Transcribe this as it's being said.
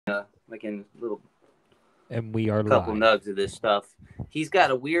like in little and we are couple live. nugs of this stuff. He's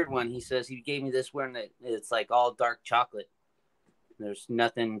got a weird one. He says he gave me this one that it's like all dark chocolate. There's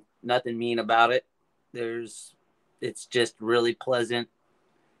nothing mean about it. It's just really pleasant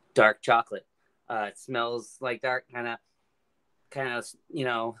dark chocolate. It smells like dark, kind of,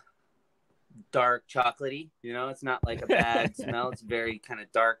 dark chocolatey. It's not like a bad smell. It's very kind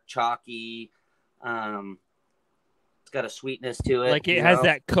of dark, chalky. It's got a sweetness to it. Like it has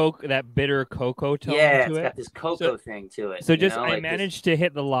that bitter cocoa tone to it. It's got this cocoa thing to it. So I managed to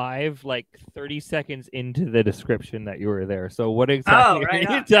hit the live like 30 seconds into the description that you were there. So what exactly are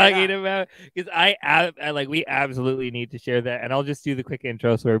you talking about? Because we absolutely need to share that, and I'll just do the quick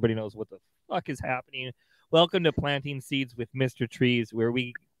intro so everybody knows what the fuck is happening. Welcome to Planting Seeds with Mr. Trees, where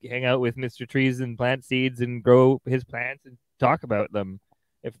we hang out with Mr. Trees and plant seeds and grow his plants and talk about them.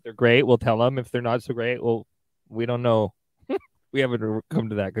 If they're great, we'll tell them. If they're not so great, we don't know. We haven't come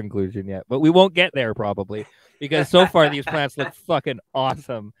to that conclusion yet, but we won't get there probably because so far these plants look fucking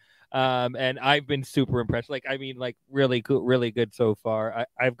awesome. And I've been super impressed. Really good so far.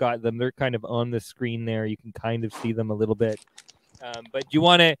 I've got them. They're kind of on the screen there. You can kind of see them a little bit. But do you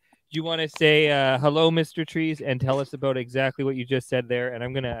want to say hello, Mr. Trees, and tell us about exactly what you just said there? And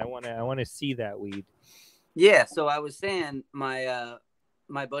I want to see that weed. Yeah. So I was saying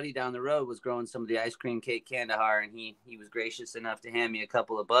my buddy down the road was growing some of the ice cream cake Kandahar, and he was gracious enough to hand me a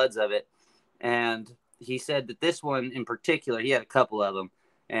couple of buds of it. And he said that this one in particular, he had a couple of them,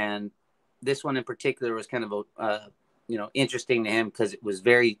 and this one in particular was kind of interesting to him because it was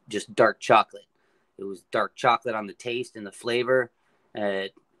very just dark chocolate. It was dark chocolate on the taste and the flavor.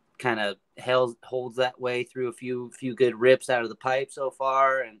 It kind of holds that way through a few good rips out of the pipe so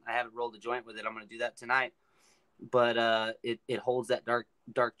far, and I haven't rolled a joint with it. I'm going to do that tonight. But it holds that dark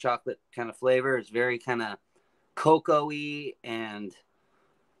chocolate kind of flavor. It's very kind of cocoa-y and,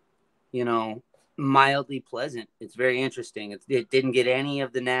 mildly pleasant. It's very interesting. It didn't get any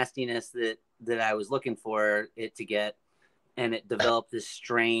of the nastiness that I was looking for it to get. And it developed this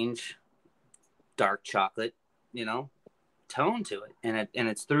strange dark chocolate, tone to it. And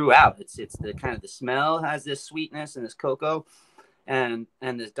it's throughout. It's the kind of the smell has this sweetness and this cocoa and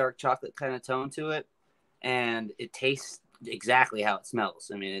this dark chocolate kind of tone to it. And it tastes exactly how it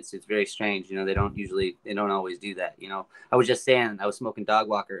smells. I mean, it's very strange. They don't always do that. I was just saying, I was smoking Dog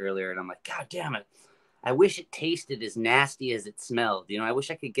Walker earlier, and I'm like, God damn it. I wish it tasted as nasty as it smelled. I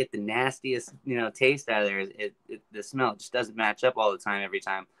wish I could get the nastiest, taste out of there. The smell just doesn't match up all the time, every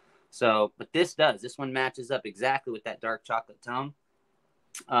time. So, but this does. This one matches up exactly with that dark chocolate tone.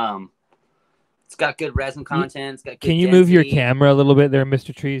 It's got good resin content. It's got good Can you density. move your camera a little bit there,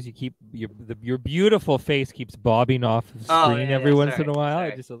 Mr. Trees? You keep your beautiful face keeps bobbing off the screen every once in a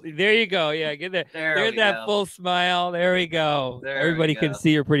while. There you go. Yeah, get that. There's that full smile. There we go. Everybody can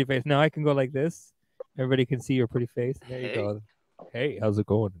see your pretty face. Now I can go like this. Everybody can see your pretty face. There you go. Hey, how's it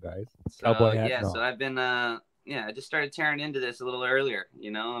going, guys? Cowboy hat. Yeah, so I've been I just started tearing into this a little earlier,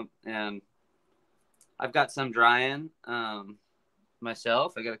 and I've got some drying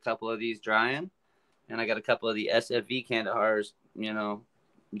myself. I got a couple of these drying. And I got a couple of the SFV Kandahars,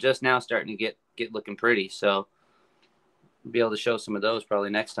 just now starting to get looking pretty. So I'll be able to show some of those probably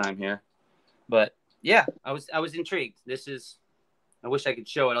next time here. But yeah, I was intrigued. I wish I could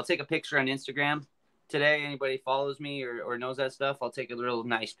show it. I'll take a picture on Instagram today. Anybody follows me or knows that stuff, I'll take a real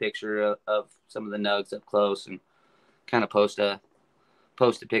nice picture of some of the nugs up close and kind of post a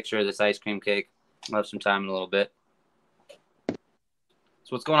picture of this ice cream cake. I'll have some time in a little bit. So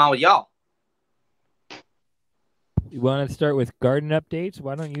what's going on with y'all? You want to start with garden updates?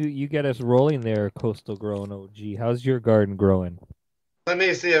 Why don't you get us rolling there, Coastal Grown OG? How's your garden growing? Let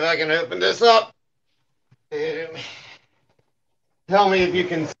me see if I can open this up. Tell me if you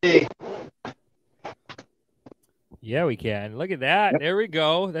can see. Yeah, we can. Look at that. There we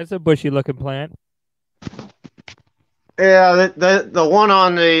go. That's a bushy looking plant. Yeah, the one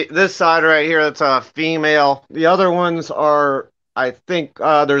on this side right here, that's a female. The other ones are, I think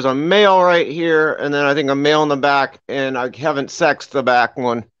there's a male right here, and then I think a male in the back, and I haven't sexed the back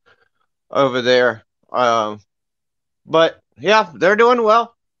one over there. But yeah, they're doing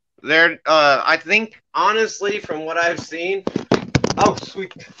well. They're, I think, honestly, from what I've seen, oh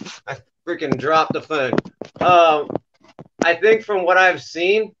sweet, I freaking dropped the phone. I think from what I've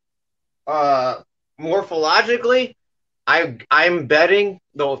seen, morphologically, I'm betting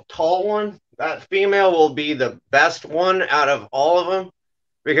the tall one, that female, will be the best one out of all of them,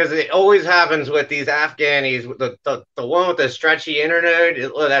 because it always happens with these Afghanis. The one with the stretchy internode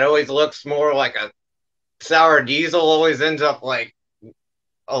that always looks more like a sour diesel always ends up like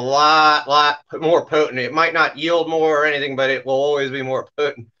a lot more potent. It might not yield more or anything, but it will always be more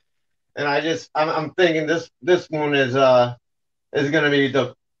potent. And I'm thinking this one is going to be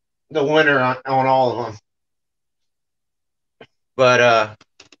the winner on all of them. But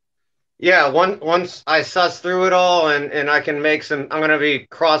yeah, once I suss through it all and I can make some, I'm going to be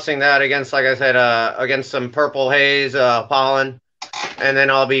crossing that against, like I said, against some purple haze pollen, and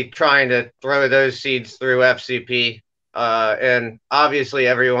then I'll be trying to throw those seeds through FCP. And obviously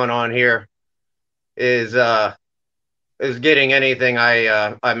everyone on here is getting anything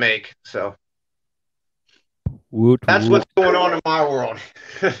I make. So that's what's going on in my world.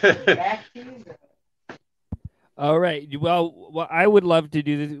 All right. Well, I would love to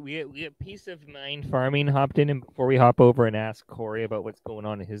do this. We have Peace of Mind Farming hopped in, and before we hop over and ask Corey about what's going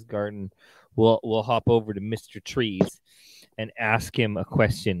on in his garden, we'll hop over to Mr. Trees and ask him a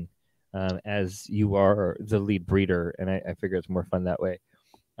question, as you are the lead breeder, and I figure it's more fun that way.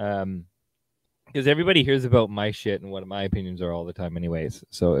 Because everybody hears about my shit and what my opinions are all the time anyways,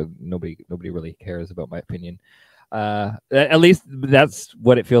 so nobody really cares about my opinion. At least that's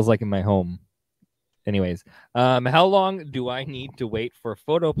what it feels like in my home. Anyways, how long do I need to wait for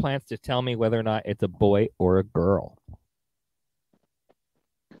photo plants to tell me whether or not it's a boy or a girl?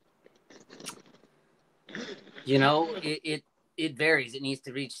 You know, it varies. It needs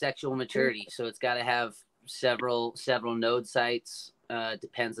to reach sexual maturity, so it's got to have several node sites.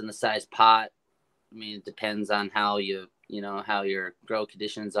 Depends on the size pot. I mean, it depends on how how your grow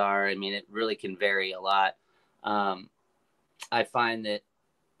conditions are. I mean, it really can vary a lot. I find that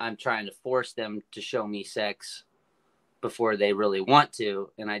I'm trying to force them to show me sex before they really want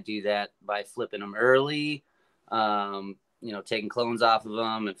to. And I do that by flipping them early, taking clones off of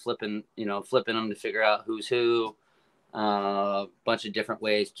them and flipping them to figure out who's who. A bunch of different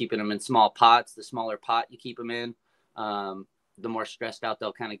ways, keeping them in small pots. The smaller pot you keep them in, the more stressed out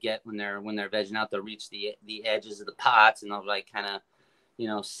they'll kind of get when they're vegging out. They'll reach the edges of the pots and they'll like kind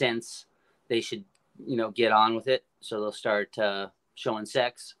of, sense they should, get on with it. So they'll start showing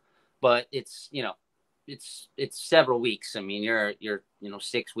sex, but it's several weeks. I mean, you're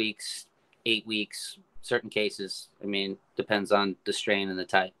 6 weeks, 8 weeks, certain cases. I mean, depends on the strain and the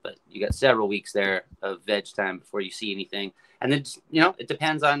type, but you got several weeks there of veg time before you see anything. And then, it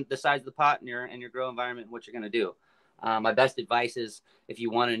depends on the size of the pot and your grow environment and what you're going to do. My best advice is if you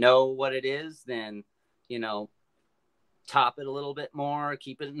want to know what it is, then, top it a little bit more,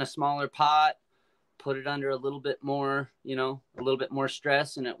 keep it in a smaller pot, put it under a little bit more,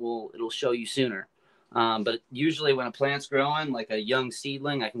 stress, and it'll show you sooner. But usually when a plant's growing, like a young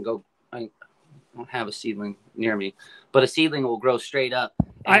seedling, I don't have a seedling near me, but a seedling will grow straight up.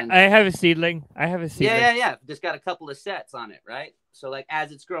 And I have a seedling. Yeah. Just got a couple of sets on it, right? So like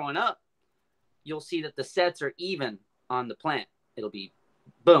as it's growing up, you'll see that the sets are even on the plant. It'll be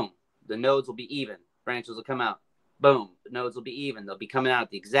boom. The nodes will be even. Branches will come out. Boom. The nodes will be even. They'll be coming out at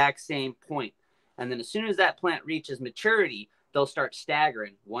the exact same point. And then as soon as that plant reaches maturity, they'll start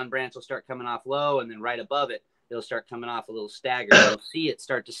staggering. One branch will start coming off low, and then right above it, it'll start coming off a little staggered. You'll see it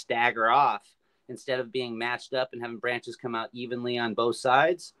start to stagger off instead of being matched up and having branches come out evenly on both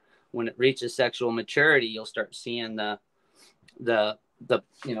sides. When it reaches sexual maturity, you'll start seeing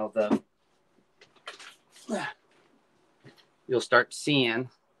you'll start seeing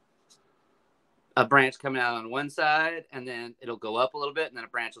a branch coming out on one side, and then it'll go up a little bit, and then a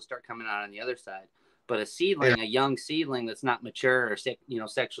branch will start coming out on the other side. But a seedling, a young seedling that's not mature or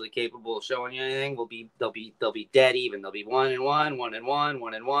sexually capable of showing you anything, they'll be dead even. They'll be 1 and 1, 1 and 1,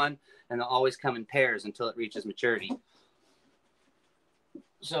 1 and 1, and they'll always come in pairs until it reaches maturity.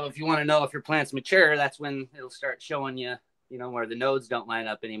 So if you want to know if your plant's mature, that's when it'll start showing you, where the nodes don't line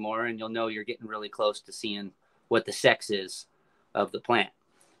up anymore, and you'll know you're getting really close to seeing what the sex is of the plant.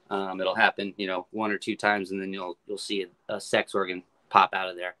 It'll happen, 1 or 2 times, and then you'll see a sex organ pop out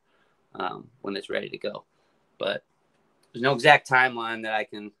of there when it's ready to go. But there's no exact timeline that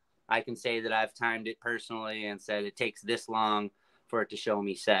I can say that I've timed it personally and said it takes this long for it to show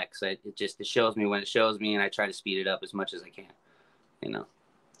me sex. It shows me when it shows me, and I try to speed it up as much as I can.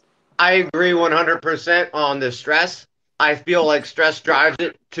 I agree 100% on the stress. I feel like stress drives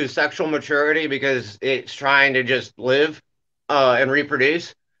it to sexual maturity because it's trying to just live and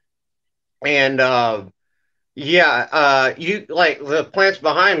reproduce. And you like the plants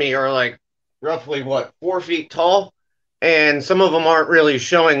behind me are like roughly 4 feet tall, and some of them aren't really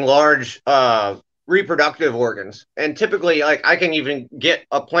showing large reproductive organs. And typically, like I can even get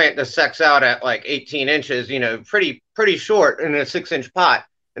a plant to sex out at like 18 inches, pretty short in a 6-inch pot.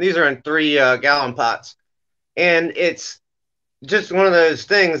 And these are in 3 gallon pots. And it's just one of those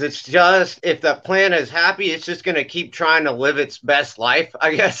things. It's just, if the plant is happy, it's just going to keep trying to live its best life,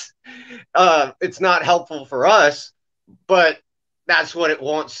 I guess. It's not helpful for us, but that's what it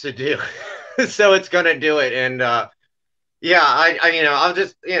wants to do. So it's going to do it. And yeah, I'll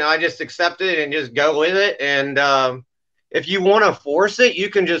just, I just accept it and just go with it. And if you want to force it, you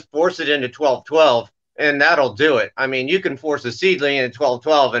can just force it into 12-12 and that'll do it. I mean, you can force a seedling into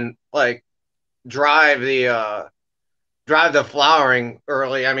 12-12 and like drive the flowering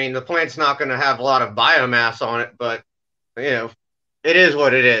early. I mean, the plant's not going to have a lot of biomass on it, but it is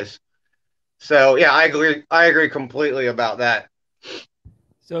what it is. So yeah, I agree completely about that.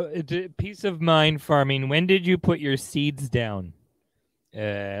 So peace of mind farming. When did you put your seeds down?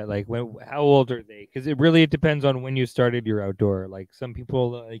 Like how old are they? Because it depends on when you started your outdoor. Like some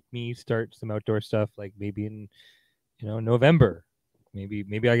people like me start some outdoor stuff like maybe in November.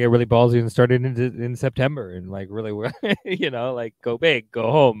 Maybe I get really ballsy and start it in September and like really like go big,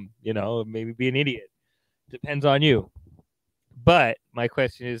 go home, maybe be an idiot. Depends on you. But my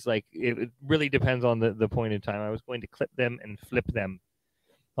question is like it really depends on the point in time. I was going to clip them and flip them.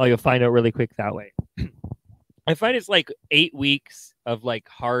 Oh, you'll find out really quick that way. I find it's like 8 weeks of like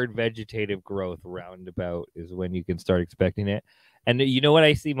hard vegetative growth roundabout is when you can start expecting it. And you know what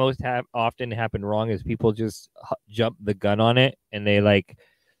I see most often happen wrong is people just jump the gun on it and they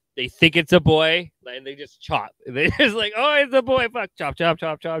think it's a boy and they just chop. They're just like, oh, it's a boy, fuck, chop, chop,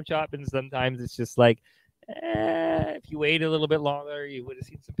 chop, chop, chop. And sometimes it's just like, if you wait a little bit longer, you would have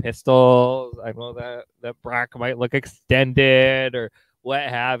seen some pistils. I know that brack might look extended or what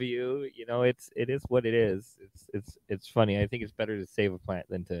have you. It is what it is. It's funny. I think it's better to save a plant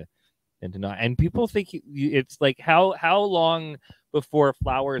than to not. And people think it's like how long before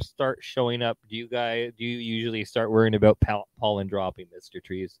flowers start showing up do you usually start worrying about pollen dropping, Mr.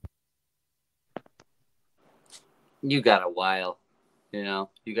 Trees? You got a while.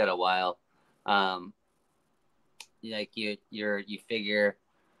 Like you figure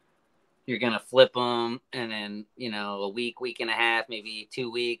you're gonna flip them, and then a week and a half, maybe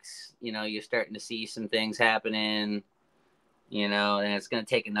 2 weeks, you're starting to see some things happening, and it's gonna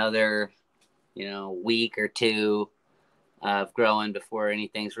take another week or two of growing before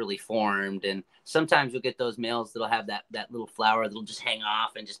anything's really formed. And sometimes you'll get those males that'll have that little flower that'll just hang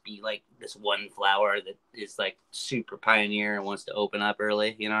off and just be like this one flower that is like super pioneer and wants to open up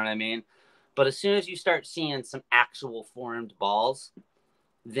early, you know what I mean? But as soon as you start seeing some actual formed balls,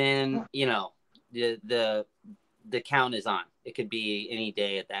 then the count is on. It could be any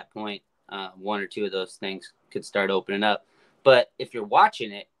day at that point. One or two of those things could start opening up. But if you're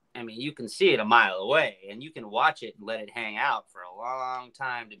watching it, I mean, you can see it a mile away, and you can watch it and let it hang out for a long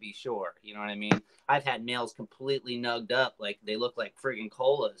time to be sure. You know what I mean? I've had males completely nugged up, like they look like friggin'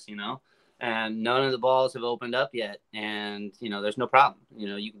 colas, and none of the balls have opened up yet. And, there's no problem.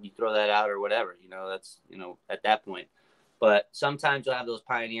 You throw that out or whatever, that's, at that point. But sometimes you'll have those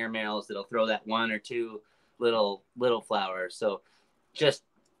pioneer males that'll throw that one or two little flowers. So just,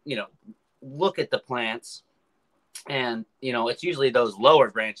 look at the plants. And, it's usually those lower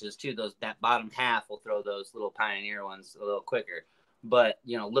branches too. That bottom half will throw those little pioneer ones a little quicker. But,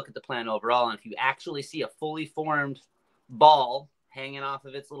 look at the plant overall. And if you actually see a fully formed ball hanging off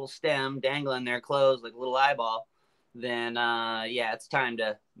of its little stem, dangling there closed like a little eyeball, then, it's time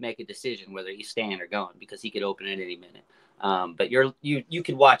to make a decision whether he's staying or going, because he could open it any minute. But you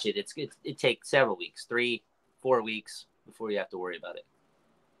could watch it. It takes several weeks, 3-4 weeks before you have to worry about it.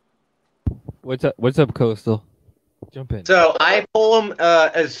 What's up, Coastal? Jump in. So I pull them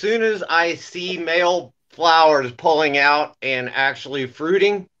as soon as I see male flowers pulling out and actually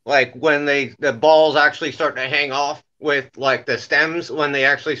fruiting, like when the balls actually start to hang off with like the stems, when they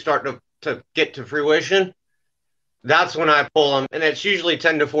actually start to get to fruition. That's when I pull them, and it's usually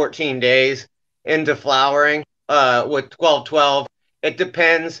 10 to 14 days into flowering with 12-12. It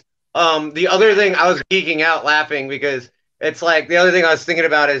depends. The other thing, I was geeking out laughing because it's like the other thing I was thinking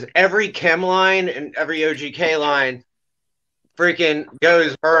about is every chem line and every OGK line freaking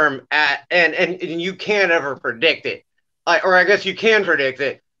goes firm and you can't ever predict it. Or I guess you can predict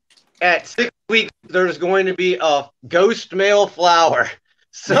it. At 6 weeks, there's going to be a ghost male flower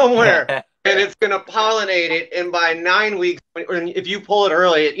somewhere. And it's going to pollinate it, and by 9 weeks, if you pull it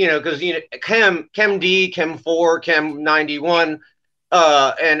early, because Chem D, Chem 4, Chem 91,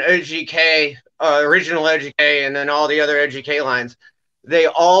 and OGK, original OGK, and then all the other OGK lines, they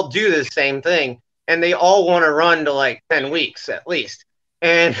all do the same thing, and they all want to run to like 10 weeks at least.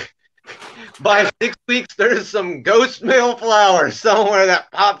 And by 6 weeks, there's some ghost male flower somewhere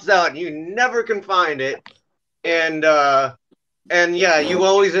that pops out, and you never can find it. And yeah, you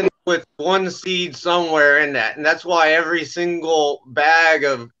always end up with one seed somewhere in that, and that's why every single bag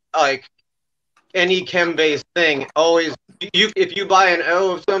of like any chem-based thing always if you buy an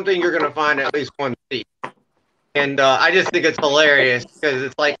O of something, you're gonna find at least one seed. And I just think it's hilarious because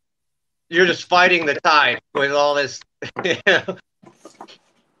it's like you're just fighting the tide with all this. I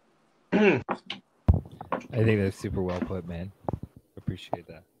think that's super well put, man. Appreciate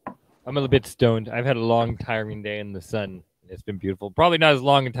that. I'm a little bit stoned. I've had a long, tiring day in the sun. It's been beautiful. Probably not as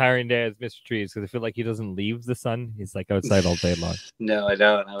long and tiring day as Mr. Trees because I feel like he doesn't leave the sun. He's like outside all day long. No, I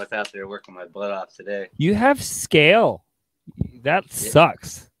don't. I was out there working my butt off today. You have scale. That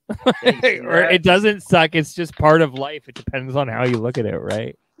sucks. Or it doesn't suck. It's just part of life. It depends on how you look at it,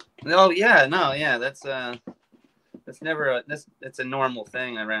 right? No, yeah. That's never it's a normal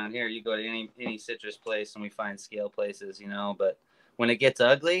thing around here. You go to any citrus place and we find scale places, but when it gets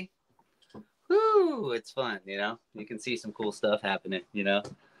ugly, whoo, it's fun, You can see some cool stuff happening,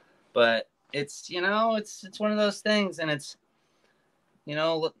 But it's it's one of those things, and it's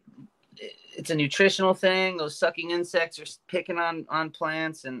it's a nutritional thing. Those sucking insects are picking on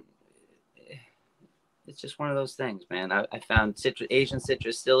plants, and it's just one of those things, man. I found Asian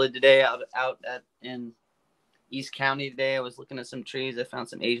citrus psyllid today out in East County today. I was looking at some trees. I found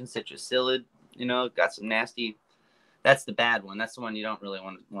some Asian citrus psyllid. Got some nasty. That's the bad one. That's the one you don't really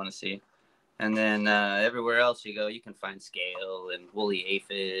want to see. And then everywhere else you go, you can find scale and woolly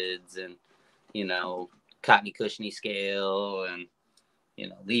aphids and cottony cushiony scale and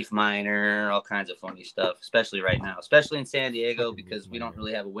leaf miner, all kinds of funny stuff, especially right now, especially in San Diego, because we don't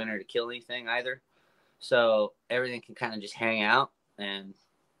really have a winter to kill anything either. So everything can kind of just hang out and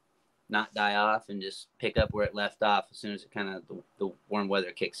not die off and just pick up where it left off as soon as it kind of the warm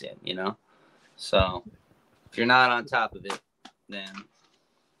weather kicks in, So if you're not on top of it, then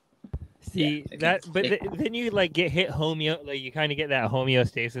then you get hit you kind of get that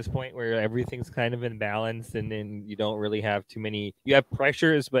homeostasis point where everything's kind of in balance, and then you don't really have too many. You have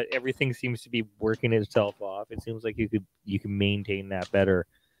pressures, but everything seems to be working itself off. It seems like you can maintain that better.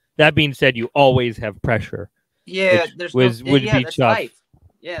 That being said, you always have pressure. Yeah, that's life.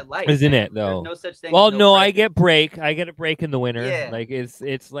 Yeah, life. Isn't it though? There's no such thing. Well, no, I get break. I get a break in the winter. Yeah. Like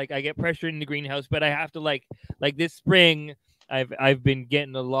it's like I get pressure in the greenhouse, but I have to like this spring. I've been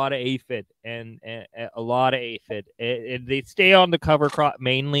getting a lot of aphid and a lot of aphid. They stay on the cover crop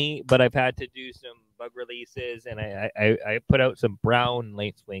mainly, but I've had to do some bug releases, and I put out some brown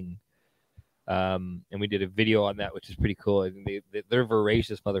lacewing. And we did a video on that, which is pretty cool. And they're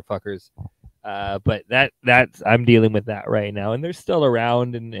voracious motherfuckers. But that's I'm dealing with that right now, and they're still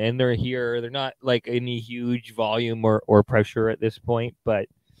around and they're here. They're not like any huge volume or pressure at this point, but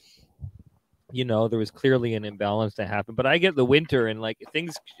there was clearly an imbalance that happened. But I get the winter and like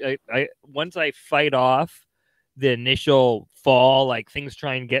things. I once I fight off the initial fall, like things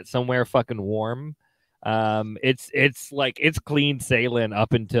try and get somewhere fucking warm. It's like it's clean sailing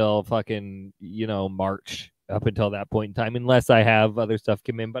up until fucking March, up until that point in time, unless I have other stuff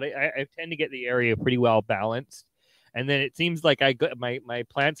come in. But I tend to get the area pretty well balanced, and then it seems like my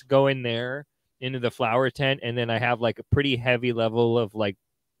plants go in there into the flower tent, and then I have like a pretty heavy level of like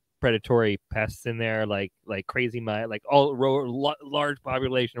predatory pests in there, like crazy mite, like all large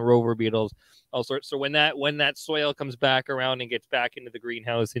population of rover beetles, all sorts. So when that soil comes back around and gets back into the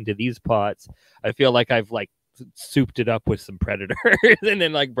greenhouse, into these pots, I feel like I've like souped it up with some predators and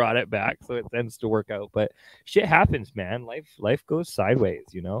then like brought it back, so it tends to work out. But shit happens, man. Life goes sideways,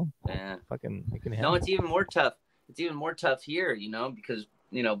 Yeah, fucking it can happen. No, it's even more tough. It's even more tough here, because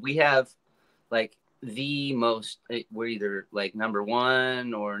we have like the most, we're either like number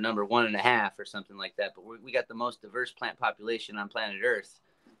 1 or number 1.5 or something like that, but we got the most diverse plant population on planet Earth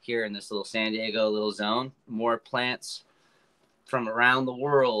here in this little San Diego little zone. More plants from around the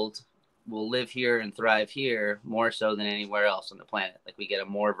world will live here and thrive here more so than anywhere else on the planet. Like we get a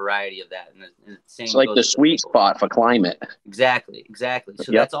more variety of that, and the same it's like the sweet spot for climate. Exactly.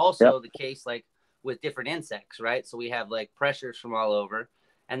 So that's also the case like with different insects, right? So we have like pressures from all over.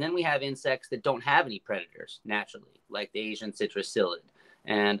 And then we have insects that don't have any predators naturally, like the Asian citrus psyllid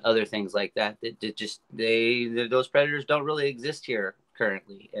and other things like that. Those predators don't really exist here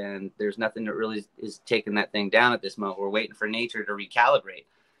currently, and there's nothing that really is taking that thing down at this moment. We're waiting for nature to recalibrate.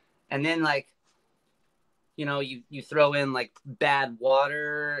 And then like, you throw in like bad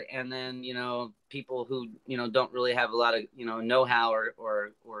water, and then people who don't really have a lot of know-how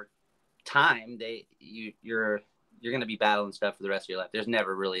or time, you're going to be battling stuff for the rest of your life. There's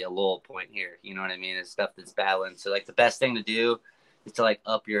never really a lull point here. You know what I mean? It's stuff that's battling. So like the best thing to do is to like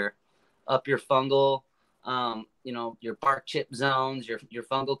up your fungal, your bark chip zones, your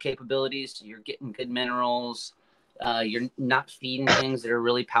fungal capabilities. So you're getting good minerals, You're not feeding things that are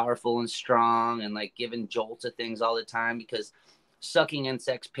really powerful and strong and like giving jolts of things all the time, because sucking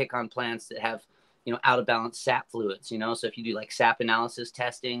insects pick on plants that have, you know, out of balance sap fluids, you know. So if you do like sap analysis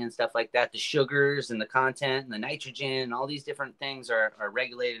testing and stuff like that, the sugars and the content and the nitrogen and all these different things are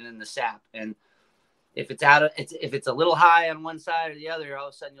regulated in the sap. And if it's if it's a little high on one side or the other, all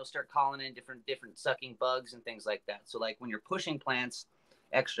of a sudden you'll start calling in different sucking bugs and things like that. So like when you're pushing plants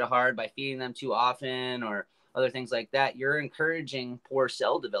extra hard by feeding them too often or other things like that, you're encouraging poor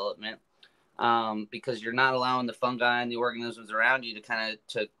cell development, because you're not allowing the fungi and the organisms around you to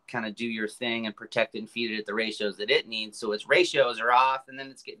kind of do your thing and protect it and feed it at the ratios that it needs. So its ratios are off, and then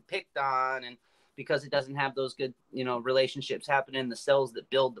it's getting picked on, and because it doesn't have those good, you know, relationships happening, the cells that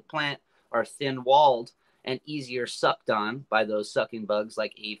build the plant are thin-walled and easier sucked on by those sucking bugs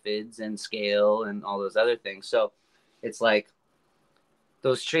like aphids and scale and all those other things. So it's like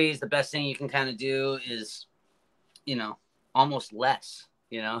those trees, the best thing you can kind of do is, you know, almost less,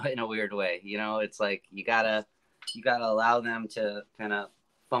 you know, in a weird way. You know, it's like you gotta allow them to kind of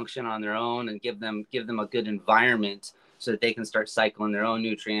function on their own and give them a good environment so that they can start cycling their own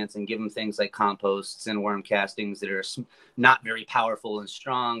nutrients, and give them things like composts and worm castings that are not very powerful and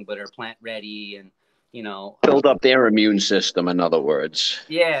strong, but are plant ready, and, you know, build up their immune system, in other words.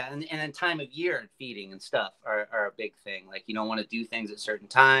 Yeah, and then time of year feeding and stuff are a big thing. Like, you don't want to do things at certain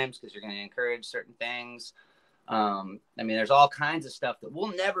times because you're going to encourage certain things. I mean, there's all kinds of stuff that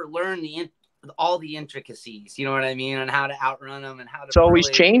we'll never learn all the intricacies, you know what I mean, and how to outrun them and how to. It's always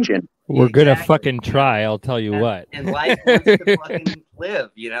changing. We're gonna fucking try. I'll tell you what. And life wants to fucking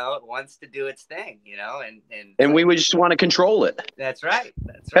live, you know. It wants to do its thing, you know, and we would just want to control it. That's right.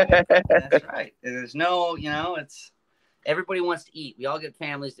 That's right. That's right. And there's no, you know, it's everybody wants to eat. We all get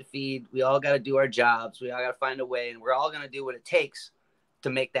families to feed. We all got to do our jobs. We all got to find a way, and we're all gonna do what it takes to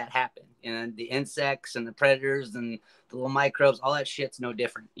make that happen. And the insects and the predators and the little microbes, all that shit's no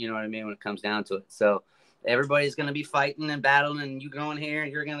different. You know what I mean? When it comes down to it. So everybody's going to be fighting and battling, and you going here,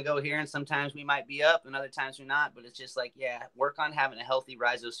 you're going to go here. And sometimes we might be up and other times we're not, but it's just like, yeah, work on having a healthy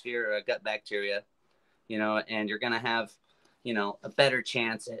rhizosphere or a gut bacteria, you know, and you're going to have, you know, a better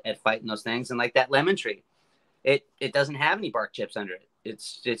chance at fighting those things. And like that lemon tree, it doesn't have any bark chips under it.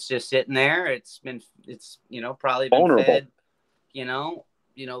 It's just sitting there. It's, you know, probably been vulnerable. Fed, you know,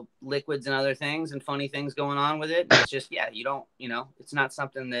 liquids and other things and funny things going on with it. And it's just, yeah, you don't, you know, it's not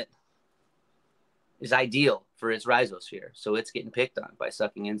something that is ideal for its rhizosphere. So it's getting picked on by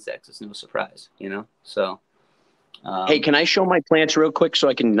sucking insects. It's no surprise, you know? So, hey, can I show my plants real quick so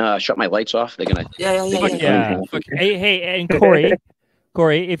I can shut my lights off? They're gonna. Yeah. Hey, and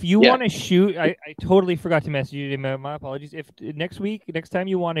Corey, if you want to shoot, I totally forgot to message you. My apologies. If next time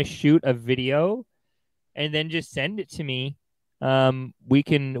you want to shoot a video, and then just send it to me, we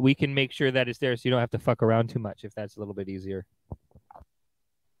can make sure that it's there, so you don't have to fuck around too much, if that's a little bit easier.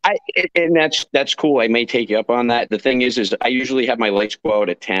 And that's cool. I may take you up on that. The thing is I usually have my lights go out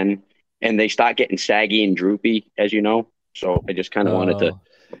at 10, and they start getting saggy and droopy, as you know. So I just kind of wanted to.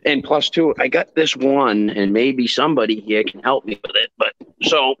 And plus, too, I got this one, and maybe somebody here can help me with it. But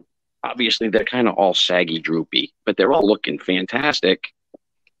so obviously they're kind of all saggy, droopy, but they're all looking fantastic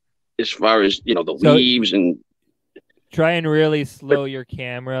as far as, you know, the leaves and. Try and really slow your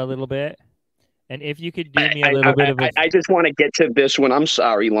camera a little bit. And if you could do me a little bit of a... I just want to get to this one. I'm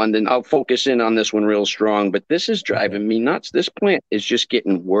sorry, London. I'll focus in on this one real strong, but this is driving me nuts. This plant is just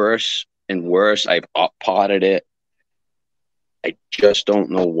getting worse and worse. I've potted it. I just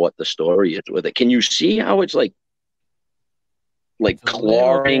don't know what the story is with it. Can you see how it's like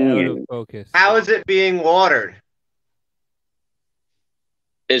clawing? How is it being watered?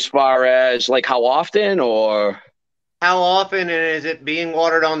 As far as like how often, or... How often is it being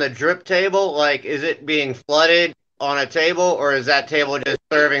watered on the drip table? Like, is it being flooded on a table, or is that table just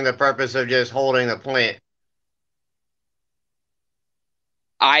serving the purpose of just holding the plant?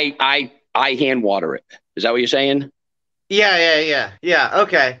 I hand water it. Is that what you're saying? Yeah.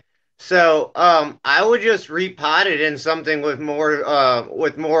 Okay. So, I would just repot it in something with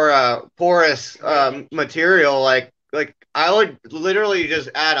more porous material. Like I would literally just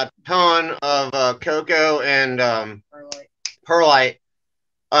add a ton of cocoa and perlite.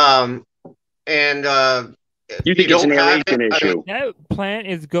 You think it's an aeration issue? That plant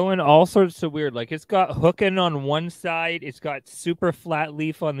is going all sorts of weird. Like, it's got hooking on one side, it's got super flat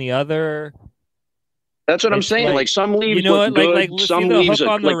leaf on the other. That's what I'm saying. Like some leaves, you know, look good. Like some see the leaves hook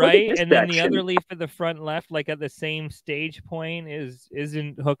on the right, and then section. the other leaf at the front left, like at the same stage point,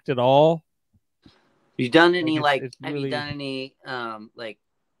 isn't hooked at all. Have you done any have you done any like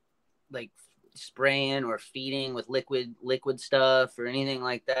spraying or feeding with liquid stuff or anything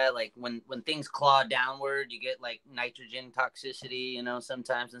like that. Like when things claw downward, you get like nitrogen toxicity, you know,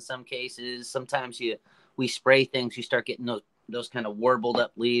 sometimes in some cases. Sometimes we spray things, you start getting those kind of warbled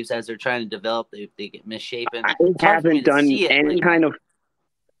up leaves as they're trying to develop. They get misshapen. I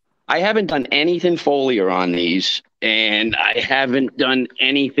haven't done anything foliar on these, and I haven't done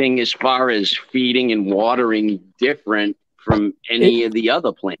anything as far as feeding and watering different from any of the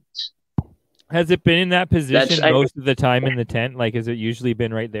other plants. Has it been in that position most of the time in the tent? Like, has it usually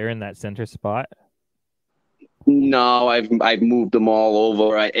been right there in that center spot? No, I've moved them all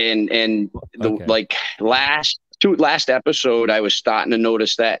over. Like last episode, I was starting to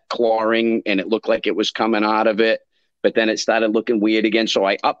notice that clawing, and it looked like it was coming out of it, but then it started looking weird again. So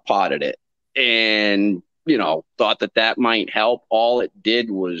I up potted it, and thought that might help. All it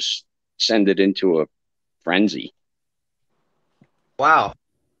did was send it into a frenzy. Wow.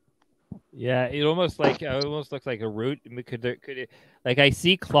 Yeah, it almost looks like a root. Could it, like, I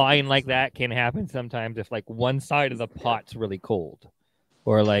see clawing like that can happen sometimes if like one side of the pot's really cold,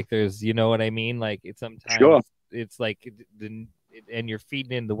 or like there's, you know what I mean? Like it's sometimes it's like and you're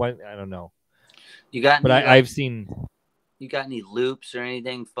feeding in the one. I don't know. You got? But I've seen. You got any loops or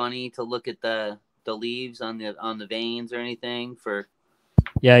anything funny to look at the leaves on the veins or anything for?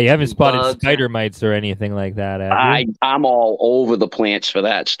 Yeah, you haven't spotted spider mites or anything like that, have you? I'm all over the plants for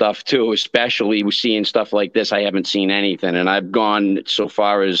that stuff too, especially with seeing stuff like this. I haven't seen anything, and I've gone so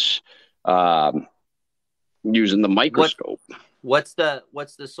far as using the microscope. What's the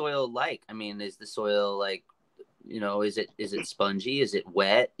soil like? I mean, is the soil like, is it spongy? Is it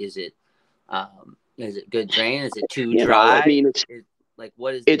wet? Is it good drain? Is it too dry? I mean,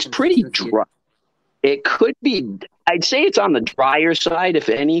 it's pretty dry. It could be. I'd say it's on the drier side, if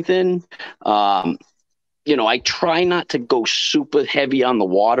anything. I try not to go super heavy on the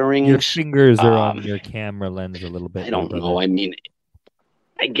watering. Your fingers are on your camera lens a little bit. I don't know. I mean,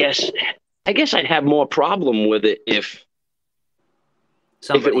 I guess I'd have more problem with it if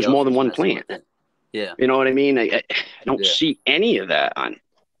it was more than one plant. Yeah. You know what I mean? I don't see any of that on.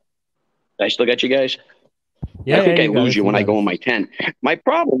 I still got you guys? Yeah. I think I lose you when I go in my tent. My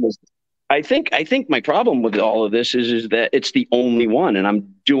problem is, I think my problem with all of this is that it's the only one, and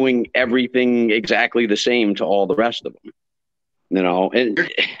I'm doing everything exactly the same to all the rest of them. And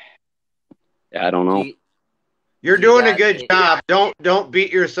I don't know. You're doing a good job. Don't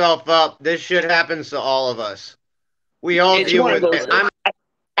beat yourself up. This shit happens to all of us. We all deal with it.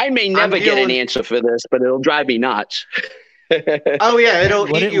 I may never get an answer for this, but it'll drive me nuts. Oh yeah,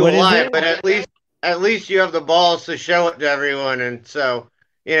 it'll eat you alive. But at least you have the balls to show it to everyone, and so.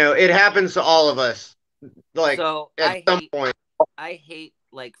 It happens to all of us. Like, at some point. I hate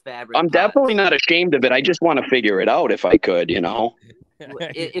like fabric. I'm definitely not ashamed of it. I just want to figure it out if I could,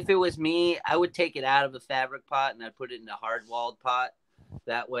 If it was me, I would take it out of a fabric pot and I'd put it in a hard-walled pot.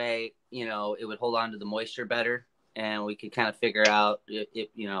 That way, it would hold on to the moisture better, and we could kind of figure out if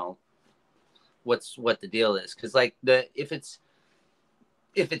what the deal is. Because like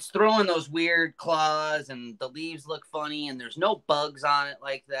if it's throwing those weird claws and the leaves look funny and there's no bugs on it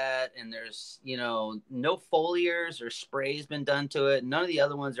like that, and there's no foliars or sprays been done to it, none of the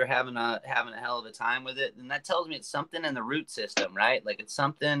other ones are having a hell of a time with it, and that tells me it's something in the root system, right? Like it's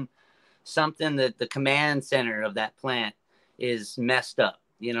something that the command center of that plant is messed up,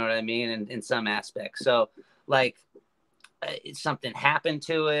 you know what I mean, in some aspects. So like, something happened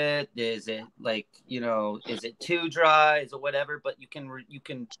to it? Is it like, is it too dry? Is it whatever? But you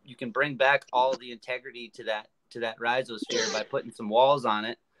can bring back all the integrity to that rhizosphere by putting some walls on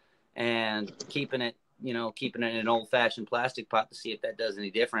it and keeping it in an old-fashioned plastic pot to see if that does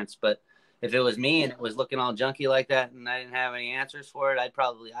any difference. But if it was me and it was looking all junky like that and I didn't have any answers for it, I'd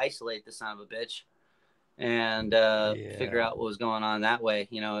probably isolate the son of a bitch and figure out what was going on that way,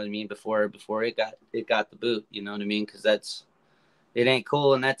 you know what I mean, before it got the boot, you know what I mean, because it ain't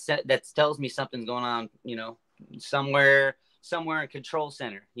cool, and that tells me something's going on, somewhere in control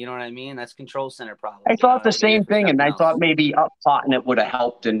center, you know what I mean. That's control center problem. I thought the same thing, and I thought maybe up potting it would have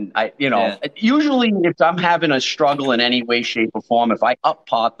helped. And usually if I'm having a struggle in any way, shape, or form, if I up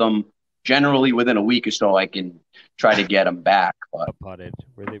pot them, generally within a week or so, I can try to get them back. But up potted,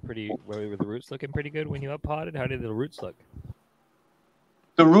 were the roots looking pretty good when you up potted? How did the roots look?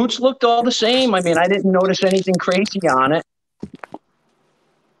 The roots looked all the same. I mean, I didn't notice anything crazy on it.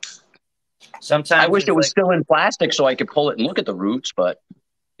 Sometimes I wish it was still in plastic so I could pull it and look at the roots, but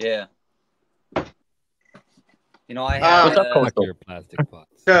yeah. I have your plastic pots.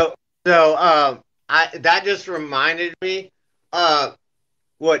 So that just reminded me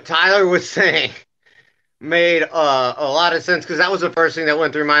what Tyler was saying. made a lot of sense because that was the first thing that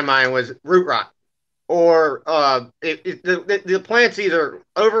went through my mind was root rot, or the plant's either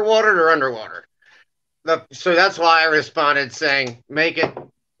overwatered or underwatered. So that's why I responded saying make it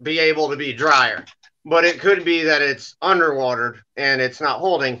be able to be drier. But it could be that it's underwatered and it's not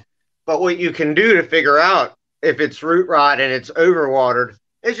holding. But what you can do to figure out if it's root rot and it's overwatered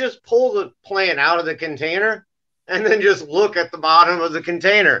is just pull the plant out of the container and then just look at the bottom of the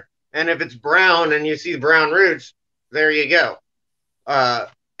container. And if it's brown and you see brown roots, there you go.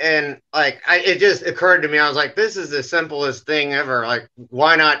 And like it just occurred to me, I was like, this is the simplest thing ever. Like,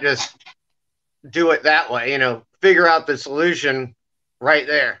 why not just do it that way? You know, figure out the solution right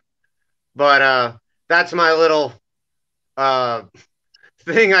there. But that's my little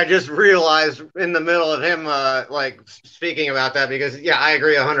thing I just realized in the middle of him like speaking about that, because yeah, I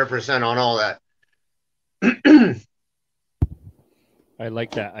agree 100% on all that. I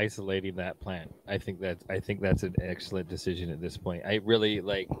like that, isolating that plant. I think that's an excellent decision at this point. I really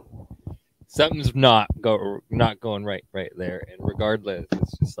like something's not going right there, and regardless,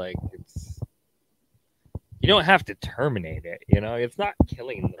 it's just like you don't have to terminate it. You know, it's not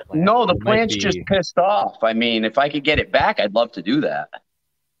killing the plant. No, the plant's just pissed off. I mean, if I could get it back, I'd love to do that.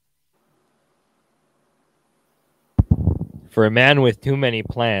 For a man with too many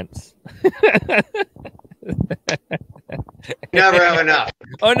plants. Never have enough.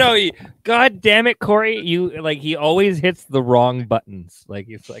 Oh no! God damn it, Corey! He always hits the wrong buttons. Like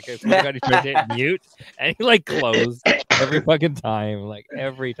it's like I got to hit mute, and he like close every fucking time. Like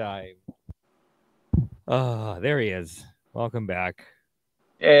every time. Oh, there he is. Welcome back.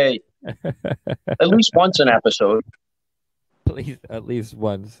 Hey, at least once an episode. At least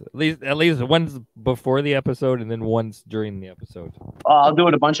once. At least once before the episode, and then once during the episode. I'll do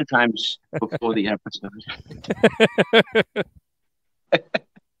it a bunch of times before the episode.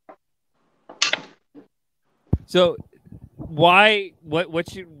 So,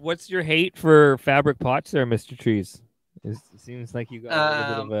 what's your hate for fabric pots there, Mr. Trees? It seems like you got a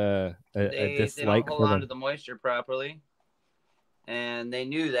little bit of a dislike they don't for hold them. on to the moisture properly, and they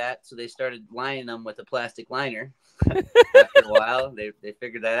knew that, so they started lining them with a plastic liner. After a while, they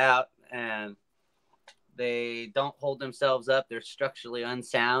figured that out, and they don't hold themselves up. They're structurally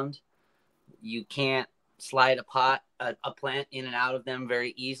unsound. You can't slide a plant in and out of them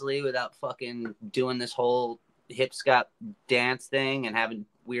very easily without fucking doing this whole hipscot dance thing and having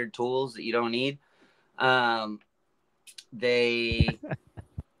weird tools that you don't need.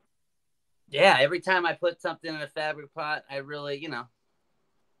 Every time I put something in a fabric pot, I really,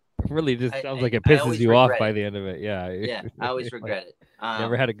 really just sounds like it pisses you off by the end of it. Yeah, I always regret it.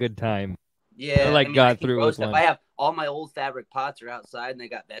 Never had a good time. Yeah, got through with one. I have all my old fabric pots are outside and they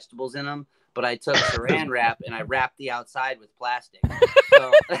got vegetables in them, but I took saran wrap and I wrapped the outside with plastic.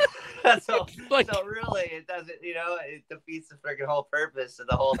 So really, it doesn't, it defeats the freaking whole purpose of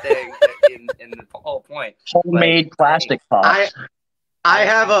the whole thing in the whole point. Homemade plastic pots.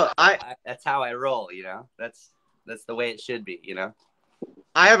 That's how I roll, That's the way it should be,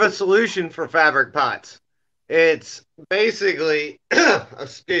 I have a solution for fabric pots. It's basically,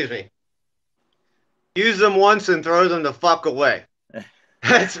 excuse me, use them once and throw them the fuck away.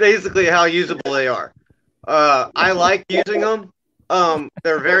 That's basically how usable they are. I like using them.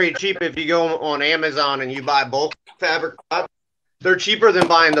 They're very cheap if you go on Amazon and you buy bulk fabric pots. They're cheaper than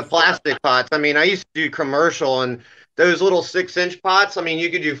buying the plastic pots. I mean, I used to do commercial, and those little 6-inch pots, I mean, you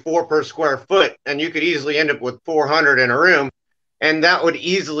could do 4 per square foot, and you could easily end up with 400 in a room. And that would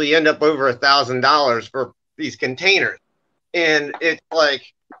easily end up over $1,000 for these containers. And it's like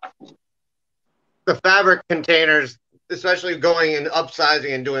the fabric containers, especially going and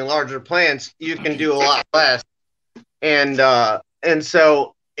upsizing and doing larger plants, you can do a lot less. And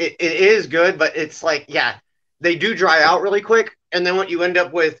so it is good, but it's like, yeah, they do dry out really quick. And then what you end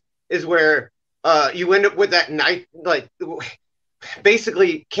up with is where you end up with that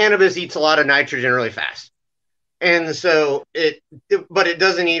basically cannabis eats a lot of nitrogen really fast. And so but it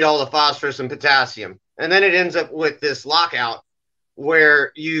doesn't eat all the phosphorus and potassium. And then it ends up with this lockout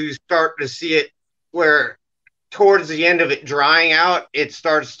where you start to see it where towards the end of it drying out, it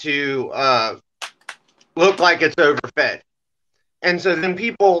starts to look like it's overfed. And so then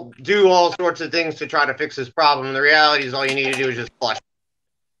people do all sorts of things to try to fix this problem. And the reality is all you need to do is just flush.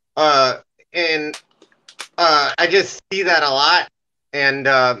 I just see that a lot. And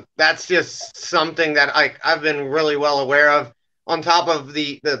that's just something that I've been really well aware of. On top of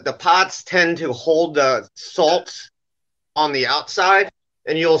the pots tend to hold the salts on the outside,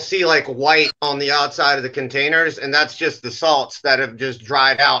 and you'll see like white on the outside of the containers, and that's just the salts that have just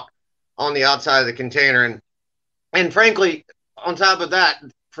dried out on the outside of the container. And frankly, on top of that,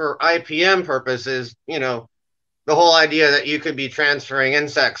 for IPM purposes, you know, the whole idea that you could be transferring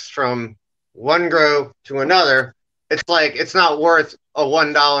insects from one grow to another, it's like it's not worth a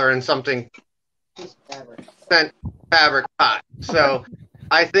 $1 and something cent fabric pot. So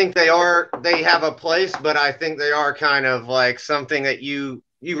I think they have a place, but I think they are kind of like something that you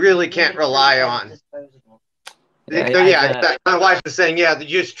really can't rely on. My wife is saying, yeah,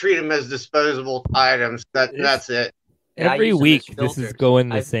 you just treat them as disposable items. That's it. Every week, this is going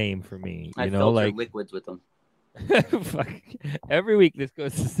the same for me. You know, like liquids with them. Fuck. Every week this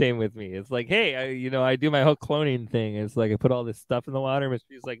goes the same with me. It's like, hey, I do my whole cloning thing. It's like I put all this stuff in the water. Mr.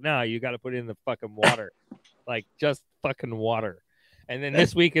 P's like, no, you got to put it in the fucking water, like just fucking water. And then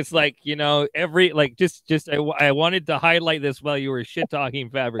this week it's like, you know, I wanted to highlight this while you were shit talking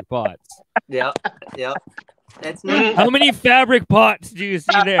fabric pots. Yep. That's not... How many fabric pots do you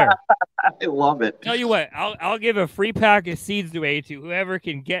see there? I love it. Tell you what, I'll give a free pack of seeds away to whoever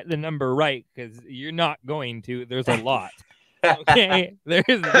can get the number right, because you're not going to. There's a lot. Okay,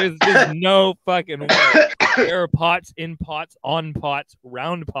 there's just no fucking way. There are pots in pots on pots,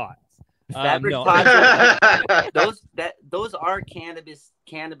 round pots. Fabric pots. Those are cannabis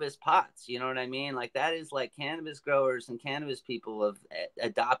pots. You know what I mean? Like that is like cannabis growers and cannabis people have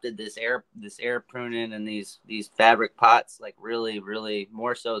adopted this air pruning and these fabric pots like really, really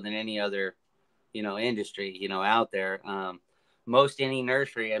more so than any other, you know, industry, you know, out there. Most any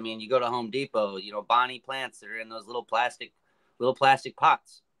nursery. I mean, you go to Home Depot, you know, Bonnie plants that are in those little plastic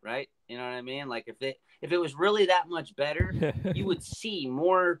pots, right? You know what I mean? Like if it was really that much better, you would see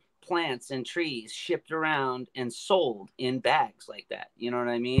more plants and trees shipped around and sold in bags like that. You know what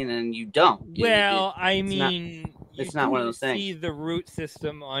I mean? And you don't. It's not one of those things. See the root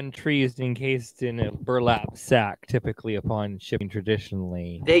system on trees encased in a burlap sack, typically upon shipping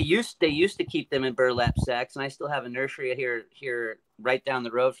traditionally. They used to keep them in burlap sacks, and I still have a nursery here right down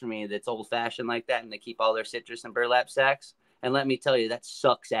the road from me that's old fashioned like that, and they keep all their citrus in burlap sacks. And let me tell you, that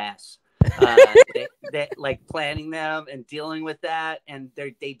sucks ass. They like planting them and dealing with that, and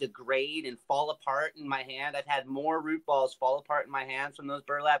they degrade and fall apart in my hand. I've had more root balls fall apart in my hands from those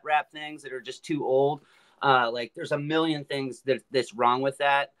burlap wrap things that are just too old. Like there's a million things that's wrong with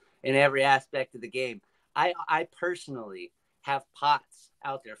that in every aspect of the game. I personally have pots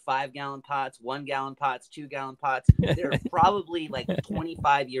out there, 5-gallon pots, 1-gallon pots, 2-gallon pots. They're probably like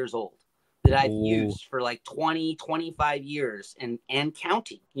 25 years old. That I've used for like 20, 25 years and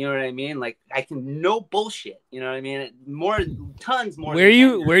counting. You know what I mean? Like I can no bullshit. You know what I mean? Tons more.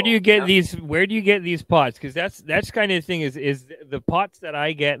 Where do you get these pots? Because that's kind of the thing is the pots that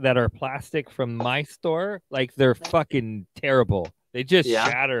I get that are plastic from my store, like they're fucking terrible. They just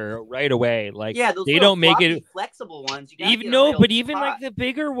shatter right away. Like those they don't make it flexible ones. Even like the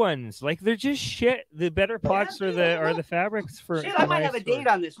bigger ones, like they're just shit. The better pots are the fabrics for. Shit, I might have a date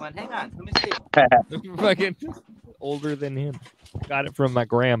on this one. Hang on, let me see. Fucking older than him. Got it from my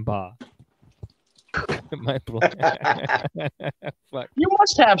grandpa. My Fuck. You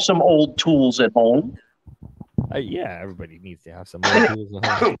must have some old tools at home. Yeah, everybody needs to have some old tools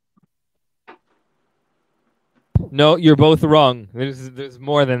at home. No, you're both wrong. There's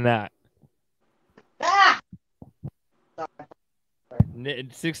more than that.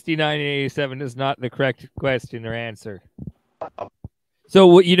 69 and 87 is not the correct question or answer.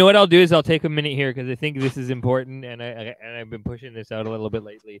 So you know what I'll do is I'll take a minute here because I think this is important, and I've been pushing this out a little bit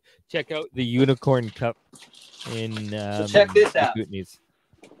lately. Check out the unicorn cup in. So check this out.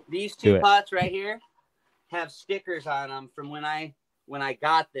 These two pots right here have stickers on them from when I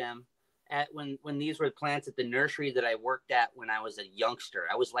got them. When these were plants at the nursery that I worked at when I was a youngster.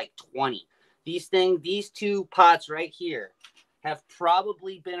 I was like 20. These two pots right here have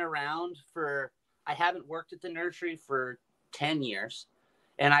probably been around for, I haven't worked at the nursery for 10 years.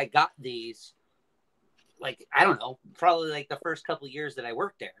 And I got these, like, I don't know, probably like the first couple of years that I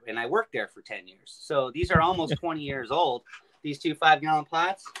worked there. And I worked there for 10 years. So these are almost 20 years old. These two 5-gallon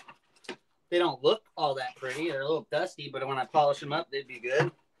pots, they don't look all that pretty. They're a little dusty, but when I polish them up, they'd be good.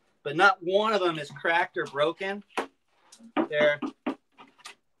 But not one of them is cracked or broken. They're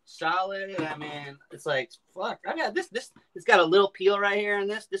solid. I mean, it's like, fuck. I got this. It's got a little peel right here, and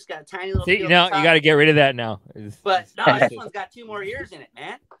this got a tiny little peel. No, you got to get rid of that now. But no, this one's got 2 more years in it,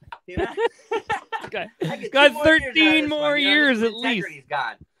 man. You know, got 13 more years at least.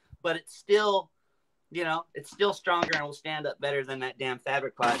 Gone, but it's still, you know, it's still stronger and will stand up better than that damn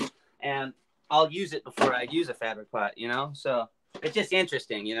fabric pot. And I'll use it before I use a fabric pot. You know, so. It's just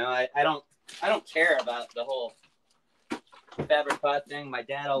interesting, you know. I don't care about the whole fabric pot thing. My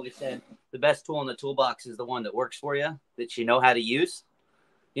dad always said the best tool in the toolbox is the one that works for you, that you know how to use.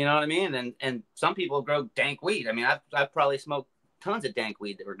 You know what I mean? And some people grow dank weed. I mean, I've probably smoked tons of dank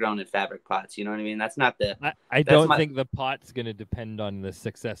weed that were grown in fabric pots. You know what I mean? That's not the. I don't think the pot's going to depend on the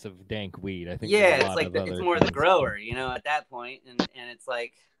success of dank weed. I think it's like it's more the grower, you know, at that point, and it's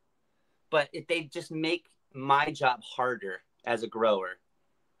like, but they just make my job harder as a grower.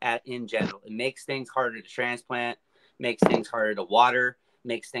 In general, it makes things harder to transplant, makes things harder to water,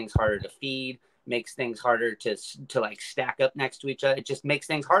 makes things harder to feed, makes things harder to like stack up next to each other. It just makes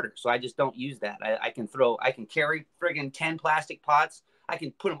things harder. So I just don't use that. I can carry friggin' 10 plastic pots. I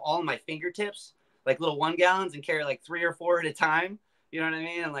can put them all in my fingertips, like little 1 gallons, and carry like 3 or 4 at a time. You know what I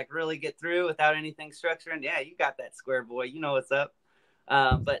mean? And like really get through without anything structuring. Yeah, you got that, square boy. You know what's up.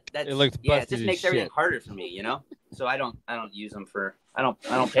 But that's it just makes everything harder for me, you know? So I don't use them for, I don't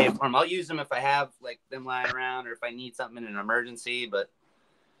pay for them. I'll use them if I have like them lying around or if I need something in an emergency, but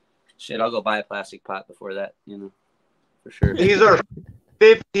shit, I'll go buy a plastic pot before that, you know, for sure. These are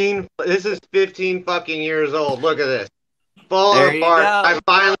 15, this is 15 fucking years old. Look at this. Falling apart.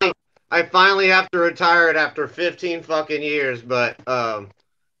 I finally have to retire it after 15 fucking years, but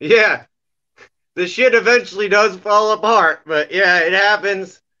yeah. The shit eventually does fall apart, but yeah, it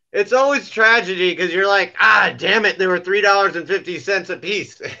happens. It's always tragedy because you're like, damn it, they were $3.50 a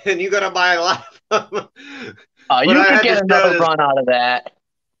piece, and you gotta buy a lot of them. You could get another run out of that.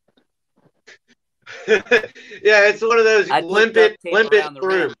 Yeah, it's one of those limp it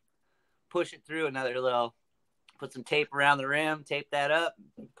through. Push it through another little. Put some tape around the rim, tape that up,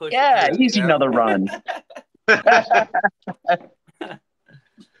 push. Yeah, it through, easy, you know? Another run.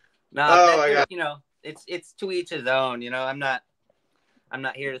 No, you know, it's to each his own. You know, I'm not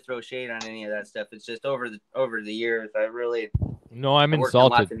here to throw shade on any of that stuff. It's just over the years, I'm insulted. In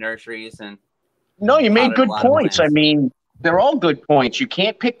lots of nurseries and. No, you made good points. I mean, they're all good points. You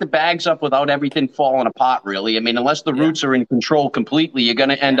can't pick the bags up without everything falling apart. Really, I mean, unless the roots are in control completely, you're going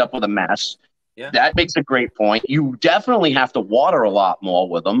to end up with a mess. Yeah. That makes a great point. You definitely have to water a lot more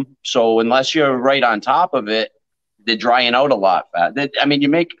with them. So unless you're right on top of it, they're drying out a lot fast. I mean, you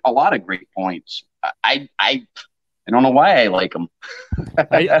make a lot of great points. I don't know why I like them.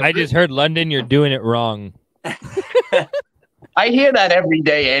 I just heard, London, you're doing it wrong. I hear that every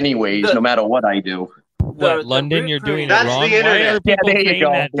day anyways, no matter what I do. What, London, you're doing it wrong? Why are people saying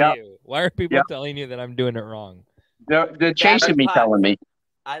that to you? Why are people telling you that I'm doing it wrong? They're chasing me, telling me.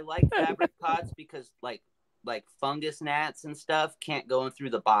 I like fabric pots because like fungus gnats and stuff can't go in through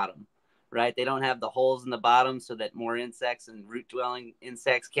the bottom. Right, they don't have the holes in the bottom so that more insects and root-dwelling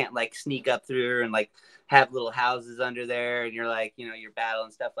insects can't like sneak up through and like have little houses under there, and you're like, you know, you're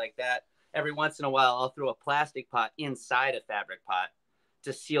battling stuff like that. Every once in a while, I'll throw a plastic pot inside a fabric pot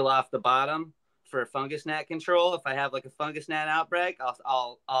to seal off the bottom for fungus gnat control. If I have like a fungus gnat outbreak,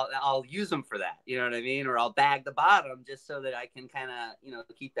 I'll use them for that. You know what I mean? Or I'll bag the bottom just so that I can kind of, you know,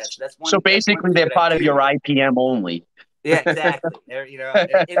 keep that. So that's one. So basically, they're part of your IPM only. Yeah, exactly. You know,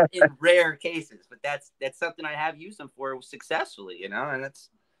 in rare cases, but that's something I have used them for successfully. You know, and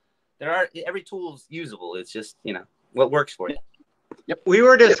every tool's usable. It's just, you know, what works for you. Yep. We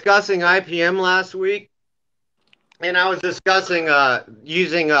were discussing IPM last week, and I was discussing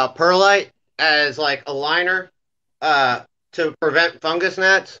using perlite as like a liner to prevent fungus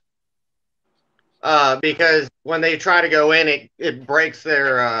gnats because when they try to go in, it breaks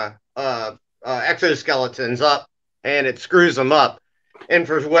their exoskeletons up. And it screws them up. And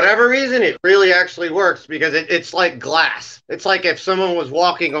for whatever reason, it really actually works because it's like glass. It's like if someone was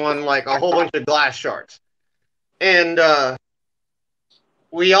walking on like a whole bunch of glass shards. And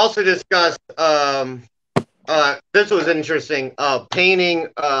we also discussed, this was interesting, painting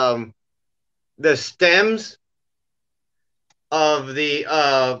the stems of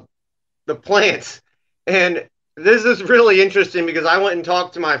the plants. And this is really interesting because I went and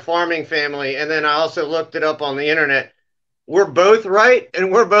talked to my farming family, and then I also looked it up on the internet. We're both right,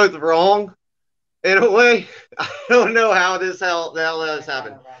 and we're both wrong in a way. I don't know how the hell this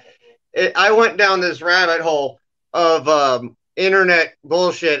happened. I went down this rabbit hole of internet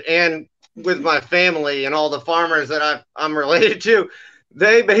bullshit, and with my family and all the farmers that I'm related to,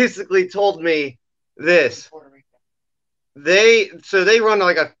 they basically told me this. They run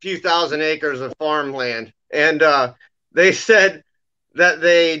like a few thousand acres of farmland. And they said that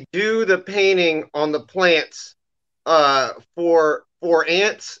they do the painting on the plants for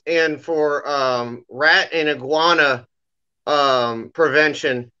ants and for rat and iguana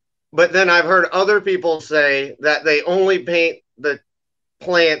prevention. But then I've heard other people say that they only paint the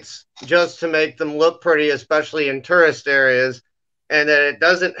plants just to make them look pretty, especially in tourist areas, and that it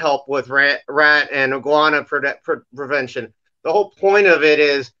doesn't help with rat and iguana prevention. The whole point of it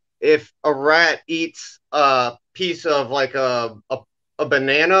is if a rat eats a piece of like a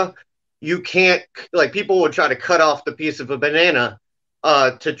banana, you can't, like, people would try to cut off the piece of a banana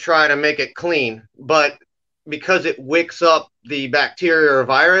to try to make it clean, but because it wicks up the bacteria or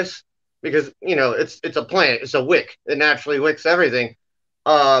virus, because it's a plant, it's a wick, it naturally wicks everything.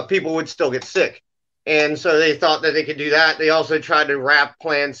 People would still get sick, and so they thought that they could do that. They also tried to wrap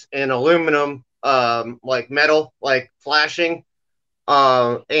plants in aluminum, like metal, like flashing,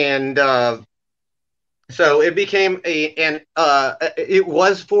 and so it became it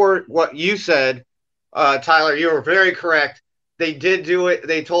was for what you said, Tyler. You were very correct. They did do it.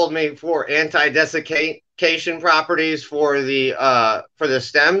 They told me for anti-desiccation properties for the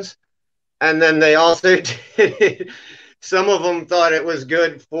stems, and then they also did. Some of them thought it was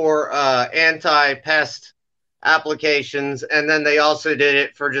good for anti-pest applications, and then they also did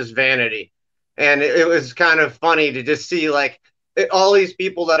it for just vanity. And it was kind of funny to just see, like, all these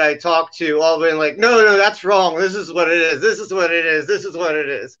people that I talked to all been like, no, that's wrong. This is what it is. This is what it is. This is what it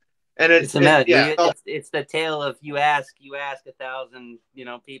is. And it's the tale of you ask 1,000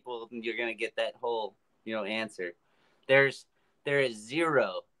 people, and you're gonna get that whole answer. There is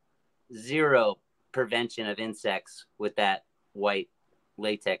zero prevention of insects with that white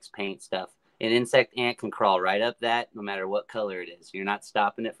latex paint stuff. An insect ant can crawl right up that, no matter what color it is. You're not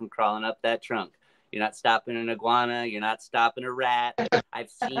stopping it from crawling up that trunk. You're not stopping an iguana. You're not stopping a rat.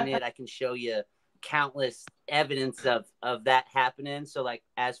 I've seen it. I can show you countless evidence of that happening. So, like,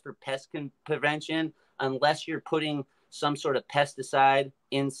 as for pest prevention, unless you're putting some sort of pesticide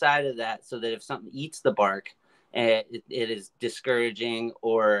inside of that so that if something eats the bark, it is discouraging,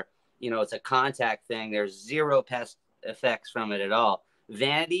 or, it's a contact thing, there's zero pest effects from it at all.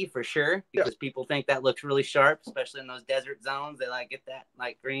 Vanity for sure, because people think that looks really sharp, especially in those desert zones. They like get that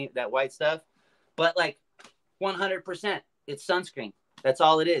like green, that white stuff. But like 100%, it's sunscreen. That's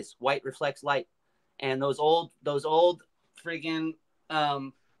all it is. White reflects light. And those old freaking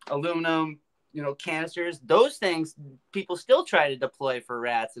aluminum, canisters, those things people still try to deploy for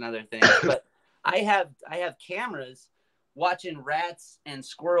rats and other things. But I have cameras watching rats and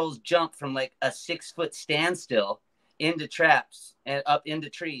squirrels jump from like a 6-foot standstill into traps and up into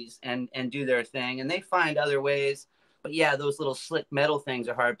trees and do their thing. And they find other ways. But yeah, those little slick metal things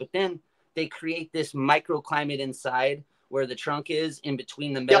are hard. But then they create this microclimate inside where the trunk is in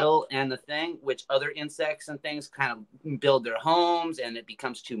between the metal and the thing, which other insects and things kind of build their homes, and it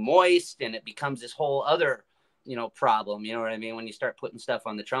becomes too moist, and it becomes this whole other, problem. You know what I mean? When you start putting stuff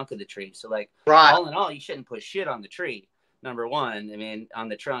on the trunk of the tree. So like, all in all, you shouldn't put shit on the tree. Number one, on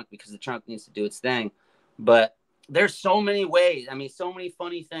the trunk, because the trunk needs to do its thing. But there's so many ways. So many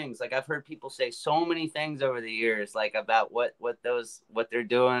funny things. Like, I've heard people say so many things over the years, like about what they're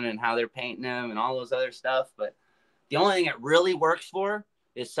doing and how they're painting them and all those other stuff. But the only thing it really works for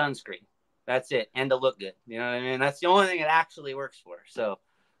is sunscreen. That's it. And to look good. You know what I mean? That's the only thing it actually works for. So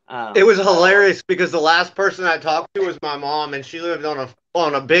it was hilarious because the last person I talked to was my mom, and she lived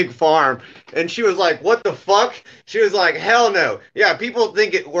on a big farm, and she was like, what the fuck? She was like, hell no. Yeah, people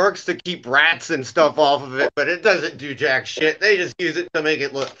think it works to keep rats and stuff off of it, but it doesn't do jack shit. They just use it to make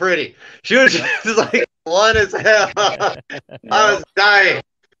it look pretty. She was just like, blunt as hell. I was dying.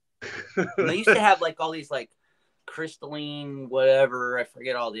 They used to have like all these like crystalline whatever, I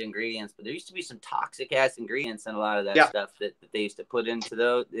forget all the ingredients, but there used to be some toxic ass ingredients in a lot of that stuff that they used to put into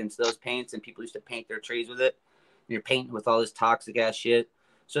those paints, and people used to paint their trees with it. And you're painting with all this toxic ass shit.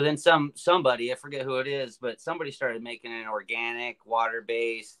 So then somebody, I forget who it is, but somebody started making an organic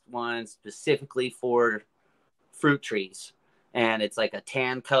water-based one specifically for fruit trees. And it's like a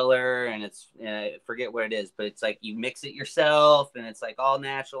tan color, and it's I forget what it is, but it's like you mix it yourself, and it's like all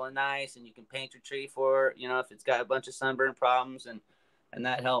natural and nice, and you can paint your tree for, if it's got a bunch of sunburn problems, and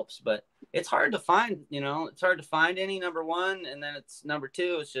that helps. But it's hard to find, it's hard to find any, number one, and then it's number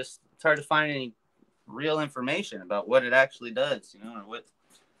two, it's hard to find any real information about what it actually does, or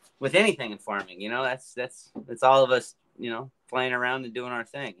with anything in farming. That's all of us, playing around and doing our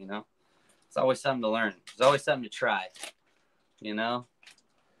thing. It's always something to learn. There's always something to try.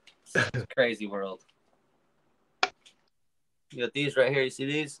 It's a crazy world. You got these right here. You see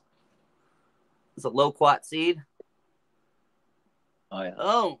these? It's a loquat seed. Oh yeah.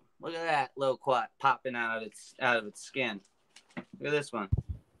 Oh, look at that loquat popping out of its skin. Look at this one.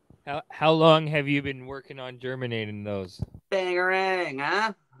 How long have you been working on germinating those? Bangarang,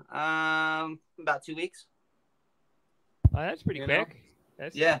 huh? About 2 weeks. Oh, that's pretty quick.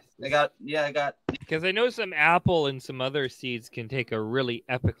 I got because I know some apple and some other seeds can take a really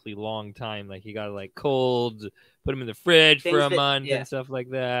epically long time. Like, you gotta like cold, put them in the fridge for a month and stuff like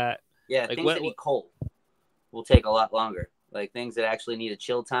that. Yeah, like things that need cold will take a lot longer. Like things that actually need a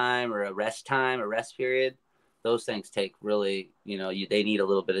chill time or a rest period those things take really, you know, they need a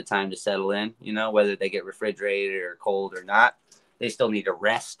little bit of time to settle in, you know, whether they get refrigerated or cold or not, they still need to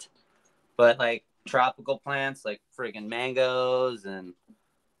rest. But like tropical plants, like friggin' mangoes and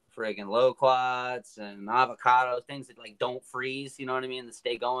friggin' loquats and avocados, things that like don't freeze, you know what I mean, that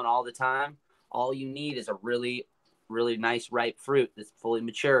stay going all the time. All you need is a really, really nice ripe fruit that's fully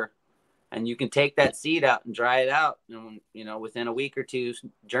mature. And you can take that seed out and dry it out, and, you know, within a week or two,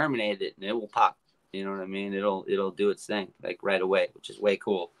 germinate it, and it will pop. You know what I mean? It'll do its thing like right away, which is way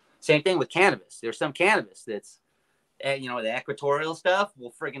cool. Same thing with cannabis. There's some cannabis that's, you know, the equatorial stuff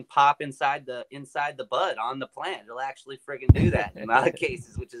will friggin' pop inside the bud on the plant. It'll actually friggin' do that in a lot of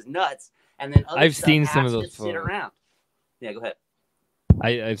cases, which is nuts. And then I've seen some of those sit around. Yeah, go ahead.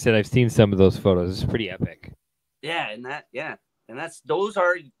 I've said I've seen some of those photos. It's pretty epic. Yeah, and those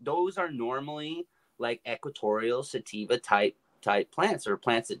are normally like equatorial sativa type plants, or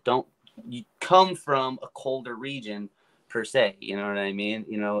plants that don't come from a colder region per se, you know what I mean,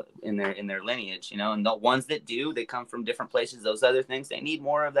 you know, in their lineage, you know. And the ones that do, they come from different places. Those other things, they need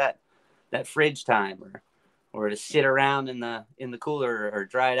more of that fridge time, or to sit around in the cooler, or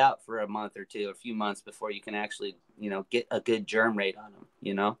dry it out for a month or two, a few months before you can actually, you know, get a good germ rate on them,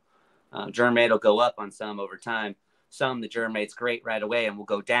 you know. Germ rate will go up on some over time. Some, the germ rate's great right away and will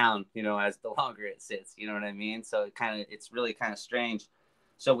go down, you know, as the longer it sits, you know what I mean? So it's really kind of strange.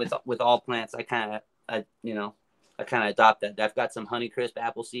 So with all plants, I kind of adopt that. I've got some Honeycrisp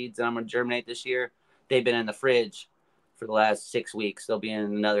apple seeds that I'm going to germinate this year. They've been in the fridge for the last 6 weeks. They'll be in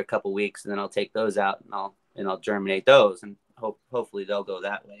another couple weeks, and then I'll take those out and I'll germinate those, and hopefully they'll go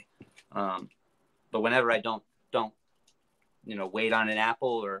that way. But whenever I don't, you know, wait on an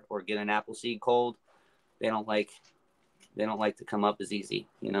apple or get an apple seed cold, they don't like to come up as easy,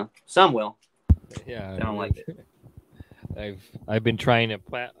 you know. Some will. Yeah. They don't like it. I've been trying to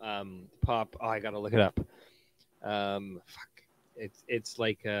pop. Oh, I gotta look it up. It's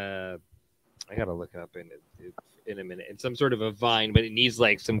like I gotta look it up in a minute. It's some sort of a vine, but it needs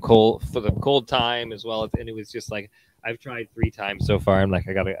like some cold for the cold time as well. And it was just like, I've tried 3 times so far. I'm like,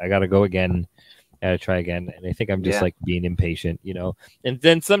 I gotta go again. Try again. And I think I'm just like being impatient, you know. And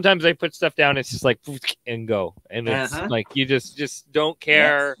then sometimes I put stuff down, it's just like and go. And it's like you just don't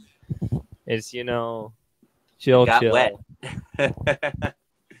care. Yes. It's, you know, chill. Wet.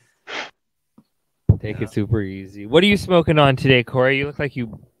 Take it super easy. What are you smoking on today, Corey? You look like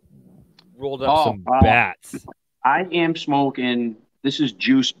you rolled up some bats. I am smoking, this is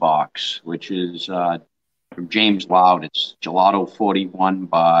Juice Box, which is from James Loud. It's Gelato 41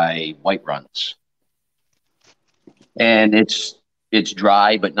 by White Runs. And it's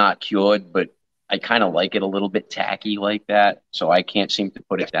dry but not cured, but I kind of like it a little bit tacky like that, so I can't seem to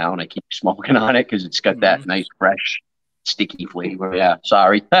put it down. I keep smoking on it because it's got that nice, fresh, sticky flavor. Yeah,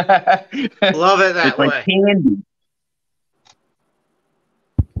 sorry. Love it that it's way. Like candy.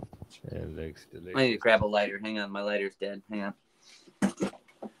 It looks delicious. I need to grab a lighter. Hang on, my lighter's dead. Hang on.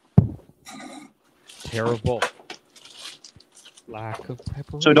 Terrible. Lack of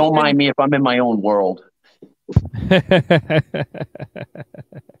pepper. So don't mind me if I'm in my own world.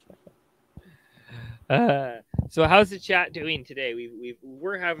 So how's the chat doing today?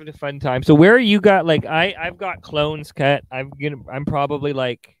 We're having a fun time. So where you got, like, I've got clones cut. I'm probably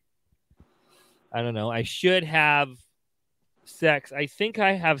like, I don't know. I should have sex. I think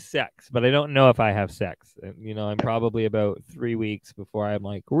I have sex, but I don't know if I have sex. You know, I'm probably about 3 weeks before I'm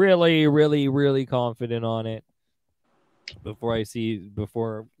like really, really, really confident on it. Before,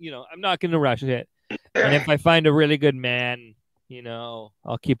 you know, I'm not going to rush it. And if I find a really good man, you know,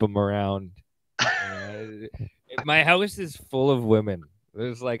 I'll keep him around. My house is full of women.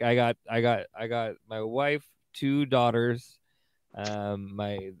 There's like, I got my wife, 2 daughters, and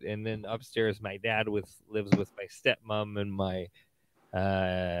then upstairs my dad lives with my stepmom and my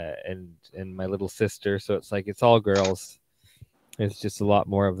and my little sister. So it's like, it's all girls. It's just a lot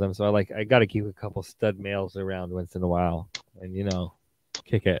more of them. So I got to keep a couple stud males around once in a while, and, you know,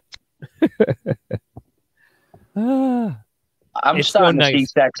 kick it. I'm starting to see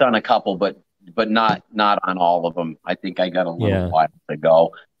sex on a couple, but not on all of them. I think I got a little while to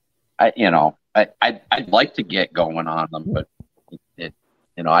go. I'd like to get going on them, but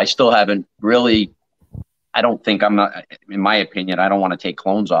I still haven't really. I don't think I'm not. In my opinion, I don't want to take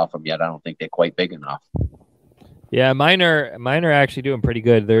clones off them yet. I don't think they're quite big enough. Yeah, mine are actually doing pretty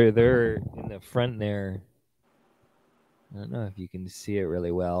good. They're in the front there. I don't know if you can see it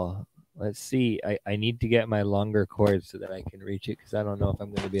really well. Let's see. I need to get my longer cord so that I can reach it, because I don't know if I'm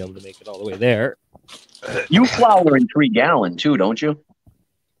going to be able to make it all the way there. You flower in 3 gallon too, don't you?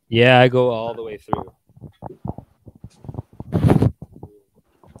 Yeah, I go all the way through.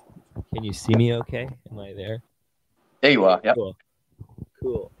 Can you see me okay? Am I there? There you are. Yep.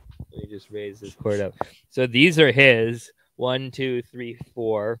 Cool. Let me just raise this cord up. So these are his 1, 2, 3,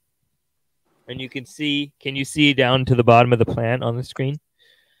 4. And you can see, can you see down to the bottom of the plant on the screen?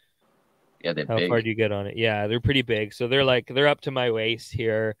 Yeah, they're How big. far do you get on it? Yeah, they're pretty big. So they're up to my waist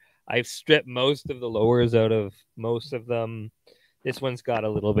here. I've stripped most of the lowers out of most of them. This one's got a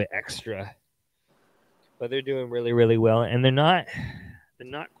little bit extra. But they're doing really, really well. And they're not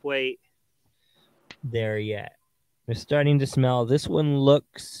quite there yet. They're starting to smell. This one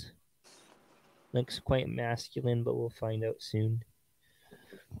looks quite masculine, but we'll find out soon.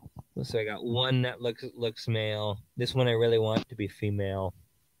 So I got one that looks male. This one I really want to be female.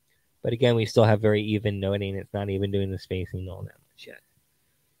 But again, we still have very even noting. It's not even doing the spacing all that much yet.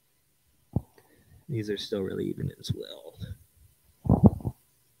 These are still really even as well.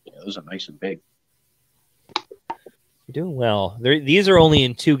 Yeah, those are nice and big. You're doing well. These are only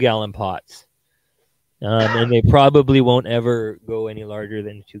in 2-gallon pots. And they probably won't ever go any larger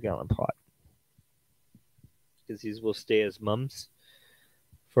than a 2-gallon pot. Because these will stay as mums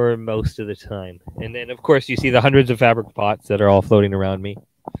for most of the time. And then, of course, you see the hundreds of fabric pots that are all floating around me,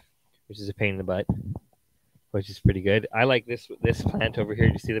 which is a pain in the butt, which is pretty good. I like this plant over here.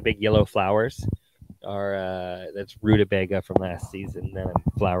 You see the big yellow flowers? That's rutabaga from last season. Then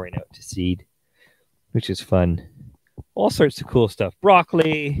I'm flowering out to seed, which is fun. All sorts of cool stuff.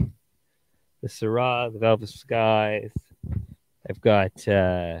 Broccoli, the Syrah, the Velvet Skies. I've got,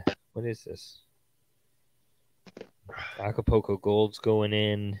 what is this? Acapulco Golds going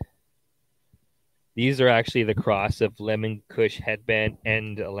in. These are actually the cross of Lemon Kush Headband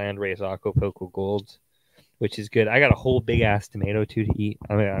and a Landrace Acapulco Golds, which is good. I got a whole big ass tomato too to eat.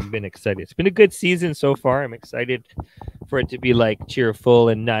 I mean, I've been excited. It's been a good season so far. I'm excited for it to be like cheerful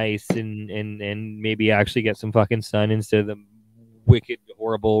and nice and maybe actually get some fucking sun instead of the wicked,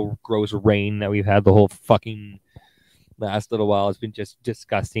 horrible, gross rain that we've had the whole fucking last little while. It's been just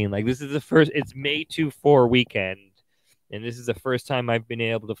disgusting. Like, this is the first, it's May 2-4 weekend, and this is the first time I've been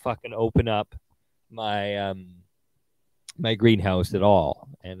able to fucking open up my my greenhouse at all.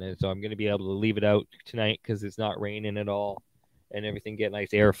 And then, so I'm going to be able to leave it out tonight because it's not raining at all, and everything get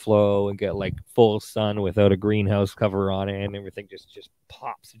nice airflow and get like full sun without a greenhouse cover on it, and everything just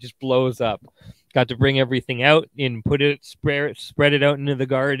pops. It just blows up. Got to bring everything out and spread it out into the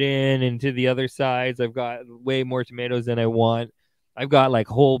garden and to the other sides. I've got way more tomatoes than I want. I've got like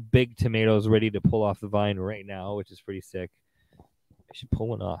whole big tomatoes ready to pull off the vine right now, which is pretty sick. I should pull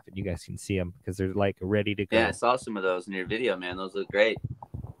one off and you guys can see them because they're like ready to go. Yeah, I saw some of those in your video, man. Those look great.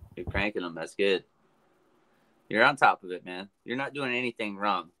 You're cranking them. That's good. You're on top of it, man. You're not doing anything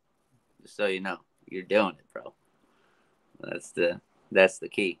wrong. Just so you know, you're doing it, bro. That's the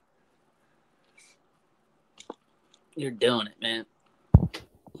key. You're doing it, man.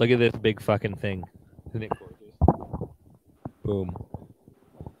 Look at this big fucking thing. Isn't it gorgeous? Boom.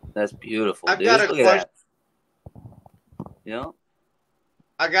 That's beautiful. I've dude. got a Look at question. that. You know?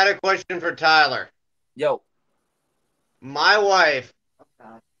 I got a question for Tyler. Yo. My wife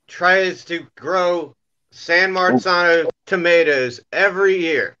tries to grow San Marzano tomatoes every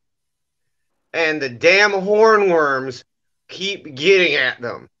year, and the damn hornworms keep getting at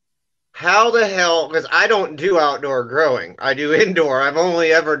them. How the hell, because I don't do outdoor growing. I do indoor. I've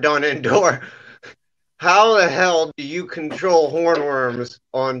only ever done indoor. How the hell do you control hornworms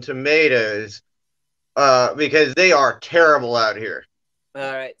on tomatoes? Because they are terrible out here.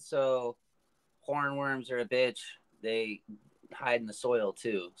 All right, so hornworms are a bitch. They hide in the soil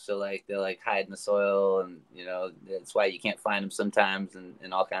too. So like they'll like hide in the soil, and you know that's why you can't find them sometimes,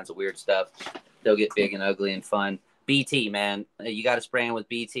 and all kinds of weird stuff. They'll get big and ugly and fun. BT, man, you got to spray them with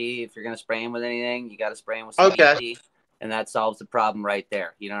BT. If you're gonna spray them with anything, you got to spray them with some BT, and that solves the problem right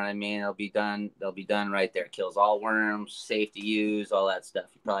there. You know what I mean? They'll be done right there. Kills all worms, safe to use, all that stuff.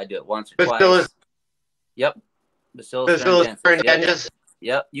 You probably do it once or twice. Yep. Bacillus thuringiensis.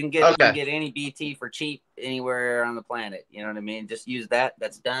 Yep. You can get any BT for cheap anywhere on the planet. You know what I mean? Just use that.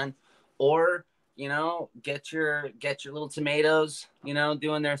 That's done. Or, you know, get your little tomatoes, you know,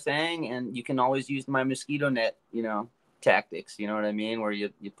 doing their thing, and you can always use my mosquito net, you know, tactics. You know what I mean? Where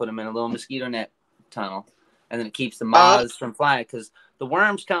you put them in a little mosquito net tunnel, and then it keeps the moths from flying, because the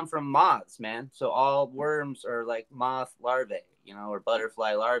worms come from moths, man. So all worms are like moth larvae, you know, or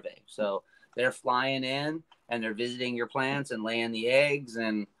butterfly larvae. So they're flying in and they're visiting your plants and laying the eggs,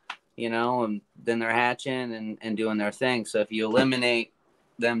 and, you know, and then they're hatching and doing their thing. So if you eliminate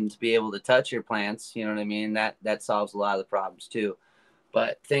them to be able to touch your plants, you know what I mean, that solves a lot of the problems too.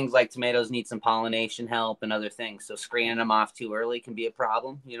 But things like tomatoes need some pollination help and other things. So screening them off too early can be a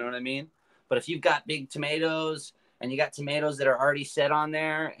problem. You know what I mean? But if you've got big tomatoes and you got tomatoes that are already set on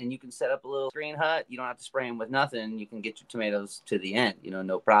there, and you can set up a little screen hut. You don't have to spray them with nothing. You can get your tomatoes to the end, you know,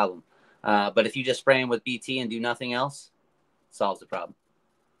 no problem. But if you just spray them with BT and do nothing else, it solves the problem.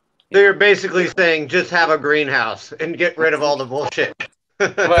 They're basically saying just have a greenhouse and get rid of all the bullshit.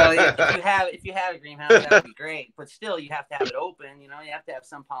 Well, if you have a greenhouse, that would be great. But still, you have to have it open. You know, you have to have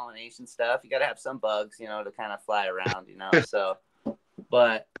some pollination stuff. You got to have some bugs, you know, to kind of fly around. You know, so.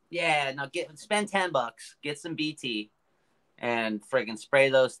 But yeah, now spend $10, get some BT, and friggin' spray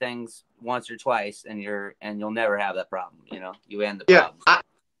those things once or twice, and you'll never have that problem. You know, you end the problem.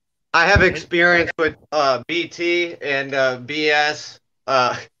 I have experience with BT and BS.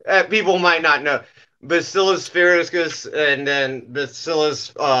 People might not know Bacillus sphaericus and then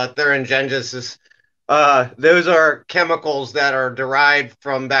Bacillus thuringiensis. Those are chemicals that are derived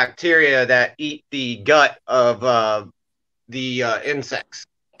from bacteria that eat the gut of the insects.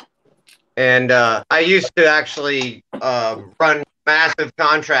 And I used to actually run massive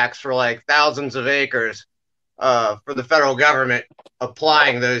contracts for like thousands of acres for the federal government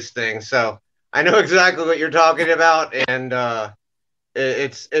applying those things. So I know exactly what you're talking about, and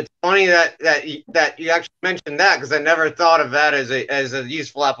it's funny that you actually mentioned that, because I never thought of that as a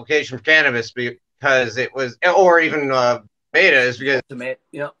useful application for cannabis, because it was, or even betas, because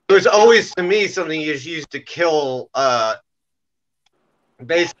it was always to me something you used to kill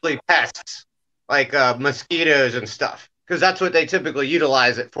basically pests like mosquitoes and stuff, because that's what they typically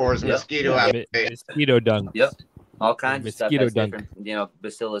utilize it for, is mosquito application. Mosquito dung. Yep. All kinds of stuff has different, you know,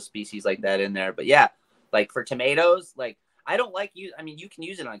 bacillus species like that in there. But yeah, like for tomatoes, like I don't like you. I mean, you can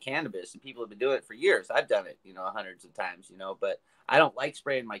use it on cannabis, and people have been doing it for years. I've done it, you know, hundreds of times, you know, but I don't like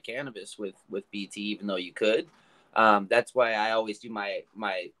spraying my cannabis with BT, even though you could. That's why I always do my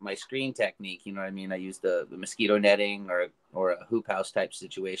screen technique. You know what I mean? I use the mosquito netting or a hoop house type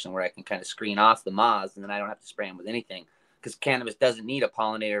situation where I can kind of screen off the moths, and then I don't have to spray them with anything, because cannabis doesn't need a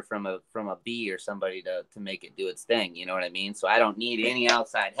pollinator from a bee or somebody to make it do its thing. You know what I mean? So I don't need any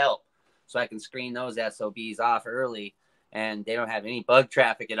outside help. So I can screen those SOBs off early, and they don't have any bug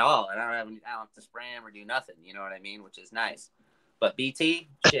traffic at all. And I don't have to spray them or do nothing. You know what I mean? Which is nice. But BT,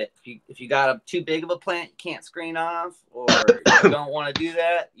 shit, if you got too big of a plant you can't screen off, or you don't want to do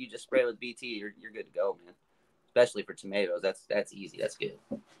that, you just spray with BT. You're good to go, man. Especially for tomatoes. That's easy. That's good.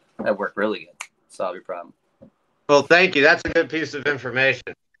 That worked really good. Solve your problem. Well, thank you. That's a good piece of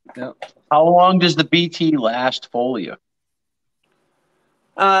information. Yep. How long does the BT last for you?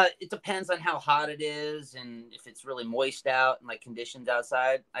 It depends on how hot it is and if it's really moist out and like conditions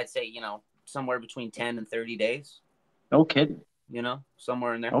outside. I'd say, you know, somewhere between 10 and 30 days. No kidding. You know,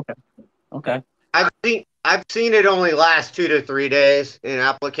 somewhere in there. Okay. I've seen it only last 2 to 3 days in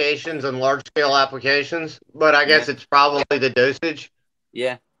applications and large scale applications, but I guess it's probably the dosage.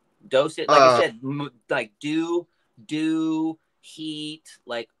 Yeah, dose it. Like I said, like dew, heat,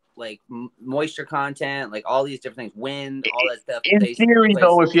 like moisture content, like all these different things, wind, all that stuff. In theory,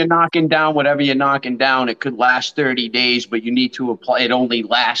 though, if you're knocking down whatever you're knocking down, it could last 30 days, but you need to apply. It only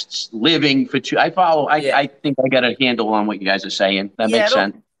lasts living for 2. I follow. I think I got a handle on what you guys are saying. That makes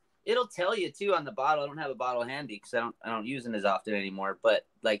sense. It'll tell you too on the bottle. I don't have a bottle handy because I don't use it as often anymore. But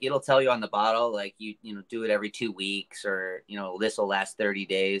like it'll tell you on the bottle, like you know, do it every 2 weeks, or you know, this will last 30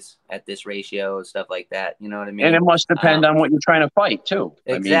 days at this ratio and stuff like that. You know what I mean? And it must depend on what you're trying to fight too.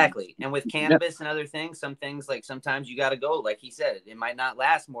 Exactly. And with cannabis and other things, some things like sometimes you got to go. Like he said, it might not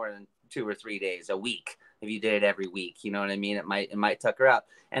last more than 2 or 3 days, a week. If you did it every week, you know what I mean? It might tucker out.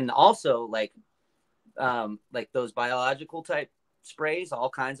 And also like those biological type sprays, all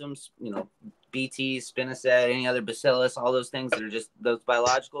kinds of them, you know, BT, spinosad, any other bacillus, all those things that are just those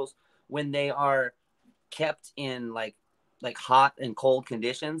biologicals, when they are kept in like hot and cold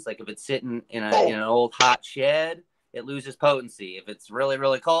conditions, like if it's sitting in an old hot shed, it loses potency. If it's really,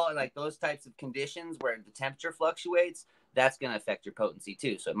 really cold, like those types of conditions where the temperature fluctuates, that's going to affect your potency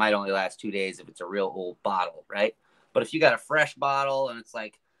too. So it might only last 2 days if it's a real old bottle, right? But if you got a fresh bottle and it's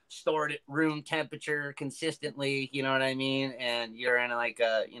like stored at room temperature consistently, you know what I mean, and you're in like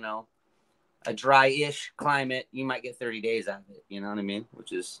a, you know, a dry-ish climate, you might get 30 days out of it, you know what I mean,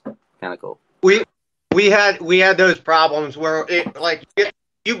 which is kind of cool. We had those problems where it, like,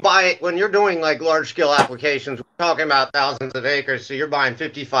 you buy it when you're doing like large scale applications. We're talking about thousands of acres, so you're buying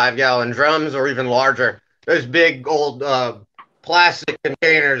 55-gallon drums or even larger, those big old plastic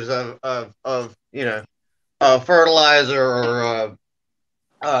containers of you know, fertilizer or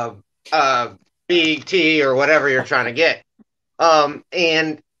BT or whatever you're trying to get.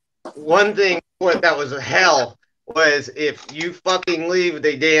 And one thing that was hell was if you fucking leave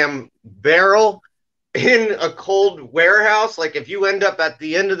the damn barrel in a cold warehouse, like if you end up at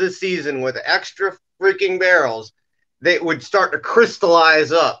the end of the season with extra freaking barrels they would start to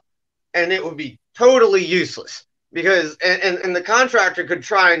crystallize up, and it would be totally useless because and the contractor could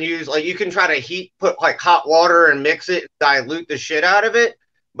try and use, like, you can try to put like hot water and mix it, dilute the shit out of it,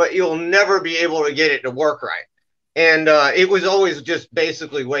 but you'll never be able to get it to work right. And it was always just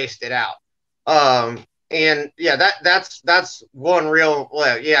basically wasted out. And yeah, that's one real,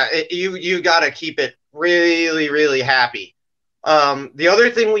 well, yeah, you got to keep it really, really happy. The other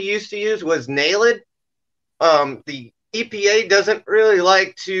thing we used to use was Nailed. The EPA doesn't really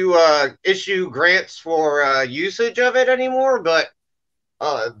like to issue grants for usage of it anymore, but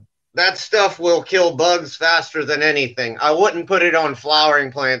that stuff will kill bugs faster than anything. I wouldn't put it on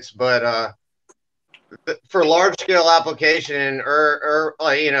flowering plants, but for large scale application or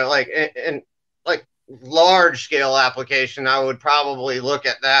you know, like and like large scale application, I would probably look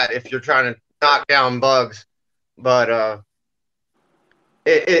at that if you're trying to knock down bugs. But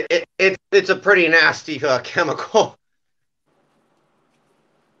it's a pretty nasty chemical.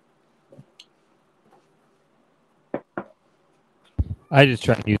 I just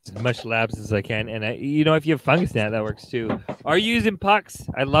try to use as much labs as I can, and you know, if you have fungus gnat, that works too. Are you using pucks?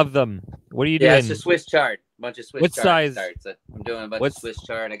 I love them. What are you doing? Yeah, it's a Swiss chard. A bunch of Swiss what chard size? starts. I'm doing a bunch of Swiss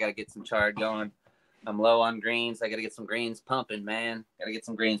chard. I got to get some chard going. I'm low on greens. I got to get some greens pumping, man. Got to get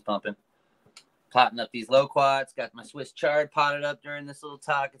some greens pumping. Potting up these low quads. Got my Swiss chard potted up during this little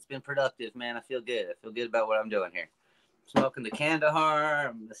talk. It's been productive, man. I feel good. I feel good about what I'm doing here. Smoking the Kandahar.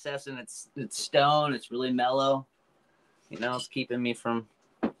 I'm assessing its stone. It's really mellow. You know, it's keeping me from,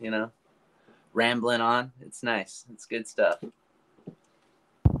 you know, rambling on. It's nice. It's good stuff.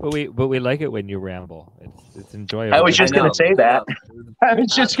 But we like it when you ramble. It's enjoyable. I was just going to say that. I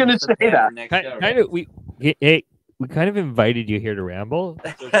was just going to say that. Kind of, we kind of invited you here to ramble.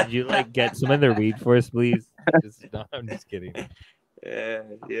 So could you like get some of the read for us, please? No, I'm just kidding. Yeah.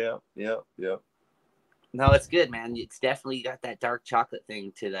 No, it's good, man. It's definitely got that dark chocolate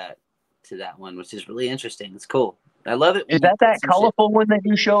thing to that one, which is really interesting. It's cool. I love it. Is that colorful one that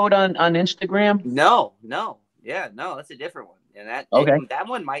you showed on Instagram? No. Yeah, no, that's a different one. And that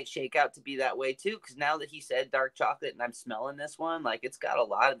one might shake out to be that way too, because now that he said dark chocolate and I'm smelling this one, like it's got a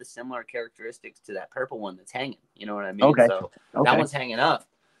lot of the similar characteristics to that purple one that's hanging. You know what I mean? Okay. So that one's hanging up.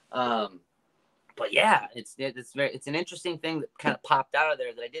 But yeah, it's an interesting thing that kind of popped out of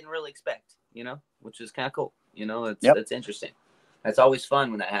there that I didn't really expect, you know, which is kind of cool. You know, it's interesting. That's always fun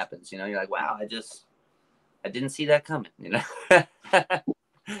when that happens. You know, you're like, wow, I didn't see that coming, you know?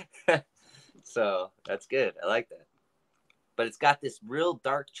 So that's good. I like that. But it's got this real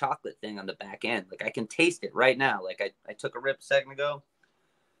dark chocolate thing on the back end. Like I can taste it right now. Like I took a rip a second ago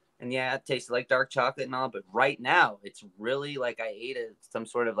and yeah, it tasted like dark chocolate and all, but right now it's really like I ate some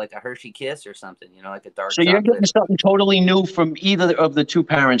sort of like a Hershey Kiss or something, you know, like a dark chocolate. So you're getting something totally new from either of the two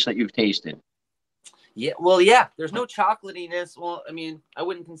parents that you've tasted. Yeah, well, yeah, there's no chocolatiness. Well, I mean, I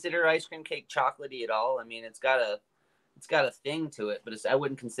wouldn't consider ice cream cake chocolatey at all. I mean, it's got a thing to it, but I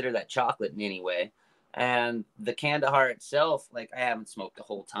wouldn't consider that chocolate in any way. And the Kandahar itself, like I haven't smoked a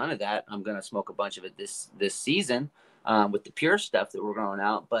whole ton of that. I'm gonna smoke a bunch of it this season with the pure stuff that we're growing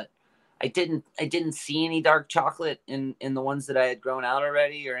out. But I didn't see any dark chocolate in the ones that I had grown out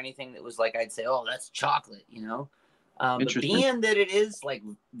already, or anything that was like I'd say, oh, that's chocolate, you know. But being that it is like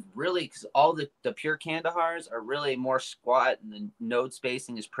really, because all the pure Kandahars are really more squat and the node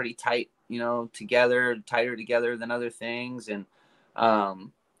spacing is pretty tight, you know, tighter together than other things. And,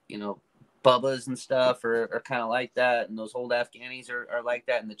 you know, Bubba's and stuff are kind of like that. And those old Afghanis are like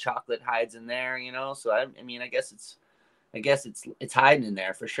that. And the chocolate hides in there, you know? So I mean, I guess it's hiding in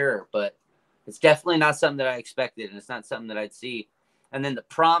there for sure, but it's definitely not something that I expected. And it's not something that I'd see. And then the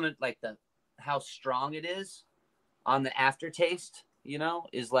prominent, like how strong it is on the aftertaste, you know,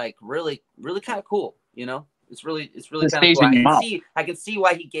 is like really, really kind of cool. You know, it's really kind of cool. I can see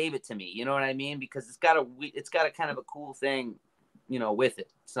why he gave it to me. You know what I mean? Because it's got a kind of a cool thing, you know, with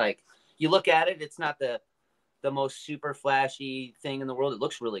it. It's like you look at it, it's not the most super flashy thing in the world. It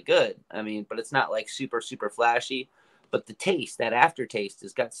looks really good. I mean, but it's not like super, super flashy. But the taste, that aftertaste,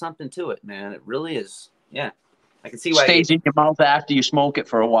 has got something to it, man. It really is. Yeah, I can see why. Stays in your mouth after you smoke it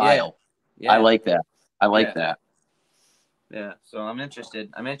for a while. Yeah. I like that. That. Yeah, so I'm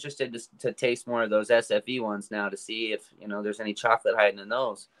interested to taste more of those SFE ones now to see if, you know, there's any chocolate hiding in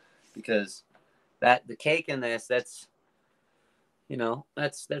those, because the cake in this, that's, you know,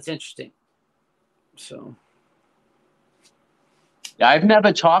 that's interesting. So yeah, I've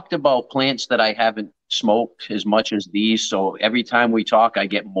never talked about plants that I haven't smoked as much as these, so every time we talk I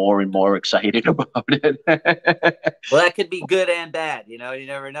get more and more excited about it. Well, that could be good and bad, you know, you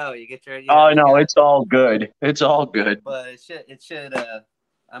never know. You get your it's all good. It's all good. But it should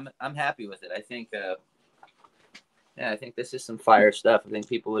I'm happy with it. I think I think this is some fire stuff. I think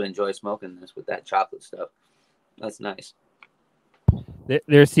people would enjoy smoking this with that chocolate stuff. That's nice.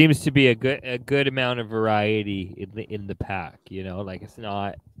 There seems to be a good amount of variety in the pack. You know, like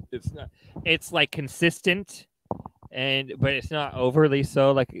it's like consistent, but it's not overly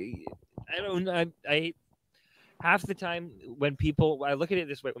so. Like I half the time when I look at it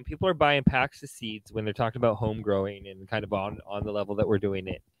this way, when people are buying packs of seeds, when they're talking about home growing and kind of on the level that we're doing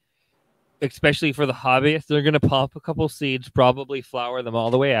it, especially for the hobbyists, they're going to pop a couple seeds, probably flower them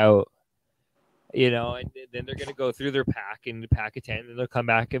all the way out, you know, and then they're going to go through their pack and pack of 10, and they'll come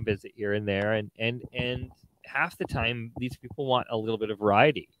back and visit here and there. And half the time, these people want a little bit of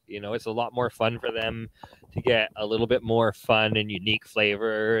variety. You know, it's a lot more fun for them to get a little bit more fun and unique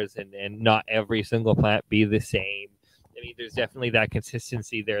flavors, and not every single plant be the same. I mean, there's definitely that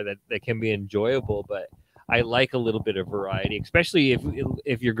consistency there that can be enjoyable, but I like a little bit of variety, especially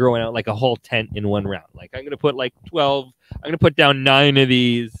if you're growing out like a whole tent in one round. Like I'm going to put like 12, I'm going to put down 9 of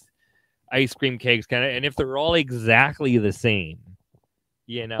these ice cream cakes kind of, and if they're all exactly the same,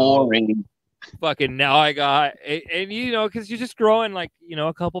 you know, boring. Fucking now I got, and you know, because you're just growing like, you know,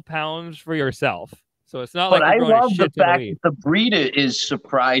 a couple pounds for yourself. So it's not but like I love the fact that the breeder is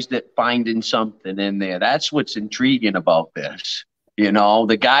surprised at finding something in there. That's what's intriguing about this. You know,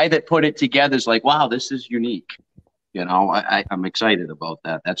 the guy that put it together is like, wow, this is unique. You know, I'm excited about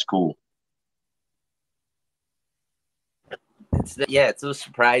that. That's cool. It's those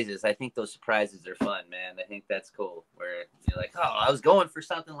surprises. I think those surprises are fun, man. I think that's cool. Where you're like, oh, I was going for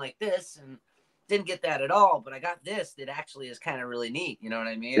something like this and didn't get that at all, but I got this that actually is kind of really neat. You know what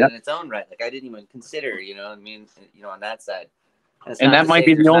I mean? Yep. In its own right. Like I didn't even consider, you know what I mean? You know, on that side. And that might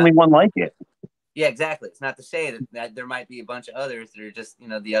be the only one like it. Yeah, exactly. It's not to say that there might be a bunch of others that are just, you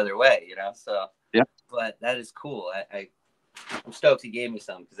know, the other way, you know? So, yeah. But that is cool. I'm stoked he gave me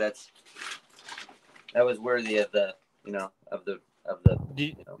some, because that was worthy of the, you know, of the.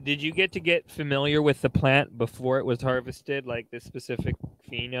 Did you get familiar with the plant before it was harvested, like this specific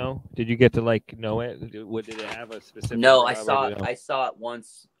pheno? Did you get to like know it? Did it have a specific? No, I saw it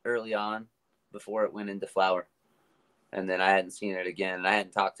once early on before it went into flower, and then I hadn't seen it again, and I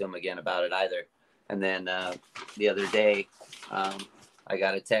hadn't talked to him again about it either. And then the other day, I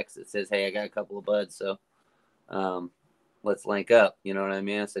got a text that says, "Hey, I got a couple of buds, so let's link up." You know what I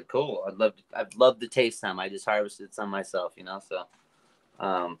mean? I said, "Cool. I'd love to taste some. I just harvested some myself, you know." So,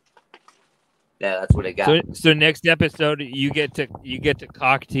 yeah, that's what it got. So next episode, you get to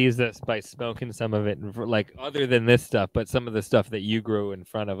cock tease us by smoking some of it, and like other than this stuff, but some of the stuff that you grew in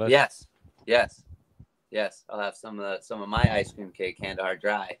front of us. Yes. I'll have some of my ice cream cake Kandahar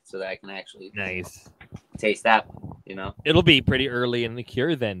dry, so that I can actually taste that one, you know. It'll be pretty early in the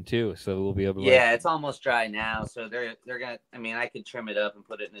cure then too, so we'll be able to. Yeah, it's almost dry now, so they're gonna. I mean, I could trim it up and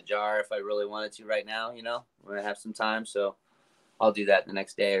put it in a jar if I really wanted to right now, you know, when I have some time. So I'll do that the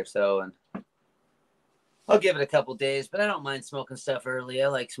next day or so, and I'll give it a couple days. But I don't mind smoking stuff early. I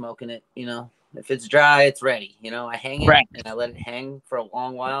like smoking it, you know. If it's dry, it's ready. You know, I hang it and I let it hang for a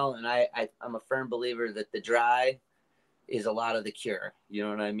long while. And I'm a firm believer that the dry is a lot of the cure. You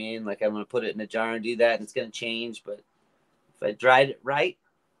know what I mean? Like I'm going to put it in a jar and do that, and it's going to change. But if I dried it right,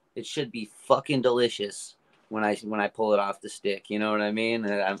 it should be fucking delicious when I pull it off the stick. You know what I mean?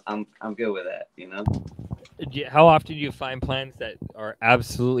 And I'm good with that, you know? How often do you find plants that are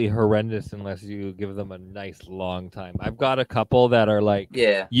absolutely horrendous unless you give them a nice long time? I've got a couple that are like,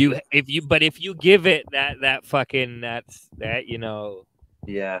 if you give it that you know,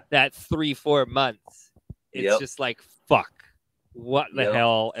 that's 3-4 months. It's just like, fuck, what the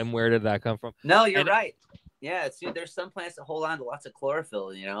hell, and where did that come from? No, you're right. Yeah, there's some plants that hold on to lots of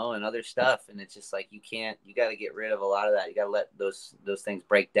chlorophyll, you know, and other stuff, and it's just like you got to get rid of a lot of that. You got to let those things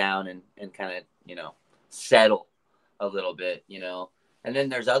break down and kind of, you know, settle a little bit, you know. And then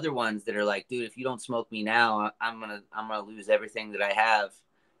there's other ones that are like, dude, if you don't smoke me now, I'm gonna lose everything that I have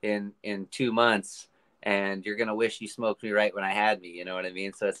in 2 months, and you're gonna wish you smoked me right when I had me. You know what I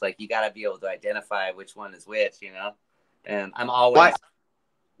mean? So it's like you got to be able to identify which one is which, you know. And I'm always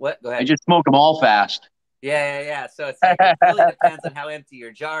what? Go ahead. I just smoke them all fast. Yeah. So it's like it really depends on how empty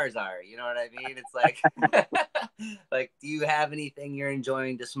your jars are. You know what I mean? It's like, like, do you have anything you're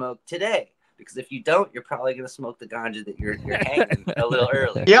enjoying to smoke today? Because if you don't, you're probably going to smoke the ganja that you're hanging a little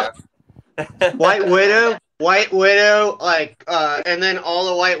early. Yep. White Widow, like, and then all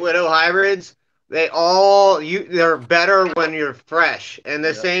the White Widow hybrids, they're better when you're fresh. And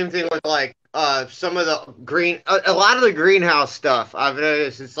the same thing with like some of the a lot of the greenhouse stuff. I've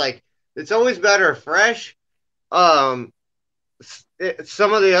noticed it's always better fresh. Some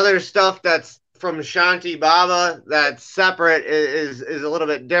of the other stuff that's from Shanti Baba that's separate is a little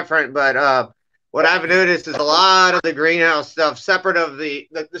bit different, but what I've noticed is a lot of the greenhouse stuff, separate of the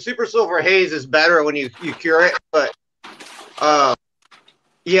super silver haze, is better when you cure it. But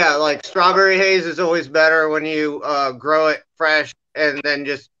yeah, like strawberry haze is always better when you grow it fresh and then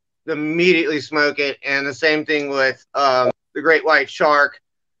just immediately smoke it. And the same thing with the great white shark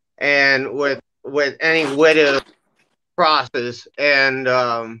and with any widow crosses. And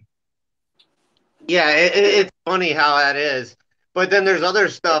yeah, it's funny how that is. But then there's other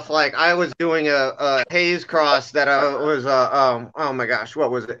stuff, like I was doing a haze cross that was oh my gosh, what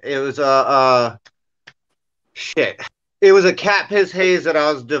was it? It was shit. It was a cat piss haze that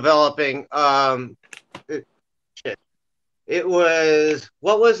I was developing. Shit. It was,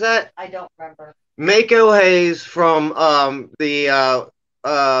 what was that? I don't remember. Mako haze from the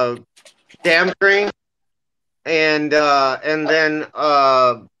dam tree, and then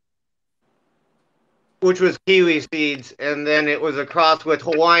which was kiwi seeds, and then it was a cross with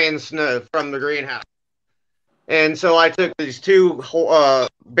Hawaiian snow from the greenhouse. And so I took these two,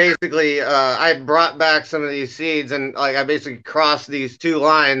 basically, I brought back some of these seeds, and like I basically crossed these two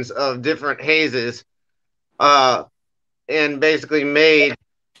lines of different hazes, and basically made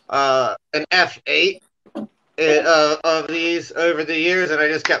an F8 of these over the years, and I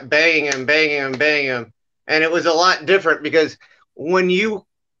just kept banging and banging and banging them. And it was a lot different because when you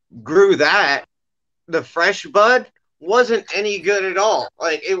grew that, the fresh bud wasn't any good at all.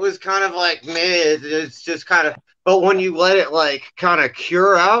 Like it was kind of like mid. It's just kind of. But when you let it like kind of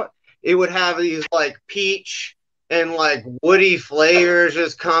cure out, it would have these like peach and like woody flavors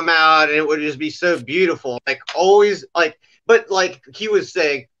just come out, and it would just be so beautiful. Like always, like. But like he was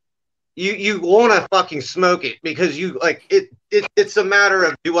saying, you want to fucking smoke it because you like it. It's a matter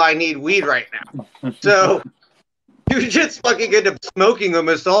of, do I need weed right now? So. You just fucking end up smoking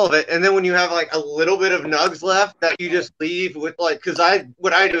almost all of it, and then when you have like a little bit of nugs left, that you just leave with like, because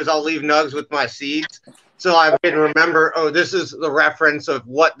what I do is I'll leave nugs with my seeds, so I can remember, oh, this is the reference of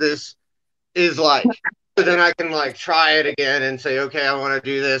what this is like, so then I can like try it again and say, okay, I want to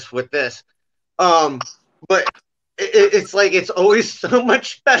do this with this. But it's like it's always so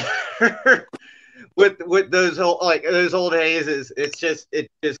much better. With those old hazes, it just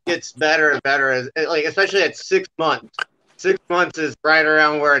gets better and better as like, especially at 6 months. 6 months is right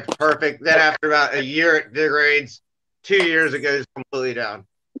around where it's perfect. Then after about a year, it degrades. 2 years, it goes completely down.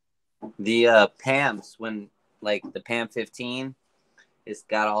 The PAMs, when like the PAM 15, it's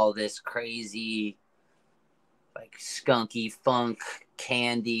got all this crazy like skunky funk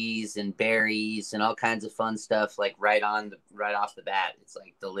candies and berries and all kinds of fun stuff, like right off the bat. It's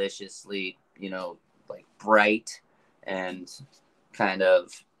like deliciously, like bright and kind of,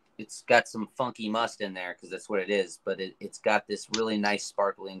 it's got some funky must in there because that's what it is, but it's got this really nice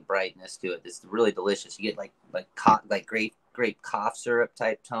sparkling brightness to it. It's really delicious. You get like grape cough syrup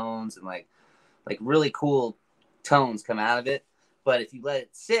type tones and like really cool tones come out of it. But if you let it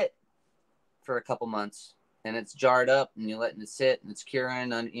sit for a couple months and it's jarred up and you're letting it sit and it's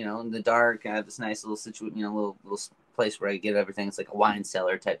curing on, in the dark, I have this nice little little place where I get everything. It's like a wine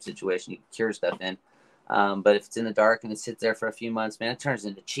cellar type situation. You can cure stuff in. But if it's in the dark and it sits there for a few months, man, it turns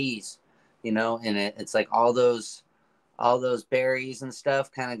into cheese, and it's like all those berries and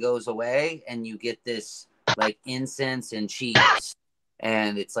stuff kind of goes away, and you get this like incense and cheese,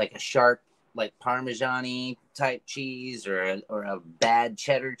 and it's like a sharp, like Parmesan-y type cheese or a bad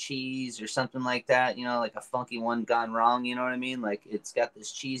cheddar cheese or something like that, like a funky one gone wrong, you know what I mean? Like it's got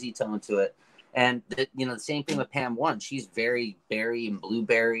this cheesy tone to it. And the same thing with Pam 1. She's very berry and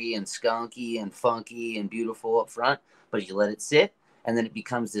blueberry and skunky and funky and beautiful up front, but you let it sit and then it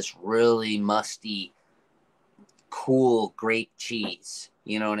becomes this really musty, cool grape cheese.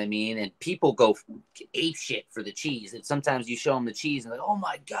 You know what I mean? And people go ape shit for the cheese. And sometimes you show them the cheese and like, oh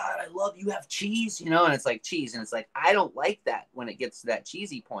my God, I love you have cheese, and it's like cheese. And it's like, I don't like that when it gets to that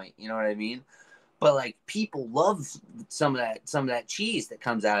cheesy point. You know what I mean? But like people love some of that cheese that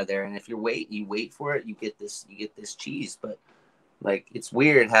comes out of there, and if you wait for it, you get this cheese. But like it's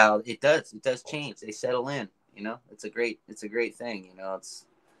weird how it does change. They settle in, It's a great thing,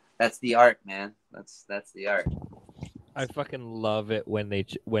 that's the art, man. That's the art. I fucking love it when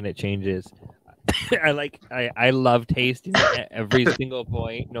it changes. I love tasting it at every single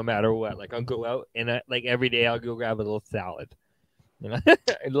point, no matter what. Like I'll go out and like every day I'll go grab a little salad. A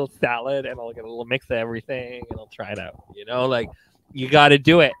little salad, and I'll get a little mix of everything, and I'll try it out. Like you got to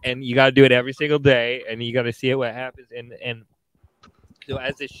do it, and you got to do it every single day, and you got to see it what happens. And so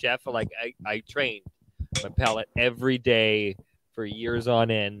as a chef, like I trained my palate every day for years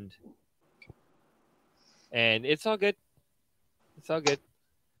on end, and it's all good. It's all good.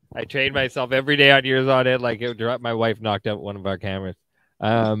 I trained myself every day on years on end. Like my wife knocked out one of our cameras.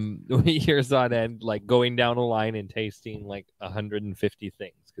 years on end, like going down a line and tasting like 150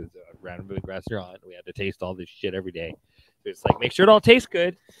 things because ran a big restaurant. We had to taste all this shit every day. So it's like make sure it all tastes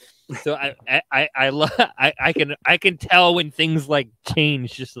good. So I can tell when things like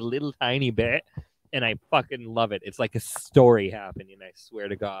change just a little tiny bit, and I fucking love it. It's like a story happening. I swear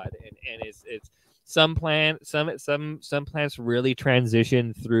to God, and it's some plants really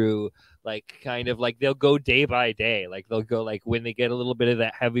transition through like kind of like they'll go day by day. Like they'll go like when they get a little bit of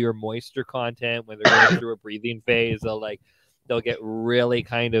that heavier moisture content when they're going through a breathing phase, they'll get really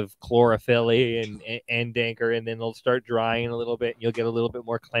kind of chlorophyll-y and danker, and then they'll start drying a little bit, and you'll get a little bit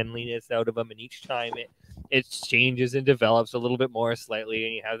more cleanliness out of them, and each time it changes and develops a little bit more slightly,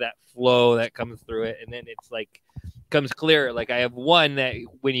 and you have that flow that comes through it, and then it's like comes clear. Like I have one that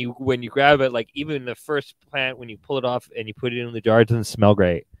when you grab it, like even the first plant, when you pull it off and you put it in the jar, it doesn't smell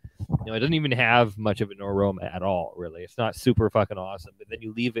great. It doesn't even have much of an aroma at all, really. It's not super fucking awesome, but then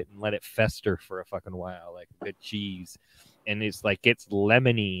you leave it and let it fester for a fucking while, like a good cheese. And it's like it's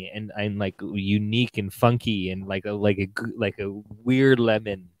lemony and like unique and funky and like a weird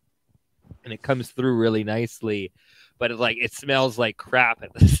lemon, and it comes through really nicely. But it smells like crap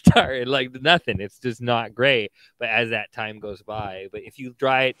at the start, like nothing. It's just not great. But as that time goes by, but if you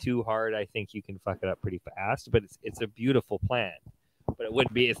dry it too hard, I think you can fuck it up pretty fast. But it's a beautiful plant. But it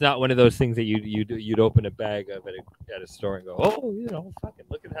wouldn't be. It's not one of those things that you'd open a bag of at a store and go, oh, fucking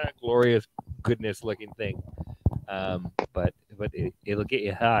look at that glorious goodness looking thing. But it'll get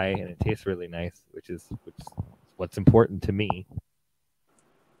you high and it tastes really nice, which is what's important to me.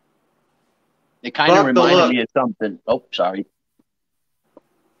 It kind of reminded me of something. Oh, sorry.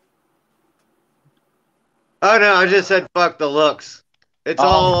 Oh no, I just said fuck the looks. It's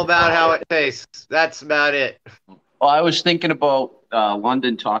all about how it tastes. That's about it. Well, I was thinking about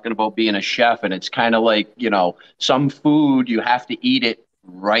London talking about being a chef, and it's kind of like, some food you have to eat it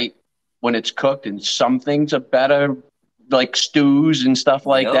right when it's cooked, and some things are better, like stews and stuff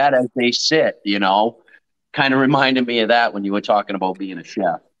like that as they sit, Kind of reminded me of that when you were talking about being a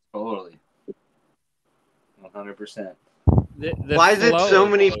chef. Totally. 100%. Why is it so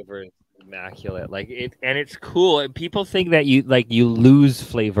many immaculate? Like and it's cool. And people think that you lose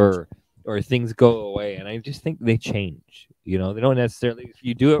flavor or things go away, and I just think they change. They don't necessarily. If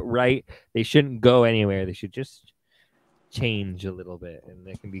you do it right, they shouldn't go anywhere. They should just change a little bit, and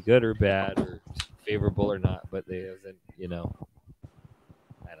they can be good or bad or favorable or not. But they doesn't. I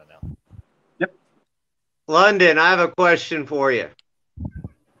don't know. Yep. London, I have a question for you.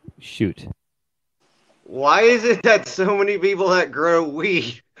 Shoot. Why is it that so many people that grow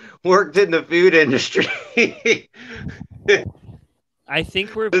weed worked in the food industry? I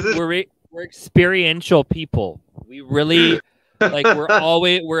think we're experiential people. We really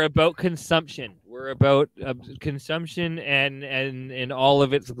we're about consumption. We're about consumption and all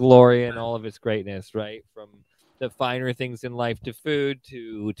of its glory and all of its greatness, right? From the finer things in life to food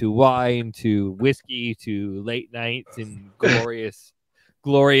to wine to whiskey to late nights and glorious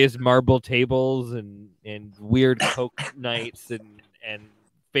marble tables and weird coke nights and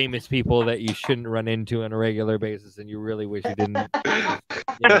famous people that you shouldn't run into on a regular basis and you really wish you didn't.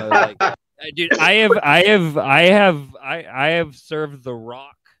 Dude, I have served The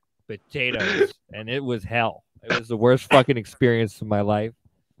Rock potatoes and it was hell. It was the worst fucking experience of my life.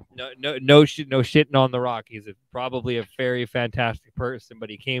 No shitting on The Rock. He's probably a very fantastic person,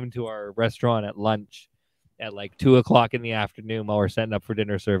 but he came to our restaurant at lunch at like 2:00 in the afternoon while we're setting up for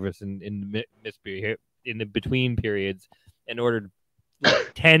dinner service in the between periods and ordered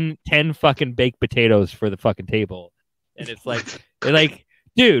like 10 fucking baked potatoes for the fucking table. And it's like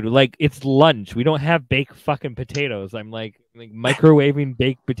dude, like it's lunch. We don't have baked fucking potatoes. I'm like microwaving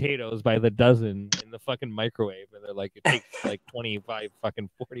baked potatoes by the dozen in the fucking microwave. And they're like, it takes like 25 fucking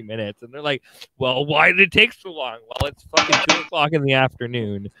 40 minutes. And they're like, well, why did it take so long? Well, it's fucking 2:00 in the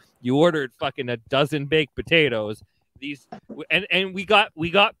afternoon. You ordered fucking a dozen baked potatoes. And we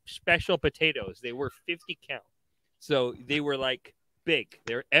got special potatoes. They were 50 count. So they were like big.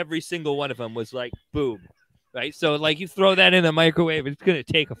 Every single one of them was like boom. Right, so like you throw that in the microwave, it's gonna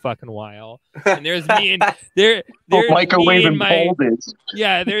take a fucking while. And there's me and there's microwave and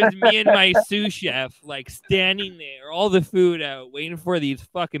there's me and my sous chef like standing there, all the food out, waiting for these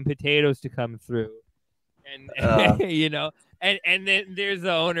fucking potatoes to come through, and and then there's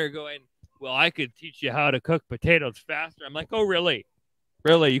the owner going, "Well, I could teach you how to cook potatoes faster." I'm like, "Oh, really?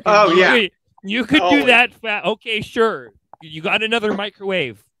 Really? You can, you could do that fast? Okay, sure. You got another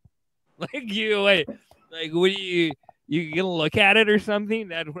microwave, Like, what are you gonna look at it or something?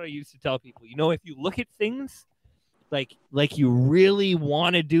 That's what I used to tell people. If you look at things like you really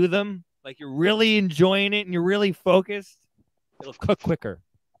want to do them, like you're really enjoying it and you're really focused, it'll cook quicker.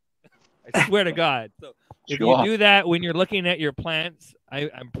 I swear to God. So if you do that when you're looking at your plants,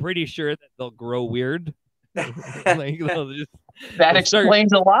 I'm pretty sure that they'll grow weird. Like that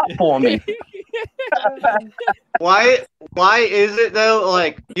explains a lot for me. Why is it though?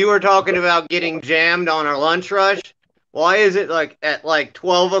 Like you were talking about getting jammed on our lunch rush. Why is it like at like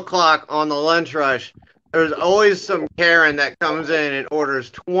 12 o'clock on the lunch rush? There's always some Karen that comes in and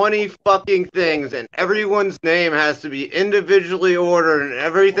orders 20 fucking things, and everyone's name has to be individually ordered, and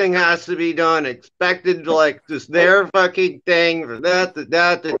everything has to be done expected to like just their fucking thing for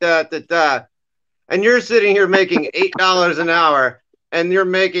that. And you're sitting here making $8 an hour, and you're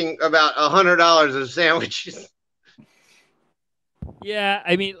making about $100 of sandwiches. Yeah,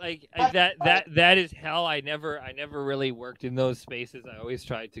 I mean, like that is hell. I never really worked in those spaces. I always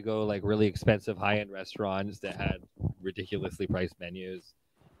tried to go like really expensive high-end restaurants that had ridiculously priced menus,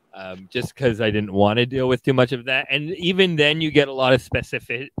 just because I didn't want to deal with too much of that. And even then, you get a lot of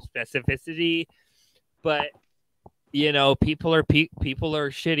specificity, but you know, people are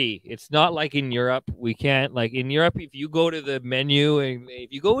shitty. It's not like in Europe. We can't, like in Europe, if you go to the menu and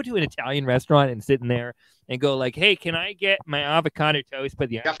if you go to an Italian restaurant and sit in there and go like, hey, can I get my avocado toast, put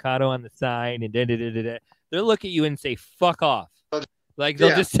the avocado on the side, and they'll look at you and say, fuck off. Like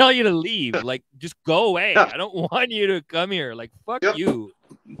they'll just tell you to leave. Like, just go away. I don't want you to come here. Like, fuck you.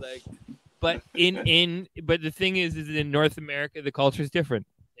 Like, but but the thing is in North America, the culture is different.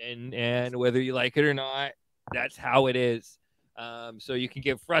 And whether you like it or not, that's how it is. So you can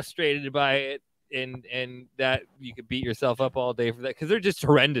get frustrated by it, and that you could beat yourself up all day for that, because they're just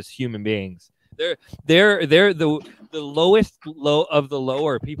horrendous human beings. They're the lowest low of the low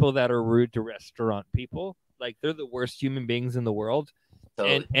are people that are rude to restaurant people. Like, they're the worst human beings in the world.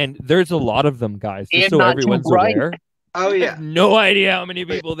 Totally. And there's a lot of them, guys. Just so everyone's aware. Oh yeah. I have no idea how many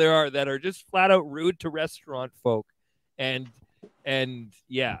people there are that are just flat out rude to restaurant folk. And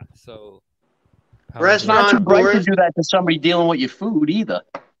yeah, so restaurant not too bright to do that to somebody dealing with your food either.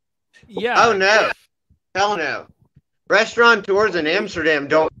 Yeah. Oh no. Hell no. Restaurateurs in Amsterdam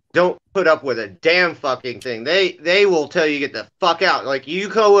don't put up with a damn fucking thing. They will tell you get the fuck out. Like, you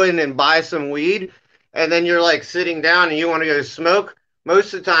go in and buy some weed, and then you're like sitting down and you want to go smoke.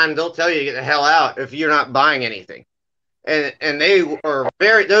 Most of the time they'll tell you to get the hell out if you're not buying anything. And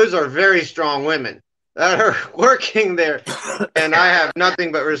those are very strong women that are working there, and I have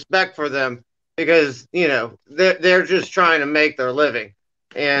nothing but respect for them, because, you know, they're just trying to make their living.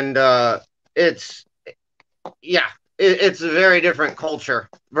 And it's a very different culture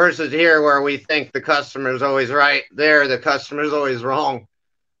versus here, where we think the customer's always right. There, the customer's always wrong.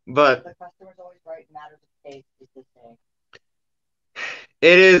 But the customer's always right, no matter the taste is the same.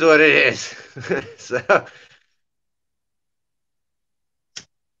 It is what it is. So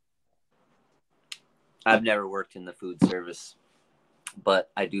I've never worked in the food service, but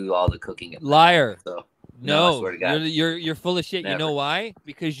I do all the cooking. Liar. So, no, I swear to God. You're full of shit. Never. You know why?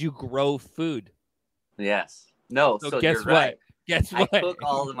 Because you grow food. Yes. No. So guess you're what? Right. Guess what? I cook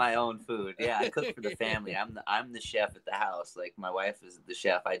all of my own food. Yeah, I cook for the family. I'm the chef at the house. Like, my wife is the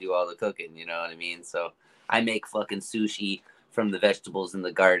chef. I do all the cooking. You know what I mean? So I make fucking sushi from the vegetables in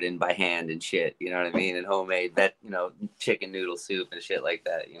the garden by hand and shit. You know what I mean? And homemade that, you know, chicken noodle soup and shit like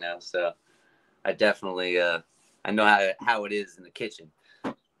that. You know, so I definitely I know how it is in the kitchen,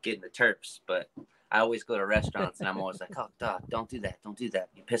 getting the terps. But I always go to restaurants and I'm always like, oh, Doc, don't do that. Don't do that.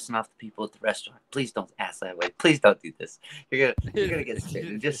 You're pissing off the people at the restaurant. Please don't ask that way. Please don't do this. You're gonna get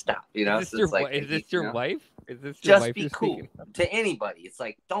spit. Just stop. You know. Is this your wife? Is this your wife? Just be cool to anybody. It's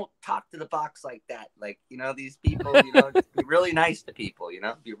like, don't talk to the box like that. Like, you know, these people. You know, just be really nice to people. You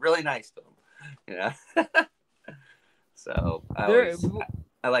know, be really nice to them. You know. So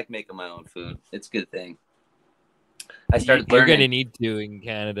I like making my own food. It's a good thing. I started learning. You're going to need to in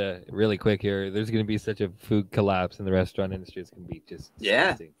Canada really quick here. There's going to be such a food collapse in the restaurant industry. It's going to be just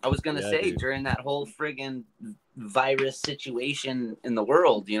disgusting. I was going to say, dude, during that whole friggin' virus situation in the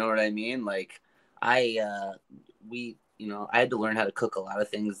world, you know what I mean? Like, I had to learn how to cook a lot of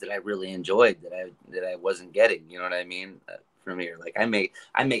things that I really enjoyed that I wasn't getting, you know what I mean? From here. Like, I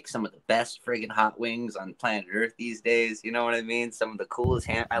make some of the best friggin' hot wings on planet Earth these days, you know what I mean? Some of the coolest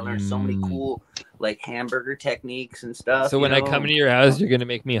I learned so many cool, like, hamburger techniques and stuff. So when I come to your house, you're gonna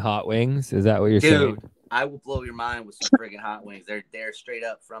make me hot wings? Is that what you're saying? I will blow your mind with some friggin' hot wings. They're straight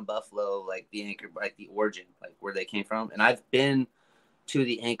up from Buffalo, like the Anchor, like the origin, like where they came from. And I've been to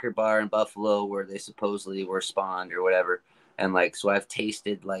the Anchor bar in Buffalo where they supposedly were spawned or whatever, and like, so I've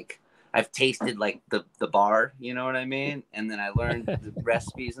tasted like the bar, you know what I mean? And then I learned the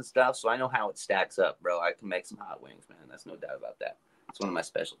recipes and stuff, so I know how it stacks up, bro. I can make some hot wings, man. That's no doubt about that. It's one of my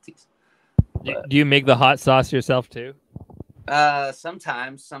specialties. Do you make the hot sauce yourself too?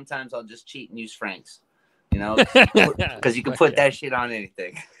 Sometimes I'll just cheat and use Frank's, you know, because you can put that shit on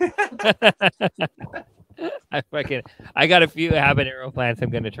anything. I got a few habanero plants I'm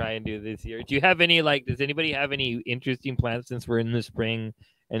going to try and do this year. Do you have any, like, does anybody have any interesting plants since we're in the spring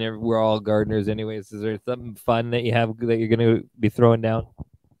and we're all gardeners anyways? Is there something fun that you have that you're going to be throwing down?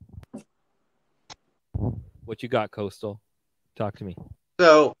 What you got, Coastal? Talk to me.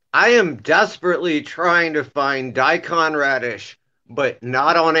 So I am desperately trying to find daikon radish, but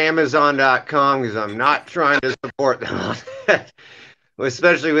not on Amazon.com because I'm not trying to support them on that,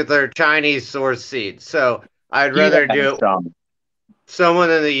 especially with their Chinese source seeds. So I'd rather do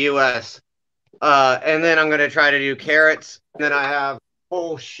someone in the U.S. And then I'm going to try to do carrots. And then I have a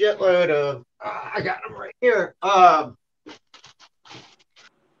whole shitload of, I got them right here,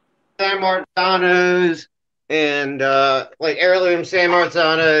 San Marzanos and like heirloom San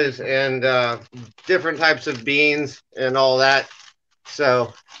Marzanos and different types of beans and all that.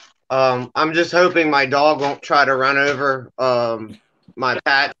 So I'm just hoping my dog won't try to run over my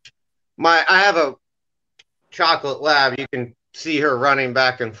patch. I have a chocolate lab. You can see her running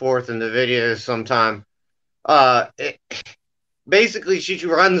back and forth in the videos sometime. Basically, she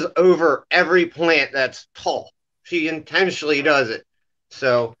runs over every plant that's tall. She intentionally does it.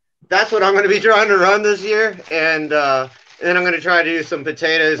 So that's what I'm going to be trying to run this year. And then I'm going to try to do some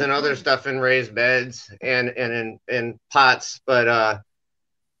potatoes and other stuff in raised beds and in pots. But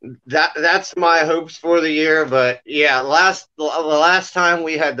that's my hopes for the year. But yeah, the last time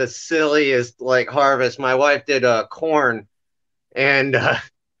we had the silliest like harvest, my wife did corn, and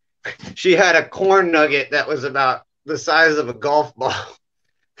she had a corn nugget that was about the size of a golf ball.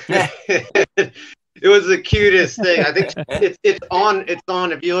 It was the cutest thing. I think it's on. If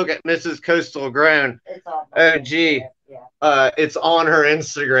you look at Mrs. Coastal Grown, it's on her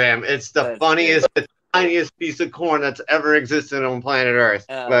Instagram. It's the funniest, the tiniest piece of corn that's ever existed on planet Earth.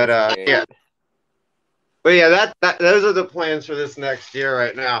 But yeah. But yeah, those are the plans for this next year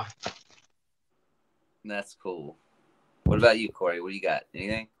right now. That's cool. What about you, Corey? What do you got?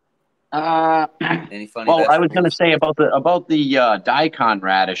 Anything? Any funny? Well, I was going to say about the daikon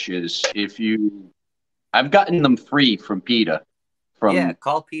radishes. I've gotten them free from Peter.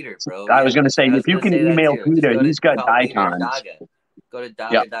 Call Peter, bro. I was going to say, if you can email Peter, he's got daikons. Go to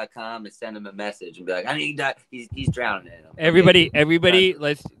Dagga.garden and send him a message and be like, I need that. He's drowning in them. Everybody,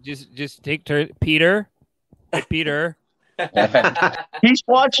 let's just take turn. Peter. He's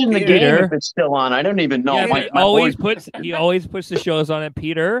watching the game if it's still on. I don't even know. Yeah, he always puts the shows on it.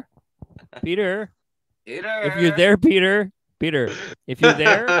 Peter. If you're there, Peter. If you're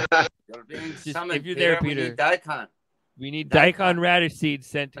there, Peter. We need daikon radish seeds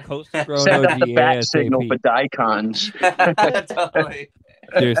sent to Coastal Grown Send OG out the back signal for daikons. Totally.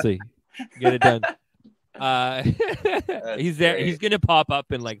 Seriously, get it done. He's there. Great. He's gonna pop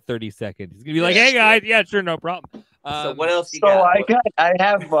up in like 30 seconds. He's gonna be like, "Hey guys, yeah, sure, no problem." So what else you got? I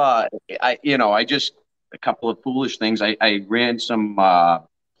just a couple of foolish things. I ran some,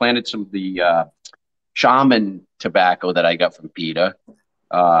 planted some of the shaman tobacco that I got from Peter.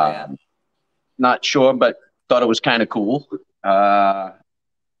 Not sure, but thought it was kind of cool.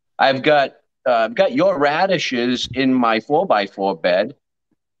 I've got your radishes in my 4x4 bed.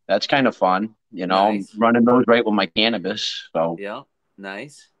 That's kind of fun. Nice. I'm running those right with my cannabis. So yeah,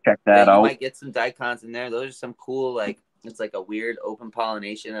 nice. Check that out. You might get some daikons in there. Those are some cool, like, it's like a weird open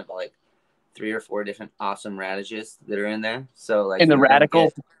pollination of like 3 or 4 different awesome radishes that are in there. So like in the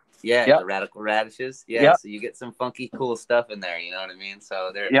radical. The radical radishes. Yeah. So you get some funky, cool stuff in there. You know what I mean?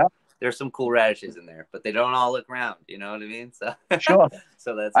 So there's some cool radishes in there, but they don't all look round. You know what I mean? So sure.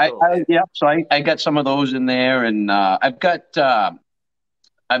 So that's cool. So I got some of those in there, and I've got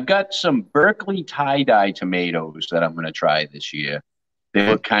some Berkeley tie-dye tomatoes that I'm going to try this year. They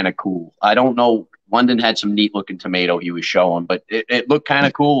look kind of cool. I don't know. London had some neat looking tomato he was showing, but it looked kind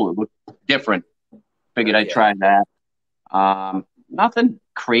of cool. It looked different. Figured I'd try that. Nothing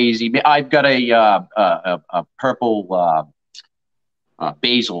crazy. I've got a purple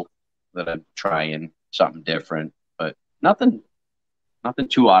basil that I'm trying, something different, but nothing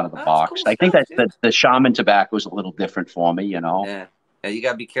too out of the box. Cool. I think that the shaman tobacco is a little different for me, Yeah. Yeah, you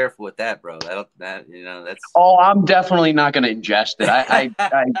gotta be careful with that, bro. That's. Oh, I'm definitely not gonna ingest it. I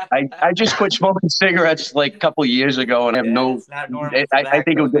just quit smoking cigarettes like a couple of years ago, and I have no. It's not normal I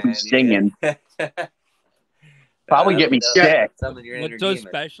think it would get me stinging. Probably get me sick. What's so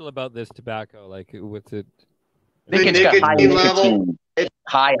special about this tobacco? Like, what's it? I think it's got high nicotine.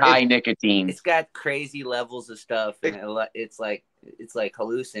 High nicotine. It's got crazy levels of stuff, and it's it's like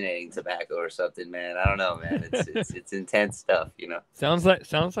hallucinating tobacco or something, man. I don't know, man. It's intense stuff, you know. Sounds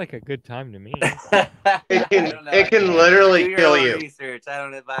like a good time to me. It can literally kill you. Research. I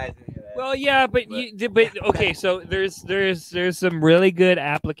don't advise any of that. Well, yeah, but okay. So there's some really good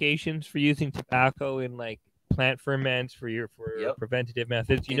applications for using tobacco in like plant ferments for preventative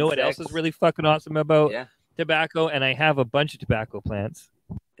methods. You know what else is really fucking awesome about tobacco? And I have a bunch of tobacco plants.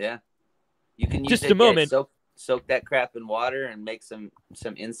 Yeah, you can use just a moment. Soak that crap in water and make some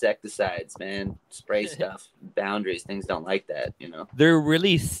insecticides, man. Spray stuff. Boundaries. Things don't like that, you know. They're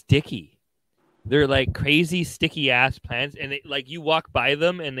really sticky. They're like crazy sticky ass plants, and they, like you walk by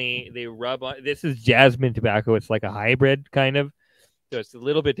them and they rub on. This is jasmine tobacco. It's like a hybrid kind of, so it's a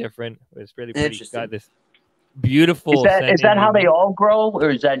little bit different. It's really pretty. It's got this beautiful. Is that how they all grow,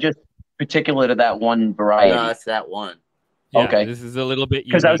 or is that just particular to that one variety? No, it's that one. Yeah, okay, this is a little bit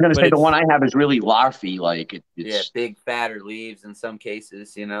because I was going to say the one I have is really larvae, like it's big fatter leaves in some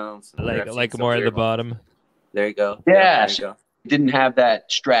cases, you know, like more at the bottom. There you go. Yeah, there you go. It didn't have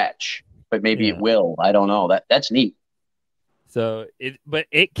that stretch, but maybe it will. I don't know. That's neat. So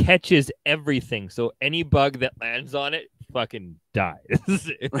it catches everything. So any bug that lands on it fucking dies.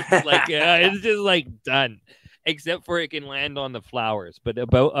 It's like it's just like done. Except for it can land on the flowers, but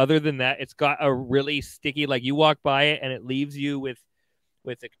other than that, it's got a really sticky. Like you walk by it and it leaves you with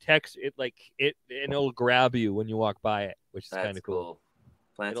a text. It and it'll grab you when you walk by it, which is kind of cool.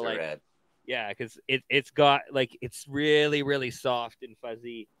 Plants are rad. Yeah, because it's got like it's really really soft and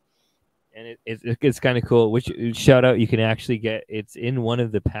fuzzy, and it's kind of cool. Which shout out, you can actually get. It's in one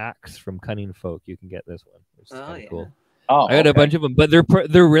of the packs from Cunning Folk. You can get this one, which is kind of cool. Oh, I got a bunch of them, but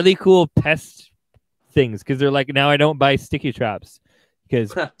they're really cool pest things because they're like, now I don't buy sticky traps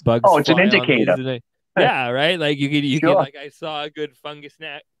because bugs. Oh, it's an indicator. Yeah, right. Like you can like I saw a good fungus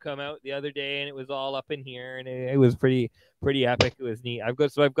gnat come out the other day and it was all up in here and it was pretty epic. It was neat. I've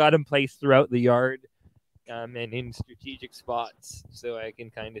got them placed throughout the yard, and in strategic spots so I can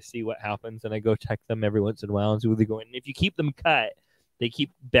kind of see what happens, and I go check them every once in a while and see where they're going. And if you keep them cut, they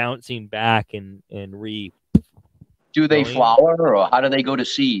keep bouncing back and Do they flower or how do they go to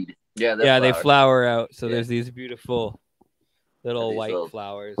seed? Yeah, they flower out. So there's these beautiful little white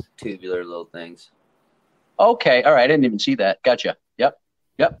flowers, tubular little things. Okay, all right. I didn't even see that. Gotcha. Yep.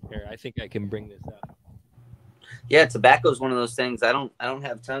 Here, I think I can bring this up. Yeah, tobacco is one of those things. I don't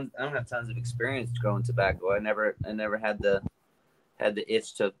have tons of experience growing tobacco. I never had the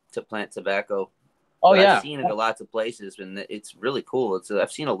itch to plant tobacco. Oh, but yeah. I've seen it at lots of places, and it's really cool.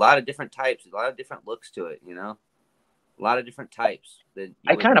 I've seen a lot of different types, a lot of different looks to it. You know. A lot of different types.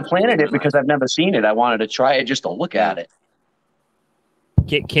 I kind of planted it because I've never seen it. I wanted to try it just to look at it.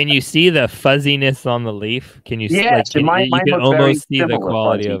 Can you see the fuzziness on the leaf? Can you see? Yes, you can almost see the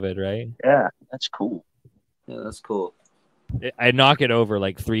quality of it, right? Yeah, that's cool. Yeah, that's cool. I knock it over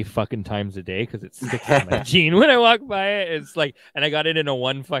like 3 fucking times a day because it sticks to my jean when I walk by it. It's like, and I got it in a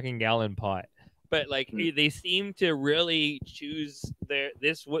 1 fucking gallon pot. But like they seem to really choose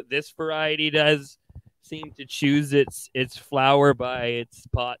what this variety does. Seem to choose its flower by its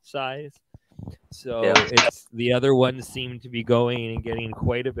pot size, so it's the other ones seem to be going and getting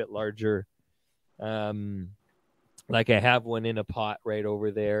quite a bit larger. Like I have one in a pot right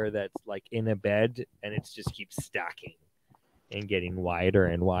over there that's like in a bed, and it just keeps stacking and getting wider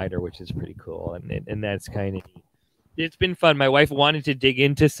and wider, which is pretty cool. And that's kind of neat. It's been fun. My wife wanted to dig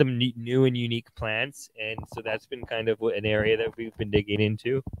into some new and unique plants, and so that's been kind of an area that we've been digging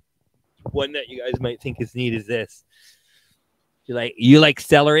into. One that you guys might think is neat is this. You like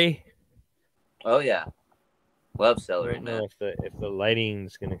celery? Oh yeah, love celery. I don't know if the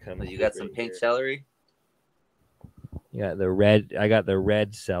lighting's gonna come. You got some pink celery? Yeah, the red. I got the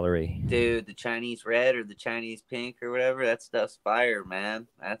red celery. Dude, the Chinese red or the Chinese pink or whatever. That stuff's fire, man.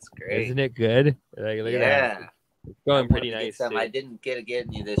 That's great. Isn't it good? Look at that. It's going pretty nice. I didn't get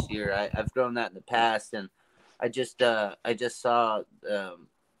any this year. I've grown that in the past, and I just saw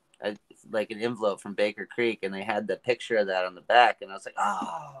like an envelope from Baker Creek, and they had the picture of that on the back, and I was like,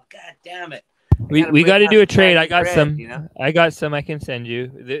 oh god damn it, we got to do a trade. I got some, you know? I got some I can send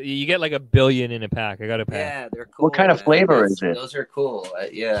you. You get like 1 billion in a pack. I got a pack. Yeah, they're cool. What kind of flavor is it? Those are cool.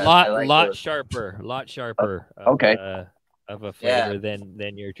 Yeah, lot sharper okay, of a flavor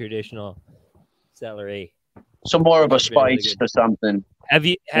than your traditional celery. So more of a spice to something. Have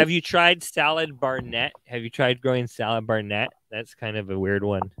you tried salad barnett? Have you tried growing salad barnett? That's kind of a weird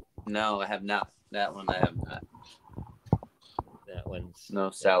one. No, I have not. That one I have not. That one's no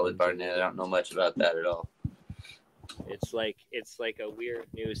salad barnett. I don't know much about that at all. It's like a weird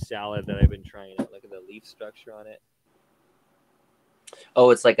new salad that I've been trying out. Look at the leaf structure on it. Oh,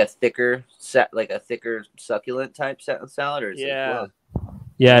 it's like a thicker succulent type salad, or is it?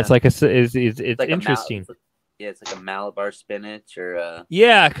 Yeah, it's like it's like interesting. It's like a Malabar spinach or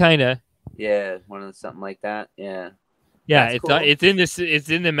yeah, kind of. Yeah, something like that. Yeah. Yeah, it's cool. It's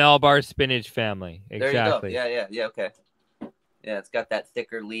in the Malabar spinach family. Exactly. There you go. Yeah. Okay. Yeah, it's got that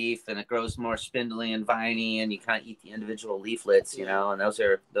thicker leaf, and it grows more spindly and viney, and you kind of eat the individual leaflets, you know. And those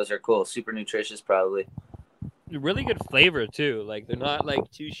are cool, super nutritious, probably. Really good flavor too. Like they're not like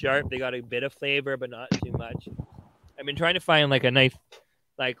too sharp. They got a bit of flavor, but not too much. I've been trying to find like a nice,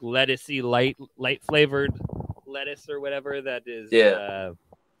 like lettucey, light flavored lettuce or whatever that is.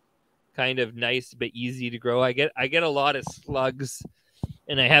 Kind of nice but easy to grow. I get a lot of slugs,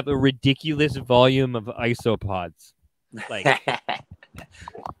 and I have a ridiculous volume of isopods. Like,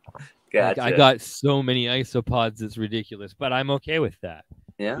 gotcha. I got so many isopods, it's ridiculous, but I'm okay with that.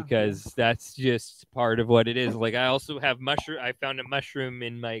 Yeah, because that's just part of what it is. Like I also have mushroom. I found a mushroom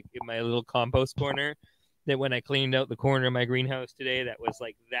in my little compost corner that when I cleaned out the corner of my greenhouse today, that was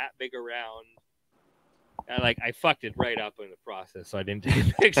like that big around. I fucked it right up in the process, so I didn't take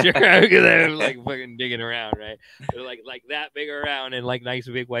a picture because I was like fucking digging around, right? They're like that big around and like nice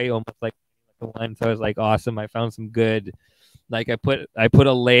big way, almost like one. So I was like, awesome. I found some good. Like I put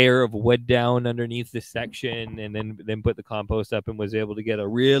a layer of wood down underneath this section, and then put the compost up, and was able to get a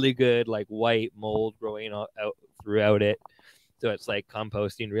really good like white mold growing out throughout it. So it's like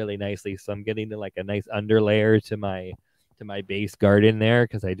composting really nicely. So I'm getting to like a nice underlayer to my base garden there,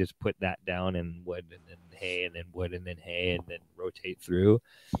 because I just put that down and wood and then hay and then wood and then hay and then rotate through,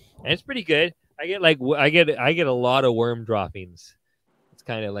 and it's pretty good. I get a lot of worm droppings. It's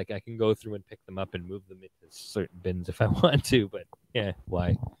kind of like I can go through and pick them up and move them into certain bins if I want to, but yeah,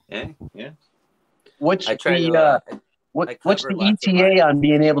 why? Yeah. What's the ETA on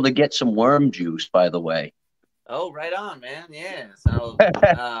being able to get some worm juice, by the way? Oh, right on, man. Yeah. So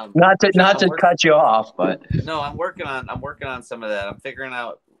not to cut you off, but no, I'm working on some of that. I'm figuring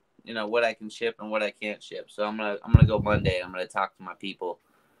out, what I can ship and what I can't ship. So I'm gonna go Monday. I'm gonna talk to my people.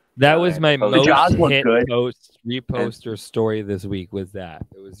 That was my most hit repost or story this week. Was that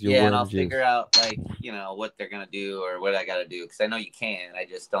it was your worm and I'll juice. Figure out what they're gonna do or what I gotta do, because I know you can. I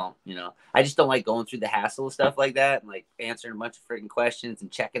just don't like going through the hassle of stuff like that and like answering a bunch of freaking questions and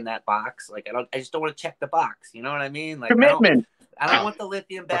checking that box. Like I just don't want to check the box. You know what I mean? Like commitment. I don't want the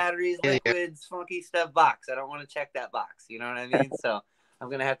lithium batteries, liquids, funky stuff box. I don't want to check that box. You know what I mean? So I'm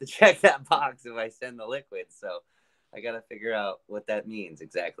gonna have to check that box if I send the liquids. So I got to figure out what that means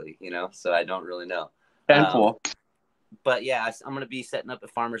exactly, so I don't really know. But yeah, I'm going to be setting up at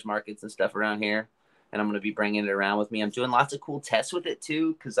farmers markets and stuff around here, and I'm going to be bringing it around with me. I'm doing lots of cool tests with it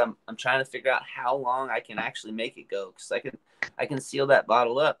too, because I'm trying to figure out how long I can actually make it go, because I can seal that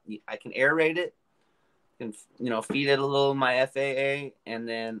bottle up. I can aerate it, can feed it a little of my FAA, and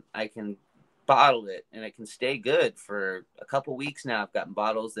then I can bottle it, and it can stay good for a couple weeks now. I've gotten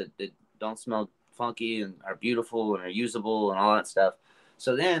bottles that don't smell funky and are beautiful and are usable and all that stuff.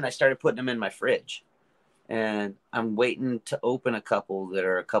 So then I started putting them in my fridge, and I'm waiting to open a couple that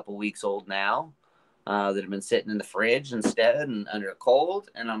are a couple weeks old now, that have been sitting in the fridge instead and under a cold,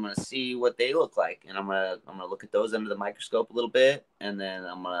 and I'm going to see what they look like. And I'm going to look at those under the microscope a little bit, and then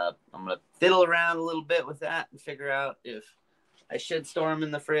I'm going to fiddle around a little bit with that and figure out if I should store them in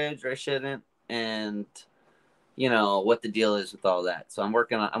the fridge or I shouldn't, and what the deal is with all that. So I'm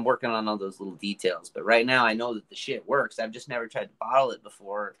working on all those little details. But right now I know that the shit works. I've just never tried to bottle it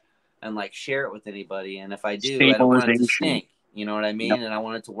before and like share it with anybody. And if I do, I don't want it to stink. You know what I mean? Yep. And I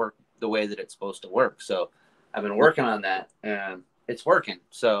want it to work the way that it's supposed to work. So I've been working on that, and it's working.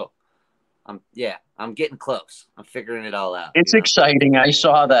 So I'm getting close. I'm figuring it all out. It's exciting. I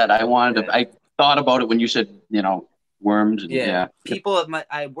saw that. I thought about it when you said, worms. And, people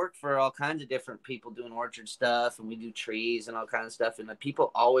I work for all kinds of different people doing orchard stuff, and we do trees and all kinds of stuff, and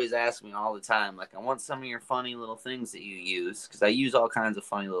people always ask me all the time, like, I want some of your funny little things that you use, because I use all kinds of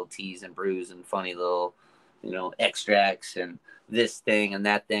funny little teas and brews and funny little extracts and this thing and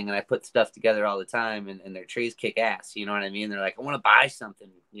that thing, and I put stuff together all the time, and their trees kick ass. You know what I mean? They're like, I want to buy something,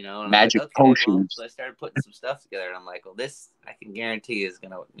 and magic potions. So I started putting some stuff together, and I'm like, well, this I can guarantee is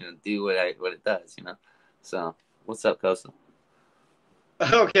gonna do what it does. So what's up, Coastal?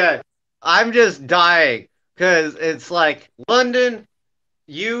 Okay, I'm just dying because it's like, London,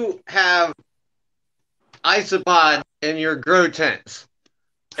 you have isopod in your grow tents,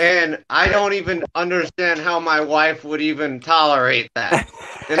 and I don't even understand how my wife would even tolerate that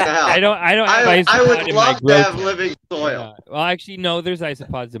in the house. I don't have I would in love my to have grow living tent. soil. Yeah. Well, actually, no, there's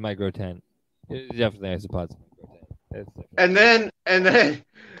isopods in my grow tent. There's definitely isopods in my grow tent. And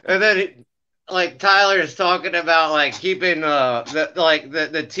then like Tyler's talking about like keeping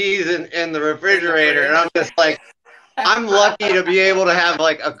the teas in the refrigerator, and I'm just like, I'm lucky to be able to have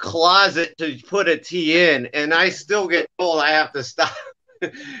like a closet to put a tea in, and I still get told I have to stop.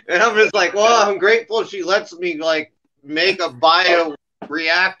 And I'm just like, well, I'm grateful she lets me like make a bio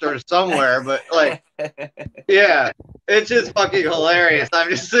reactor somewhere, but like, yeah, it's just fucking hilarious. I'm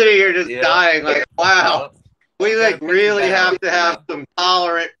just sitting here just dying, like, wow, we like really have to have some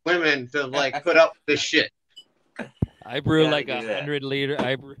tolerant women to like put up with this shit. I brew like 100 liter.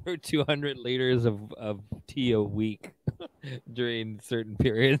 I brew 200 liters of tea a week during certain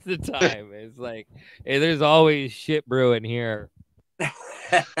periods of time. It's like, hey, there's always shit brewing here.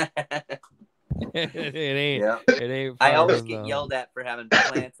 it ain't. I always get yelled at for having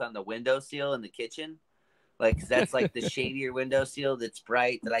plants on the windowsill in the kitchen. Like, that's like the shadier windowsill that's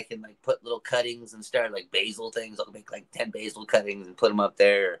bright that I can like put little cuttings and start like basil things. I'll make like 10 basil cuttings and put them up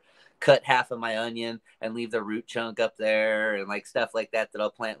there. Or cut half of my onion and leave the root chunk up there, and like stuff like that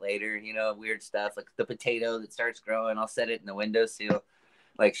I'll plant later. You know, weird stuff like the potato that starts growing. I'll set it in the windowsill.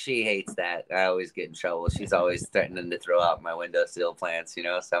 Like, she hates that. I always get in trouble. She's always threatening to throw out my windowsill plants, you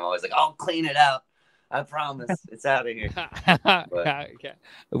know. So I'm always like, I'll clean it out. I promise. It's out of here.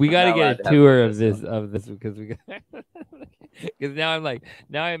 We got to get a tour of this because now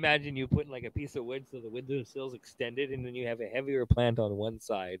I imagine you putting like a piece of wood so the windowsill's extended, and then you have a heavier plant on one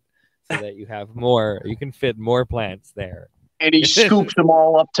side so that you have more. You can fit more plants there. And he scoops them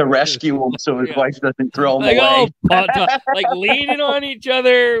all up to rescue them so his wife doesn't throw them away. Like leaning on each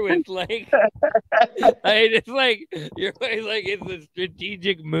other with like, it's like you're like it's a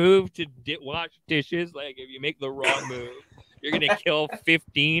strategic move to wash dishes. Like, if you make the wrong move, you're gonna kill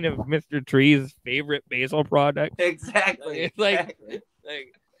 15 of Mr. Tree's favorite basil products. Exactly. It's like,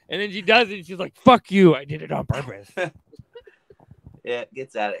 and then she does it. She's like, "Fuck you! I did it on purpose." Yeah, it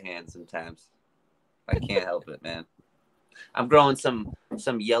gets out of hand sometimes. I can't help it, man. I'm growing some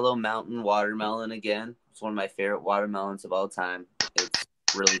Yellow Mountain watermelon again. It's one of my favorite watermelons of all time. It's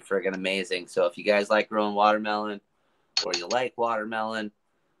really friggin' amazing. So if you guys like growing watermelon, or you like watermelon,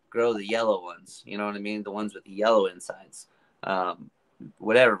 grow the yellow ones. You know what I mean? The ones with the yellow insides.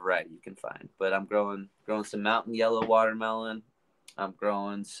 Whatever variety you can find. But I'm growing some mountain yellow watermelon. I'm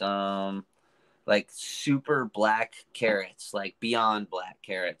growing some like super black carrots, like beyond black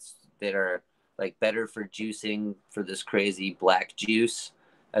carrots that are like better for juicing for this crazy black juice,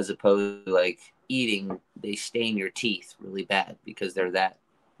 as opposed to like eating. They stain your teeth really bad because they're that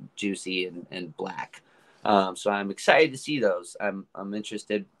juicy and black. So I'm excited to see those. I'm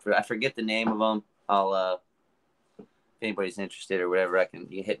interested. I forget the name of them. I'll if anybody's interested or whatever,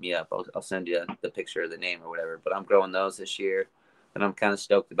 you hit me up. I'll send you the picture of the name or whatever. But I'm growing those this year, and I'm kind of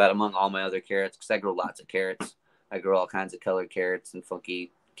stoked about it, among all my other carrots, because I grow lots of carrots. I grow all kinds of colored carrots and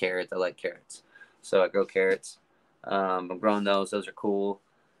funky carrots. I like carrots. So I grow carrots. I'm growing those. Those are cool.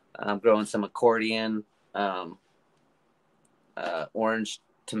 I'm growing some accordion orange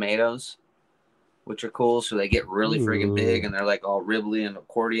tomatoes, which are cool. So they get really friggin' big, and they're like all ribbly and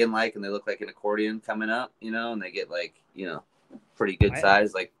accordion-like, and they look like an accordion coming up, you know, and they get like, you know, pretty good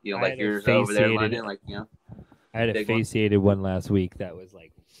size, like, you know, like yours over there, London, like, you know. I had a fasciated one last week that was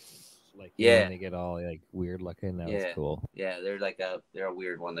like, yeah, they get all like weird looking. That was cool. Yeah, they're a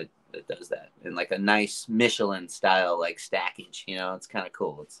weird one that does that, and like a nice Michelin style like stackage. You know, it's kind of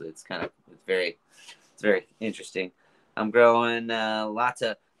cool. It's very interesting. I'm growing a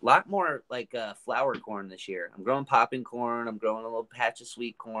lot more like flower corn this year. I'm growing popping corn. I'm growing a little patch of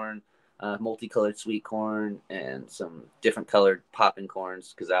sweet corn, multicolored sweet corn, and some different colored popping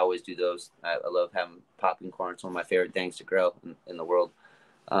corns, because I always do those. I love having popping corn. It's one of my favorite things to grow in the world.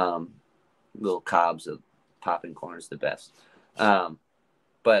 Little cobs of popping corn is the best. But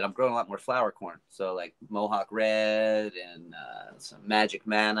I'm growing a lot more flower corn. So like Mohawk Red and some Magic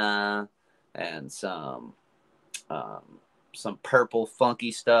Manna and some purple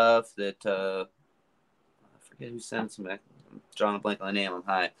funky stuff that I forget who sent some. I'm drawing a blank on the name. I'm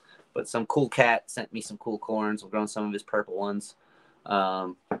high. But some cool cat sent me some cool corns. I'm growing some of his purple ones.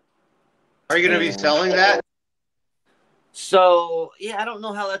 Are you going to be selling that? So yeah, I don't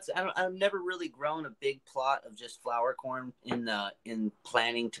know how I've never really grown a big plot of just flower corn in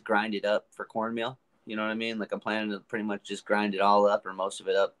planning to grind it up for cornmeal. You know what I mean? Like, I'm planning to pretty much just grind it all up, or most of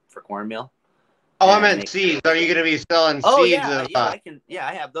it up, for cornmeal. Oh, I meant seeds. Are you going to be selling seeds?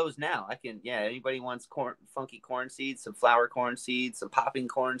 I have those now. Anybody wants funky corn seeds, some flower corn seeds, some popping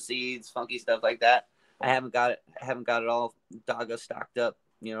corn seeds, funky stuff like that. I haven't got it all Dagga stocked up,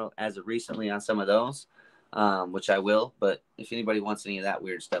 you know, as of recently on some of those. Which I will, but if anybody wants any of that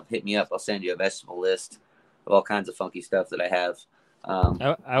weird stuff, hit me up. I'll send you a vegetable list of all kinds of funky stuff that I have.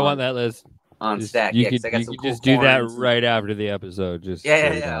 I want that list. on stack. You yeah, could, I got you some could cool just do that corns. right after the episode. Just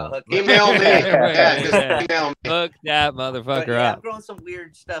yeah. Email me. Right, Email me. Hook that motherfucker I'm up. growing some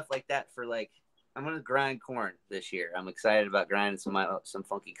weird stuff like that for like. I'm gonna grind corn this year. I'm excited about grinding some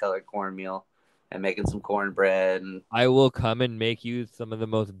funky colored cornmeal and making some cornbread. And I will come and make you some of the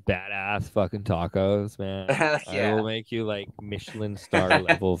most badass fucking tacos, man. I will make you like Michelin star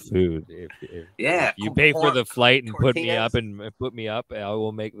level food. If you pay for the flight and put me up, I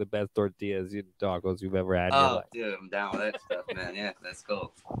will make the best tortillas and tacos you've ever had in your life. Dude, I'm down with that stuff, man. Yeah, that's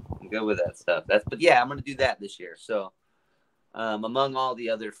cool. I'm good with that stuff. But yeah, I'm gonna do that this year. So among all the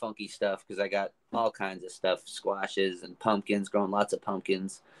other funky stuff, because I got all kinds of stuff, squashes and pumpkins, growing lots of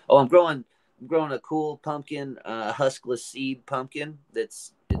pumpkins. Oh, I'm growing a cool pumpkin, huskless seed pumpkin.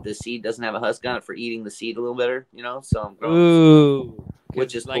 That's the seed doesn't have a husk on it for eating the seed a little better, So I'm growing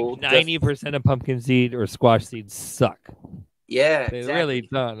which is like cool. 90% of pumpkin seed or squash seeds suck. Yeah, they really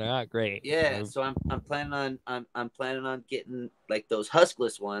don't. They're not great. Yeah, so I'm planning on getting like those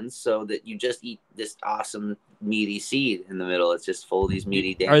huskless ones, so that you just eat this awesome meaty seed in the middle. It's just full of these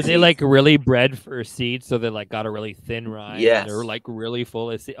meaty. Are they seeds. like really bred for seeds? So they're like got a really thin rind. Yes. And they're like really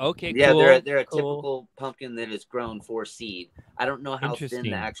full of seed. Okay, yeah, cool. they're a typical pumpkin that is grown for seed. I don't know how thin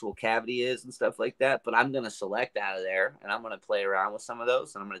the actual cavity is and stuff like that, but I'm gonna select out of there and I'm gonna play around with some of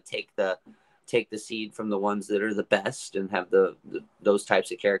those, and I'm gonna take the seed from the ones that are the best and have those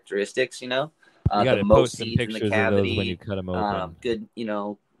types of characteristics, You got to post some pictures of those when you cut them open. Good,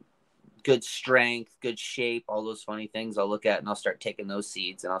 good strength, good shape, all those funny things I'll look at, and I'll start taking those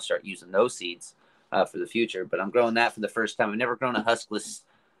seeds and I'll start using those seeds for the future. But I'm growing that for the first time. I've never grown a huskless,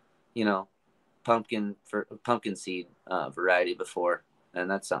 pumpkin seed variety before.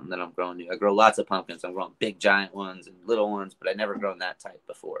 And that's something that I'm growing new. I grow lots of pumpkins. I'm growing big giant ones and little ones, but I never grown that type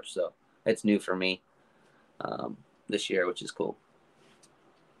before. So it's new for me this year, which is cool.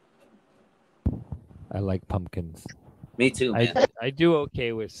 I like pumpkins. Me too, man. I do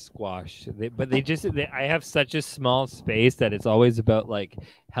okay with squash, but I have such a small space that it's always about like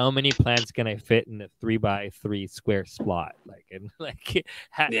how many plants can I fit in a 3x3 square slot,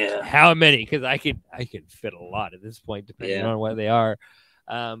 how many? Because I can fit a lot at this point, depending on what they are.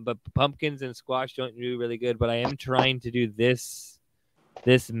 But pumpkins and squash don't do really good. But I am trying to do this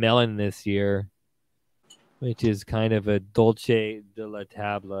melon this year, which is kind of a dolce de la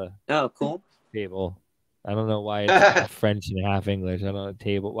table. Oh, cool. Table. I don't know why it's half French and half English. I don't know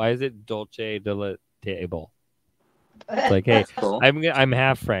table. Why is it dolce de la table? It's like, hey, cool. I'm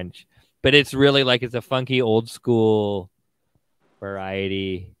half French, but it's really like it's a funky old school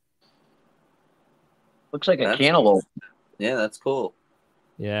variety. Looks like a cantaloupe. Yeah, that's cool.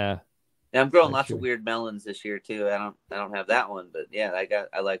 Yeah. I'm growing lots of weird melons this year too. I don't have that one, but yeah,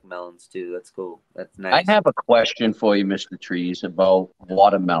 I like melons too. That's cool. That's nice. I have a question for you, Mr. Trees, about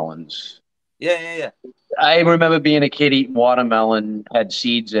watermelons. Yeah. I remember being a kid eating watermelon, had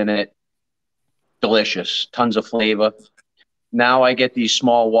seeds in it. Delicious, tons of flavor. Now I get these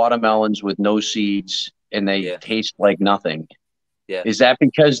small watermelons with no seeds, and they taste like nothing. Yeah. Is that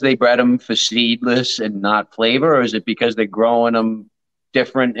because they bred them for seedless and not flavor, or is it because they're growing them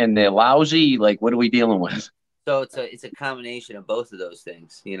different and they're lousy? Like, what are we dealing with? So it's a combination of both of those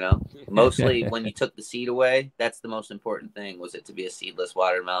things, Mostly when you took the seed away, that's the most important thing, was it to be a seedless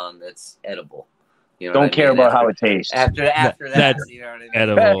watermelon that's edible. Don't care about how it tastes. After that, you know what I mean?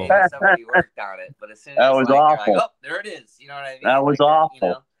 Edible. Somebody worked on it, but as soon as that was awful. like, oh, there it is. You know what I mean? That was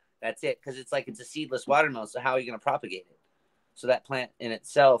awful. That's it, because it's a seedless watermelon. So how are you going to propagate it? So that plant in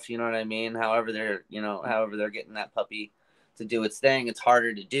itself, you know what I mean? However they're getting that puppy to do its thing, it's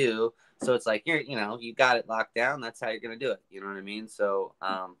harder to do. So it's like you got it locked down. That's how you're gonna do it. You know what I mean? So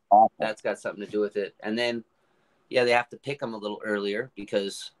that's got something to do with it. And then they have to pick them a little earlier,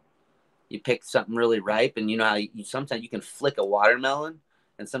 because you pick something really ripe, and how sometimes you can flick a watermelon,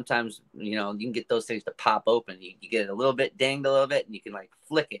 and sometimes you can get those things to pop open. You get it a little bit dinged a little bit, and you can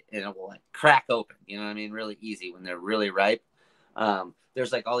flick it, and it will crack open. You know what I mean? Really easy when they're really ripe.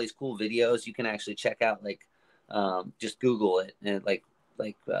 There's all these cool videos you can actually check out. Just Google it, and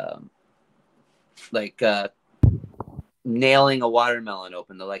nailing a watermelon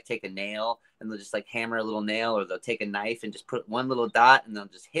open. They'll take a nail and they'll just hammer a little nail, or they'll take a knife and just put one little dot, and they'll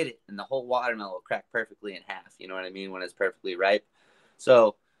just hit it, and the whole watermelon will crack perfectly in half. You know what I mean? When it's perfectly ripe.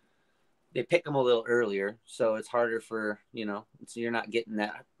 So they pick them a little earlier, so it's harder for so you're not getting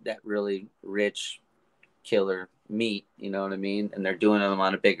that really rich killer meat. You know what I mean? And they're doing them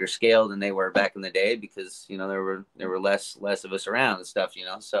on a bigger scale than they were back in the day, because there were less of us around and stuff.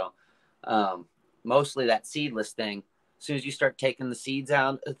 So mostly that seedless thing. As soon as you start taking the seeds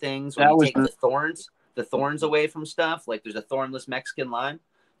out of things, when you take the thorns away from stuff, there's a thornless Mexican lime,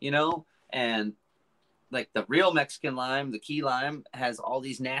 And like the real Mexican lime, the key lime, has all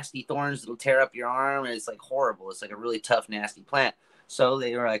these nasty thorns that'll tear up your arm, and it's like horrible. It's like a really tough, nasty plant. So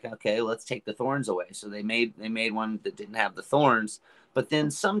they were like, okay, let's take the thorns away. So they made one that didn't have the thorns. But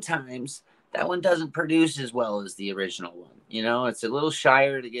then sometimes that one doesn't produce as well as the original one. You know, it's a little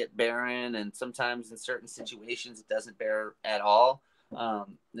shyer to get barren, and sometimes in certain situations it doesn't bear at all.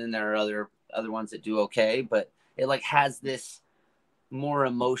 Then there are other ones that do okay, but it like has this more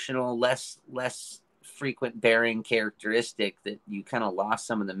emotional, less frequent bearing characteristic that you kind of lost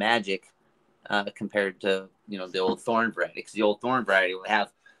some of the magic compared to, you know, the old thorn variety, because the old thorn variety will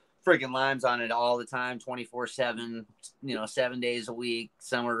have freaking limes on it all the time, 24/7, you know, 7 days a week.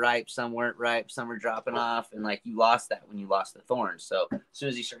 Some were ripe, some weren't ripe, some were dropping off, and like you lost that when you lost the thorns. So as soon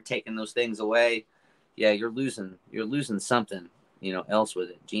as you start taking those things away, yeah, you're losing something, you know, else with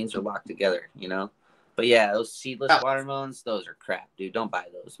it. Genes are locked together, you know. But yeah, those seedless watermelons, those are crap, dude. Don't buy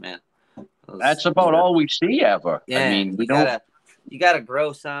those, man. That's about all we see ever. Yeah, I mean, you gotta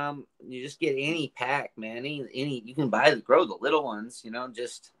grow some. You just get any pack, man. Any you can grow the little ones, you know.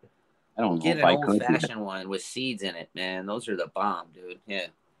 Just I don't know get an old fashioned one with seeds in it, man. Those are the bomb, dude. Yeah,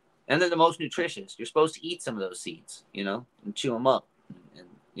 and they're the most nutritious. You're supposed to eat some of those seeds, you know, and chew them up, and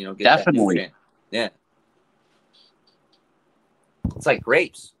you know, get that nutrient. Yeah, it's like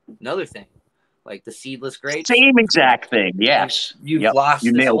grapes. Another thing. Like the seedless grapes. Same exact thing. Yes. You've lost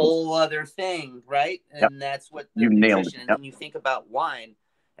this whole other thing, right? And that's what the nutrition. And then you think about wine,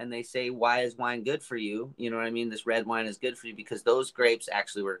 and they say, why is wine good for you? You know what I mean? This red wine is good for you because those grapes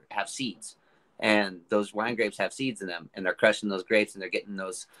actually have seeds. And those wine grapes have seeds in them. And they're crushing those grapes, and they're getting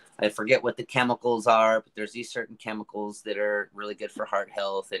those. I forget what the chemicals are, but there's these certain chemicals that are really good for heart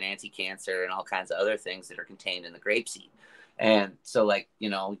health and anti-cancer and all kinds of other things that are contained in the grape seed. And so, like, you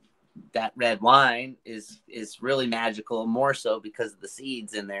know, that red wine is really magical, more so because of the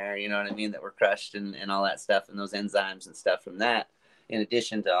seeds in there, you know what I mean, that were crushed and all that stuff, and those enzymes and stuff from that, in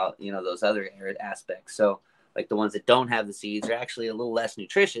addition to all, you know, those other aspects. So like the ones that don't have the seeds are actually a little less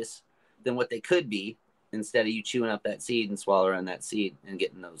nutritious than what they could be, instead of you chewing up that seed and swallowing that seed and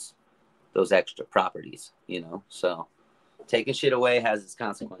getting those extra properties, you know. So taking shit away has its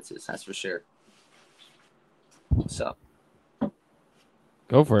consequences, that's for sure. So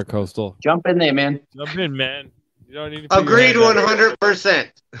go for it, Coastal. Jump in there, man. Jump in, man. You don't need to agreed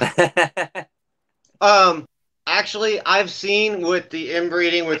 100%. Actually, I've seen with the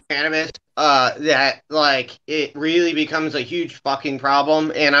inbreeding with cannabis, that like it really becomes a huge fucking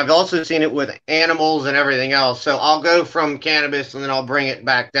problem, and I've also seen it with animals and everything else. So I'll go from cannabis and then I'll bring it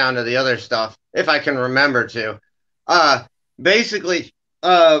back down to the other stuff if I can remember to. Basically,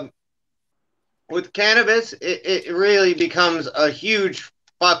 with cannabis, it really becomes a huge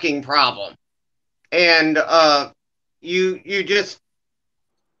fucking problem, and you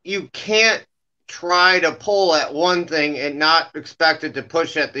can't try to pull at one thing and not expect it to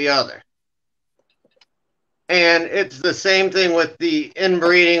push at the other. And it's the same thing with the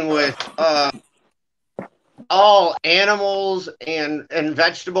inbreeding with all animals and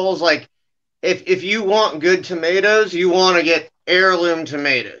vegetables. Like if you want good tomatoes, you want to get heirloom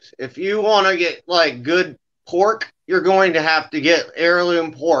tomatoes. If you want to get like good pork, you're going to have to get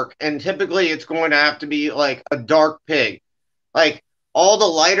heirloom pork, and typically it's going to have to be like a dark pig. Like all the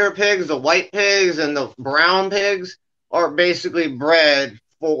lighter pigs, the white pigs and the brown pigs, are basically bred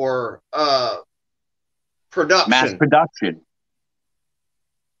for production. Mass production.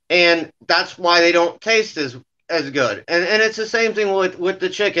 And that's why they don't taste as good. And it's the same thing with the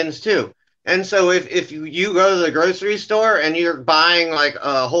chickens too. And so if you go to the grocery store and you're buying like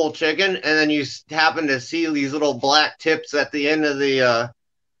a whole chicken, and then you happen to see these little black tips at the end of the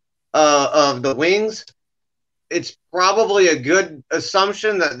wings, it's probably a good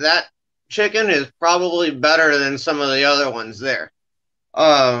assumption that chicken is probably better than some of the other ones there.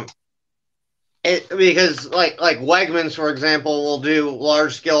 Because like Wegmans, for example, will do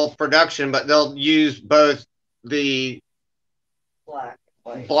large scale production, but they'll use both the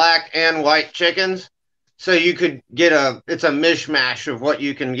black and white chickens, so you could get it's a mishmash of what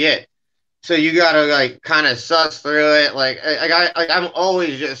you can get. So you gotta like kind of suss through it. Like I'm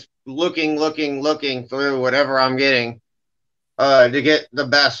always just looking through whatever I'm getting to get the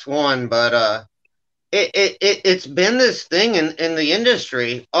best one. But it's been this thing in the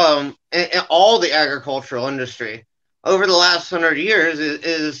industry, and all the agricultural industry over the last 100 years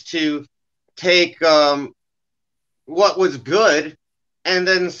is to take what was good and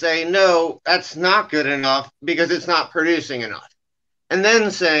then say, no, that's not good enough because it's not producing enough. And then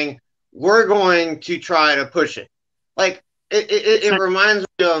saying, we're going to try to push it. Like, it reminds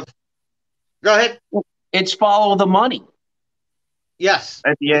me of, go ahead. It's follow the money. Yes.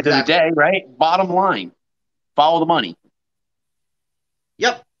 At the end of the day, right? Bottom line, follow the money.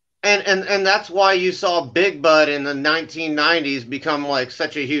 Yep. And that's why you saw Big Bud in the 1990s become like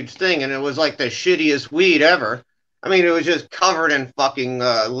such a huge thing, and it was like the shittiest weed ever. I mean, it was just covered in fucking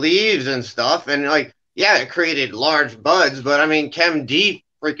leaves and stuff, and like, yeah, it created large buds, but I mean, Chem Deep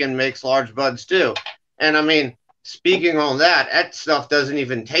freaking makes large buds too. And I mean, speaking on that, that stuff doesn't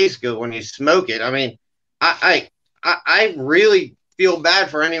even taste good when you smoke it. I mean, I really feel bad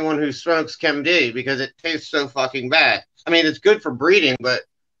for anyone who smokes Chem D because it tastes so fucking bad. I mean, it's good for breeding, but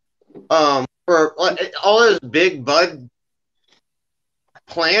for all those big bud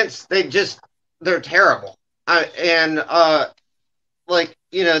plants, they're terrible. Like,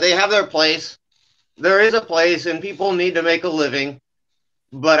 you know, they have their place. There is a place, and people need to make a living,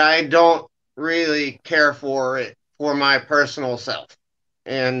 but I don't really care for it for my personal self,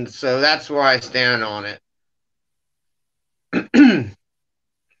 and so that's where I stand on it.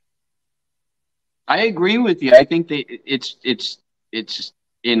 I agree with you. I think that it's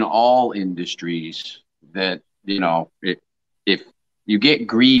in all industries that, you know, if you get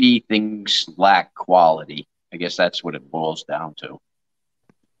greedy, things lack quality. I guess that's what it boils down to.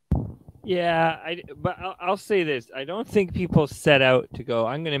 Yeah, but I'll say this. I don't think people set out to go,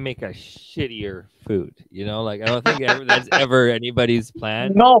 I'm going to make a shittier food. You know, like, I don't think that's ever anybody's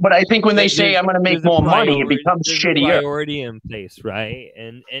plan. No, but I think when they say I'm going to make more money, it becomes shittier. Priority in place, right?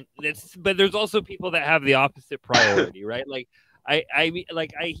 And but there's also people that have the opposite priority, right? Like, I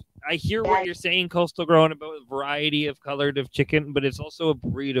hear what you're saying, Coastal Growing, about a variety of colored of chicken, but it's also a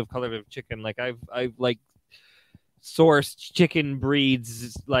breed of colored of chicken. Like, I've like sourced chicken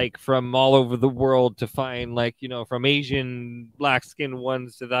breeds like from all over the world to find, like, you know, from Asian black skin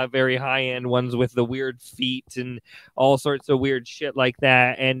ones to the very high end ones with the weird feet and all sorts of weird shit like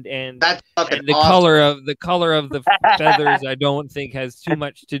that. And that's and the awesome. color of the feathers I don't think has too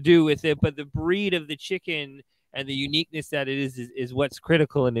much to do with it, but the breed of the chicken and the uniqueness that it is what's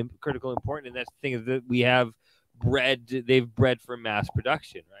critical and important. And that's the thing, is that we have they've bred for mass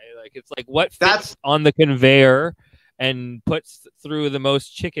production, right? Like, it's like what fits on the conveyor and puts through the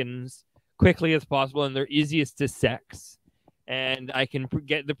most chickens quickly as possible, and they're easiest to sex. And I can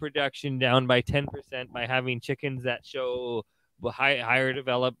get the production down by 10% by having chickens that show higher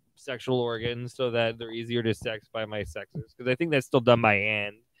developed sexual organs, so that they're easier to sex by my sexers. Because I think that's still done by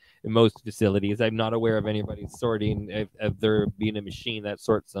hand in most facilities. I'm not aware of anybody sorting, of there being a machine that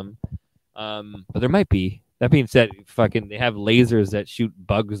sorts them. But there might be. That being said, they have lasers that shoot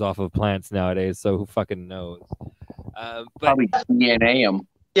bugs off of plants nowadays, so who fucking knows? Probably DNA them.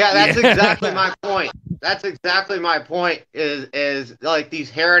 Yeah, that's exactly my point. That's exactly my point. Is like these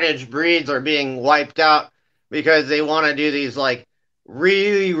heritage breeds are being wiped out because they want to do these like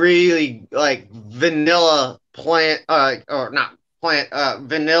really like vanilla plant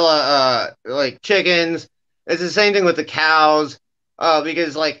vanilla like chickens. It's the same thing with the cows.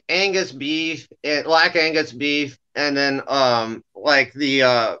 Because like Angus beef, black Angus beef, and then like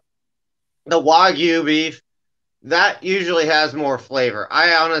the Wagyu beef, that usually has more flavor.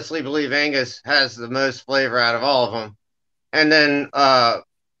 I honestly believe Angus has the most flavor out of all of them. And then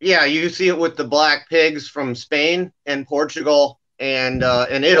yeah, you see it with the black pigs from Spain and Portugal and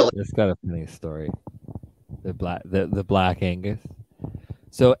Italy. It's got a funny story. The black Angus.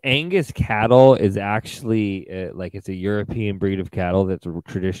 So Angus cattle is actually like, it's a European breed of cattle that's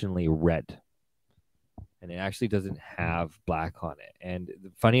traditionally red, and it actually doesn't have black on it. And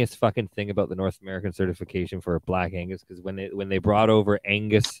the funniest fucking thing about the North American certification for a black Angus, because when they brought over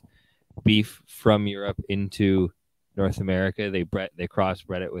Angus beef from Europe into North America, they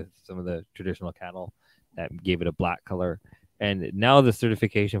crossbred it with some of the traditional cattle that gave it a black color. And now the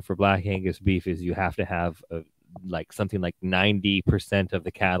certification for black Angus beef is you have to have like something like 90% of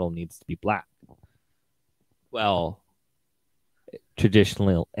the cattle needs to be black. Well,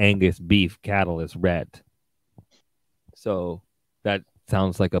 traditional Angus beef cattle is red. So that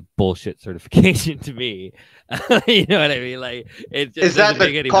sounds like a bullshit certification to me. You know what I mean? Like, it just is that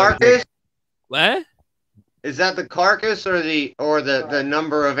the carcass? What? Is that the carcass or the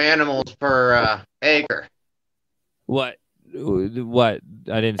number of animals per acre? What?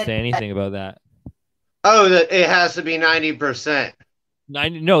 I didn't say anything about that. Oh, it has to be 90%.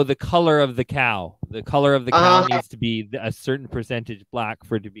 No, the color of the cow. The color of the cow needs to be a certain percentage black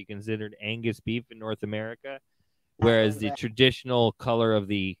for it to be considered Angus beef in North America, whereas the traditional color of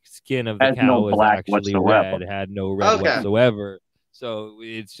the skin of the cow was actually red. It had no red whatsoever. So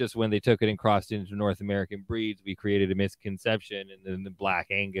it's just when they took it and crossed into North American breeds, we created a misconception, and then the black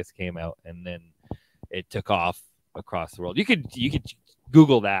Angus came out, and then it took off across the world. You could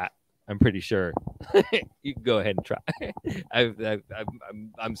Google that. I'm pretty sure. You can go ahead and try.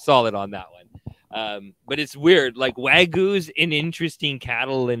 I'm solid on that one. But it's weird. Like Wagyu's an interesting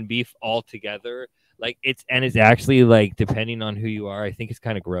cattle and beef altogether. Like it's actually like depending on who you are, I think it's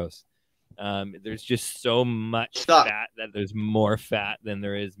kind of gross. There's just so much fat that there's more fat than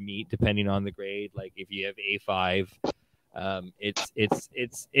there is meat, depending on the grade. Like if you have A5,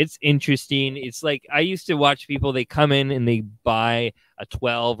 it's interesting. It's like I used to watch people. They come in and they buy a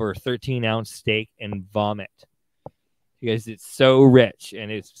 12 or 13 ounce steak and vomit because it's so rich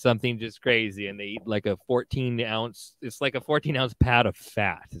and it's something just crazy. And they eat like a 14 ounce. It's like a 14 ounce pad of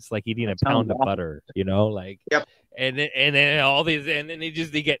fat. It's like eating a pound of butter. You know, like. Yep. And then all these, and then they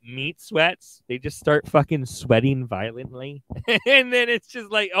get meat sweats. They just start fucking sweating violently, and then it's just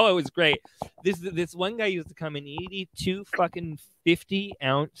like, oh, it was great. This one guy used to come and eat 2 fucking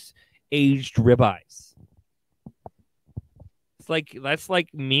 50-ounce aged ribeyes. It's like that's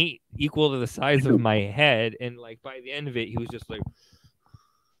like meat equal to the size of my head, and like by the end of it, he was just like.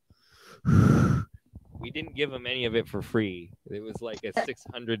 We didn't give him any of it for free. It was like a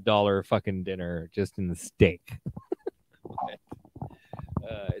 $600 fucking dinner just in the steak.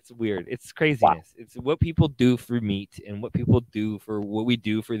 It's weird. It's craziness. Wow. It's what people do for meat and what people do for what we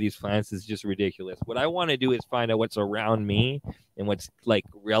do for these plants is just ridiculous. What I want to do is find out what's around me and what's like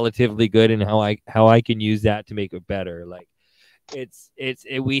relatively good and how I can use that to make it better. Like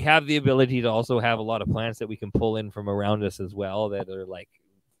we have the ability to also have a lot of plants that we can pull in from around us as well that are like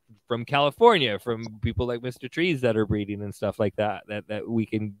from California, from people like Mr. Trees that are breeding and stuff like that we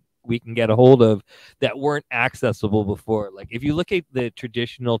can get a hold of that weren't accessible before. Like if you look at the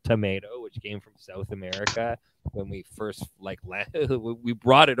traditional tomato, which came from South America when we first we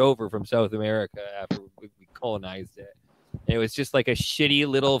brought it over from South America after we colonized it. And it was just like a shitty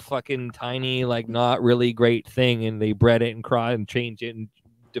little fucking tiny, like not really great thing. And they bred it and changed it and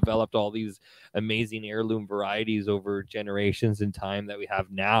developed all these amazing heirloom varieties over generations in time that we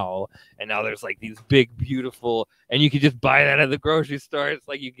have now. And now there's like these big, beautiful, and you can just buy that at the grocery store. It's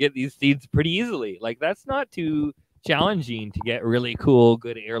like you get these seeds pretty easily. Like that's not too challenging to get really cool,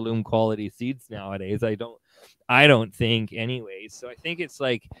 good heirloom quality seeds nowadays. I don't think anyways. So I think it's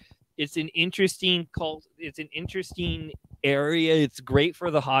like, it's an interesting it's an interesting area. It's great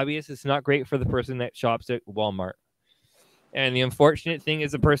for the hobbyist. It's not great for the person that shops at Walmart. And the unfortunate thing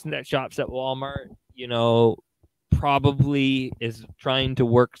is the person that shops at Walmart, you know, probably is trying to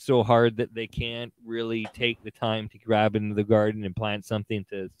work so hard that they can't really take the time to grab into the garden and plant something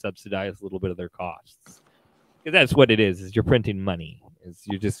to subsidize a little bit of their costs. Because that's what it is you're printing money.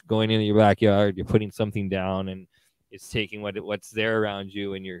 You're just going into your backyard, you're putting something down, and it's taking what's there around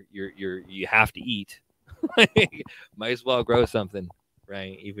you, and you have to eat. Might as well grow something,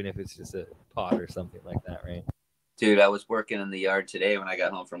 right? Even if it's just a pot or something like that, right? Dude, I was working in the yard today when I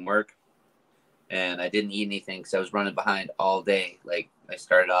got home from work, and I didn't eat anything because I was running behind all day. Like, I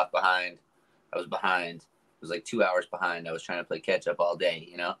started off behind. I was behind. It was like 2 hours behind. I was trying to play catch up all day,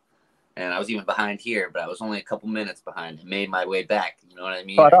 you know? And I was even behind here, but I was only a couple minutes behind. I made my way back. You know what I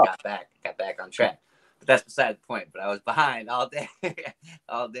mean? I got back on track. But that's beside the point. But I was behind all day,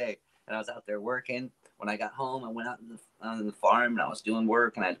 all day. And I was out there working. When I got home, I went out on the farm, and I was doing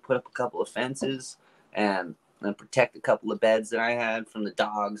work, and I had to put up a couple of fences and protect a couple of beds that I had from the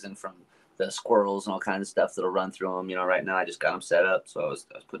dogs and from the squirrels and all kinds of stuff that'll run through them. You know, right now I just got them set up. So I was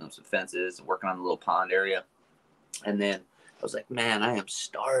putting up some fences and working on the little pond area. And then I was like, man, I am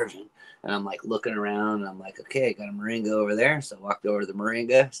starving. And I'm like looking around, and I'm like, okay, I got a moringa over there. So I walked over to the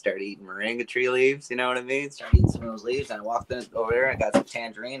moringa, started eating moringa tree leaves. You know what I mean? Started eating some of those leaves. And I walked over there. I got some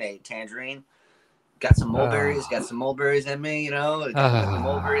tangerine. I ate tangerine. Got some mulberries. Got some mulberries in me, you know. Got the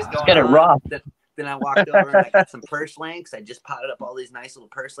mulberries going on. Get it raw. Then I walked over and I got some purslane because I just potted up all these nice little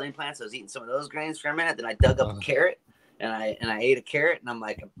purslane plants. I was eating some of those grains for a minute. Then I dug up a carrot and I ate a carrot, and I'm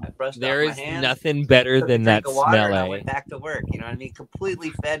like, I brushed off my hands. There is nothing better than that smell. And I went back to work. You know what I mean? Completely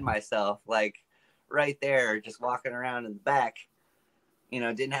fed myself, like right there, just walking around in the back. You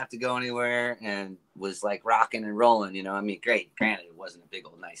know, didn't have to go anywhere and was like rocking and rolling. You know, I mean, great. Granted, it wasn't a big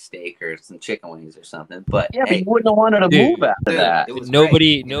old nice steak or some chicken wings or something, but yeah, but you wouldn't have wanted to move after that.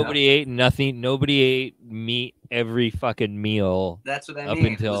 Nobody ate nothing. Nobody ate meat every fucking meal. That's what I mean.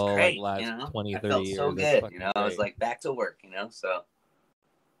 Up until great, last you know? 20, 30 I felt years. so good. You know, I was like back to work. You know, so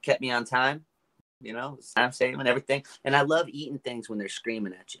kept me on time. You know, time saving and everything. And I love eating things when they're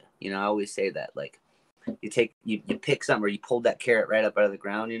screaming at you. You know, I always say that, like. You pick something, or you pull that carrot right up out of the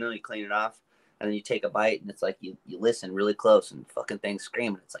ground, you know, you clean it off, and then you take a bite, and it's like you listen really close, and fucking thing's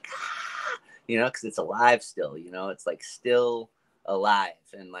screaming. It's like, you know, because it's alive still, you know, it's like still alive.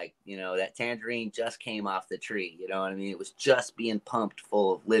 And like, you know, that tangerine just came off the tree, you know what I mean? It was just being pumped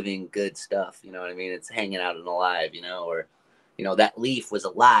full of living good stuff, you know what I mean? It's hanging out and alive, you know, or, you know, that leaf was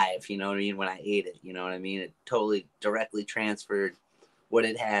alive, you know what I mean, when I ate it, you know what I mean? It totally directly transferred what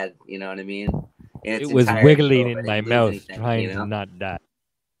it had, you know what I mean? It was wiggling in my mouth, trying to not die.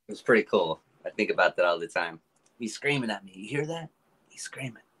 It was pretty cool. I think about that all the time. He's screaming at me. You hear that? He's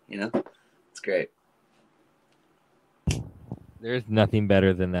screaming, you know? It's great. There's nothing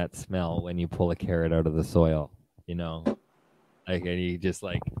better than that smell when you pull a carrot out of the soil, you know? Like, and you just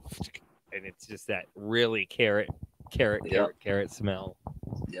like, and it's just that really carrot smell.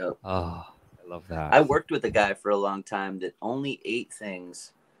 Yep. Oh, I love that. I worked with a guy for a long time that only ate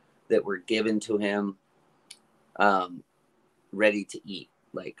things that were given to him ready to eat,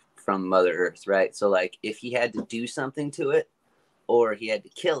 like from Mother Earth, right? So like if he had to do something to it or he had to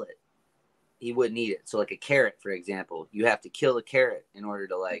kill it, he wouldn't eat it. So like a carrot, for example, you have to kill a carrot in order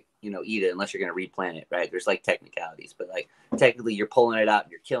to like, you know, eat it, unless you're going to replant it, right? There's like technicalities, but like technically you're pulling it out,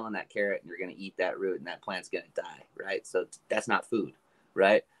 you're killing that carrot and you're going to eat that root and that plant's going to die, right? So that's not food,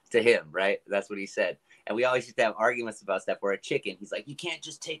 right? To him, right? That's what he said. And we always used to have arguments about stuff where a chicken, he's like, you can't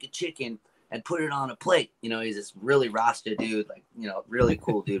just take a chicken and put it on a plate. You know, he's this really Rasta dude, like, you know, really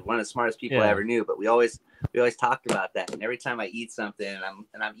cool dude, one of the smartest people I ever knew. But we always talked about that. And every time I eat something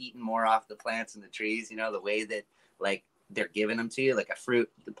and I'm eating more off the plants and the trees, you know, the way that like they're giving them to you, like a fruit,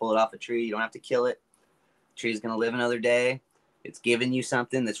 you can pull it off a tree, you don't have to kill it. The tree's gonna live another day. It's giving you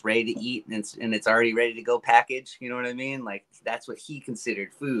something that's ready to eat and it's already ready to go package. You know what I mean? Like that's what he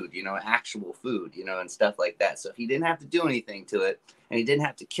considered food, you know, actual food, you know, and stuff like that. So if he didn't have to do anything to it and he didn't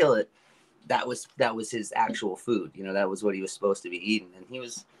have to kill it, that was his actual food. You know, that was what he was supposed to be eating. And he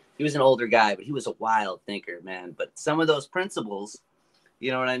was an older guy, but he was a wild thinker, man. But some of those principles, you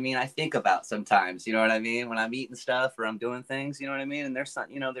know what I mean, I think about sometimes, you know what I mean, when I'm eating stuff or I'm doing things, you know what I mean? And there's some,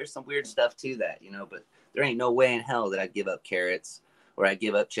 you know, there's some weird stuff to that, you know, but there ain't no way in hell that I'd give up carrots or I'd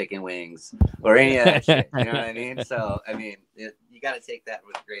give up chicken wings or any of that shit, you know what I mean? So, I mean, you got to take that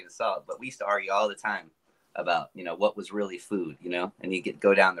with a grain of salt. But we used to argue all the time about, you know, what was really food, you know, and you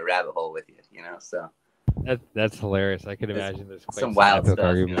go down the rabbit hole with you, you know, so. That's hilarious. I can imagine there's quite some wild stuff.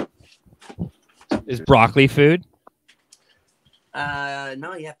 Argument. You know? Is broccoli food?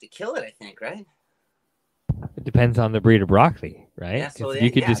 No, you have to kill it, I think, right? It depends on the breed of broccoli, right? Yeah, so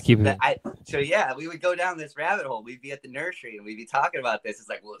you could just keep it. We would go down this rabbit hole. We'd be at the nursery and we'd be talking about this. It's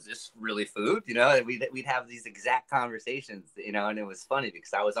like, well, is this really food? You know, and we'd have these exact conversations, you know, and it was funny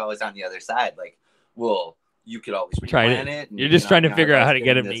because I was always on the other side, like, well, you could always replant it. And, you're just trying to figure out how to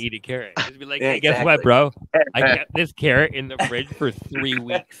get him to eat a carrot. Just be like, hey, guess what, bro? I kept this carrot in the fridge for 3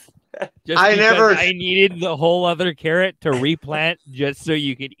 weeks. Just I needed the whole other carrot to replant just so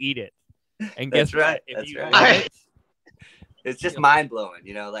you could eat it. And guess what? That's right. It's just mind blowing,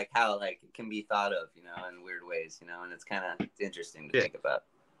 you know, like how like it can be thought of, you know, in weird ways, you know, and it's interesting to think about.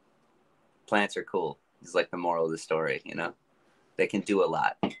 Plants are cool. It's like the moral of the story, you know. They can do a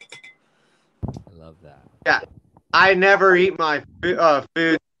lot. I love that. Yeah, I never eat my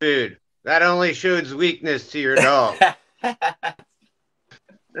food. That only shows weakness to your dog.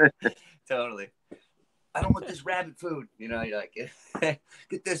 Totally. I don't want this rabbit food. You know, you're like,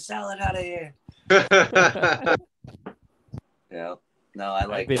 get this salad out of here. Yeah. No,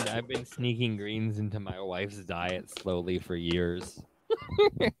 I've been sneaking greens into my wife's diet slowly for years.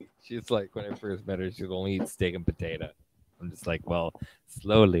 She's like, when I first met her, she would only eat steak and potato. I'm just like, well,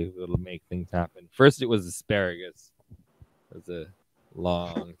 slowly it'll make things happen. First, it was asparagus. It was a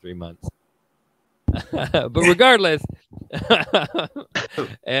long 3 months. But regardless,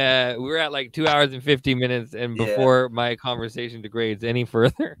 we're at like 2 hours and 50 minutes, and before my conversation degrades any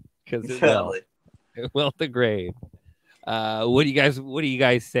further, because it will degrade. What do you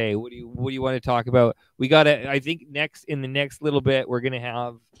guys say? What do you want to talk about? We gotta. I think in the next little bit, we're gonna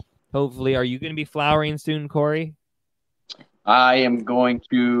have. Hopefully, are you gonna be flowering soon, Corey? I am going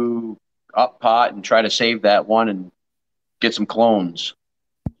to up pot and try to save that one and get some clones.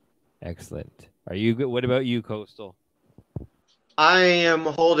 Excellent. Are you good? What about you, Coastal? I am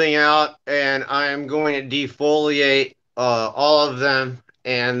holding out, and I am going to defoliate all of them,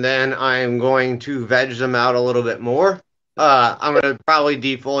 and then I am going to veg them out a little bit more. I'm going to probably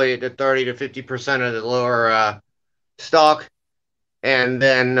defoliate to 30 to 50% of the lower stalk, and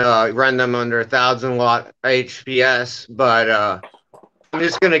then run them under 1,000 watt HPS. But I'm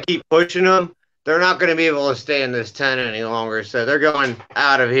just going to keep pushing them. They're not going to be able to stay in this tent any longer, so they're going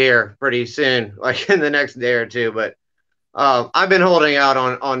out of here pretty soon, like in the next day or two. But I've been holding out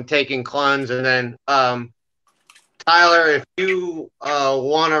on taking clones, and then Tyler, if you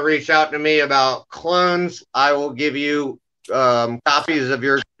want to reach out to me about clones, I will give you copies of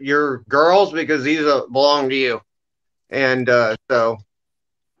your girls because these belong to you. And so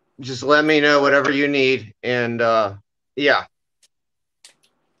just let me know whatever you need. And yeah.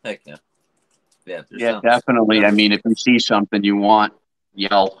 Heck yeah. Yeah, definitely. I mean, if you see something you want,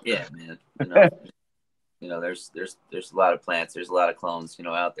 yell. Yeah, man. There's a lot of plants, there's a lot of clones,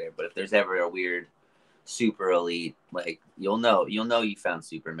 out there. But if there's ever a weird, super elite, like you'll know you found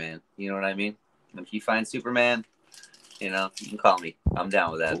Superman. You know what I mean? And if you find Superman, you can call me. I'm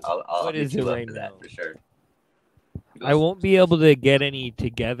down with that. I'll hit you up for that for sure. I won't be able to get any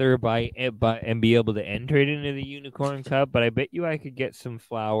together and be able to enter it into the Unicorn Cup, but I bet you I could get some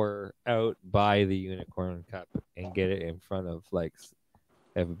flour out by the Unicorn Cup and get it in front of like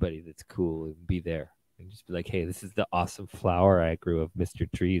everybody that's cool and be there and just be like, hey, this is the awesome flower I grew of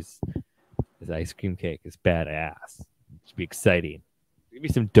Mr. Trees. This ice cream cake is badass. It should be exciting. There'll be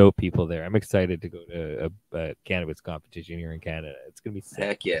some dope people there. I'm excited to go to a cannabis competition here in Canada. It's gonna be sick.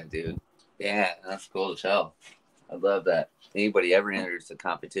 Heck yeah, dude. Yeah, that's cool as hell. I love that. Anybody ever enters a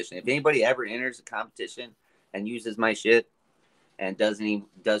competition? If anybody ever enters a competition and uses my shit and does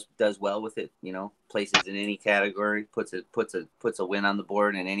well with it, places in any category, puts a win on the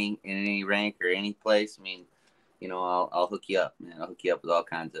board in any rank or any place. I mean, I'll hook you up, man. I'll hook you up with all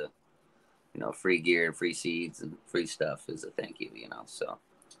kinds of, free gear and free seeds and free stuff as a thank you, So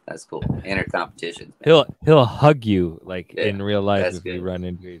that's cool. Enter competitions. Man. He'll hug you like in real life if you run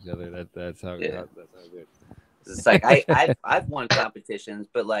into each other. That's how good. It's like I've won competitions,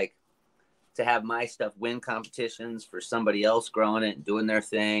 but like to have my stuff win competitions for somebody else growing it and doing their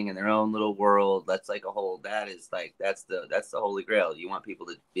thing in their own little world, that's like a whole. That is like that's the holy grail. You want people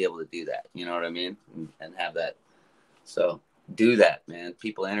to be able to do that. You know what I mean? And have that. So do that, man.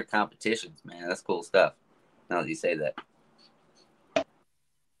 People enter competitions, man. That's cool stuff. Now that you say that.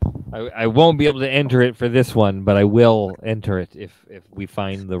 I won't be able to enter it for this one, but I will enter it if we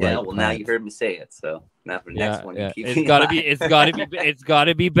find the right. Yeah, well, now you heard me say it, so now for the next one, you keep it's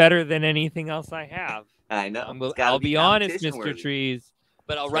gotta be better than anything else I have. I know. I'll be honest, Mr. Trees,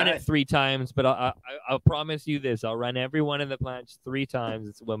 but I'll run it 3 times. But I'll promise you this: I'll run every one of the plants 3 times.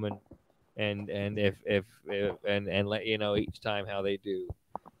 It's a woman, and if let you know each time how they do.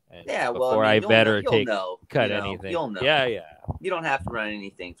 And before I better cut anything. You'll know. Yeah. You don't have to run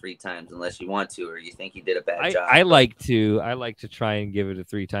anything 3 times unless you want to, or you think you did a bad job. I like to try and give it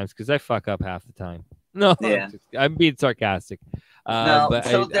 3 times because I fuck up half the time. No, I'm being sarcastic. But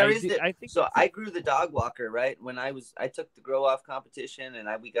so I grew the dog walker right when I took the grow off competition, and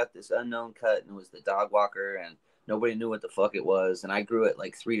we got this unknown cut, and it was the dog walker, and nobody knew what the fuck it was, and I grew it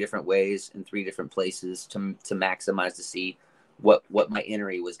like 3 different ways in 3 different places to maximize to see what my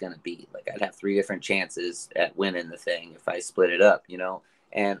entry was going to be. Like I'd have 3 different chances at winning the thing if I split it up,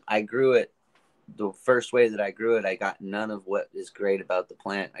 and I grew it the first way that I grew it. I got none of what is great about the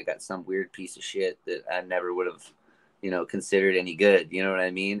plant. I got some weird piece of shit that I never would have, considered any good. You know what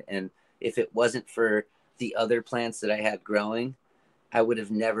I mean? And if it wasn't for the other plants that I had growing, I would have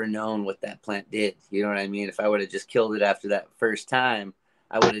never known what that plant did. You know what I mean? If I would have just killed it after that first time,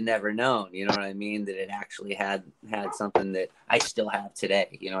 I would have never known, you know what I mean, that it actually had something that I still have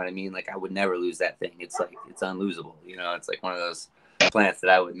today. You know what I mean? Like I would never lose that thing. It's like, it's unlosable. It's like one of those plants that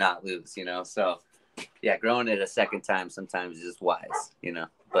I would not lose, So yeah, growing it a second time sometimes is wise,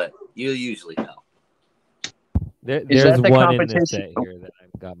 but you usually know. There's one in this set here that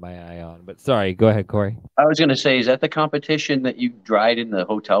I've got my eye on, but sorry, go ahead, Corey. I was going to say, is that the competition that you dried in the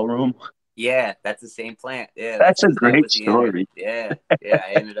hotel room? Yeah, that's the same plant. Yeah, that's a great story. Yeah,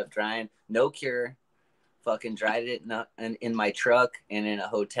 I ended up drying, no cure, fucking dried it in my truck and in a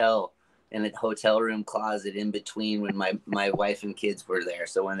hotel room closet in between when my wife and kids were there.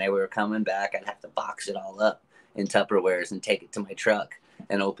 So when they were coming back, I'd have to box it all up in Tupperwares and take it to my truck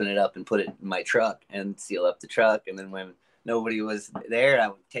and open it up and put it in my truck and seal up the truck. And then when nobody was there, I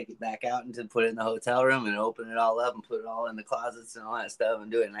would take it back out and put it in the hotel room and open it all up and put it all in the closets and all that stuff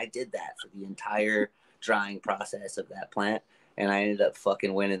and do it. And I did that for the entire drying process of that plant. And I ended up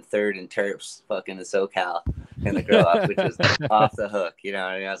fucking winning 3rd in terps fucking in SoCal in the grow up, which was off the hook. You know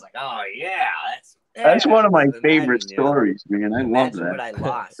what I mean? I was like, oh yeah, that's one of my favorite stories, man. I love that. What I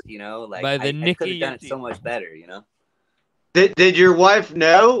lost, like I could have done it so much better, Did your wife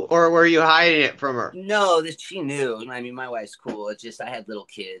know, or were you hiding it from her? No, she knew. I mean, my wife's cool. It's just I had little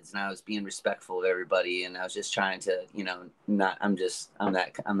kids, and I was being respectful of everybody, and I was just trying to, not. I'm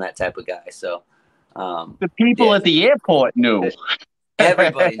that type of guy. So, the people at the airport knew.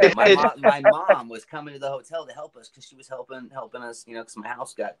 Everybody knew. My mom was coming to the hotel to help us because she was helping us, because my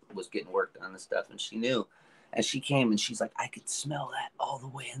house was getting worked on and stuff, and she knew. And she came and she's like, I could smell that all the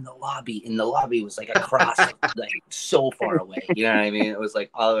way in the lobby. And the lobby was like across, like so far away. You know what I mean? It was like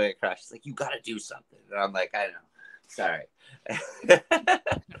all the way across. She's like, you got to do something. And I'm like, I know. Sorry. I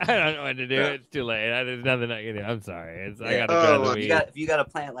don't know what to do. No. It's too late. There's nothing I can do. I'm sorry. I got to try the weed. If you got a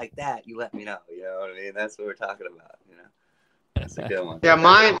plant like that, you let me know. You know what I mean? That's what we're talking about. You know, that's a good one. Yeah,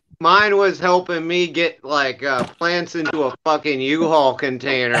 mine was helping me get like plants into a fucking U-Haul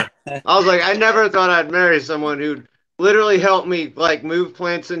container. I was like, I never thought I'd marry someone who'd literally help me like move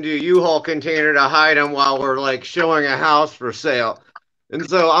plants into a U-Haul container to hide them while we're like showing a house for sale. And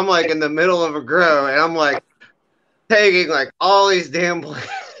so I'm like in the middle of a grow, and I'm like taking like all these damn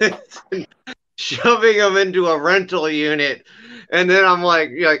plants and shoving them into a rental unit, and then I'm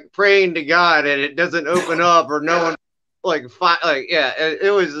like praying to God and it doesn't open up or no one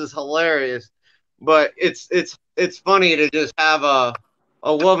it was just hilarious. But it's funny to just have a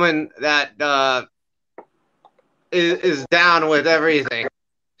woman that is down with everything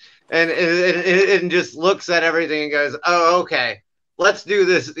and just looks at everything and goes, oh, okay, let's do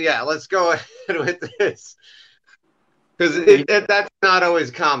this. Yeah, let's go ahead with this. Because that's not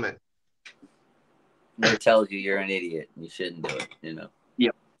always common. It tells you you're an idiot and you shouldn't do it, you know.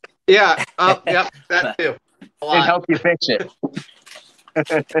 Yep. Yeah. Yep. That too. It helps you fix it.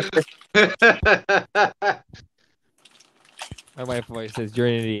 My wife always says, you're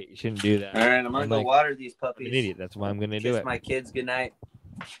an idiot. You shouldn't do that. All right, I'm going to go water these puppies. I'm an idiot. That's why I'm going to do it. Kiss my kids goodnight.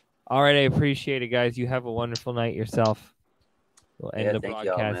 All right. I appreciate it, guys. You have a wonderful night yourself. We'll end the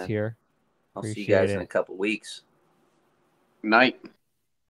broadcast here. I'll see you guys in a couple weeks. Night.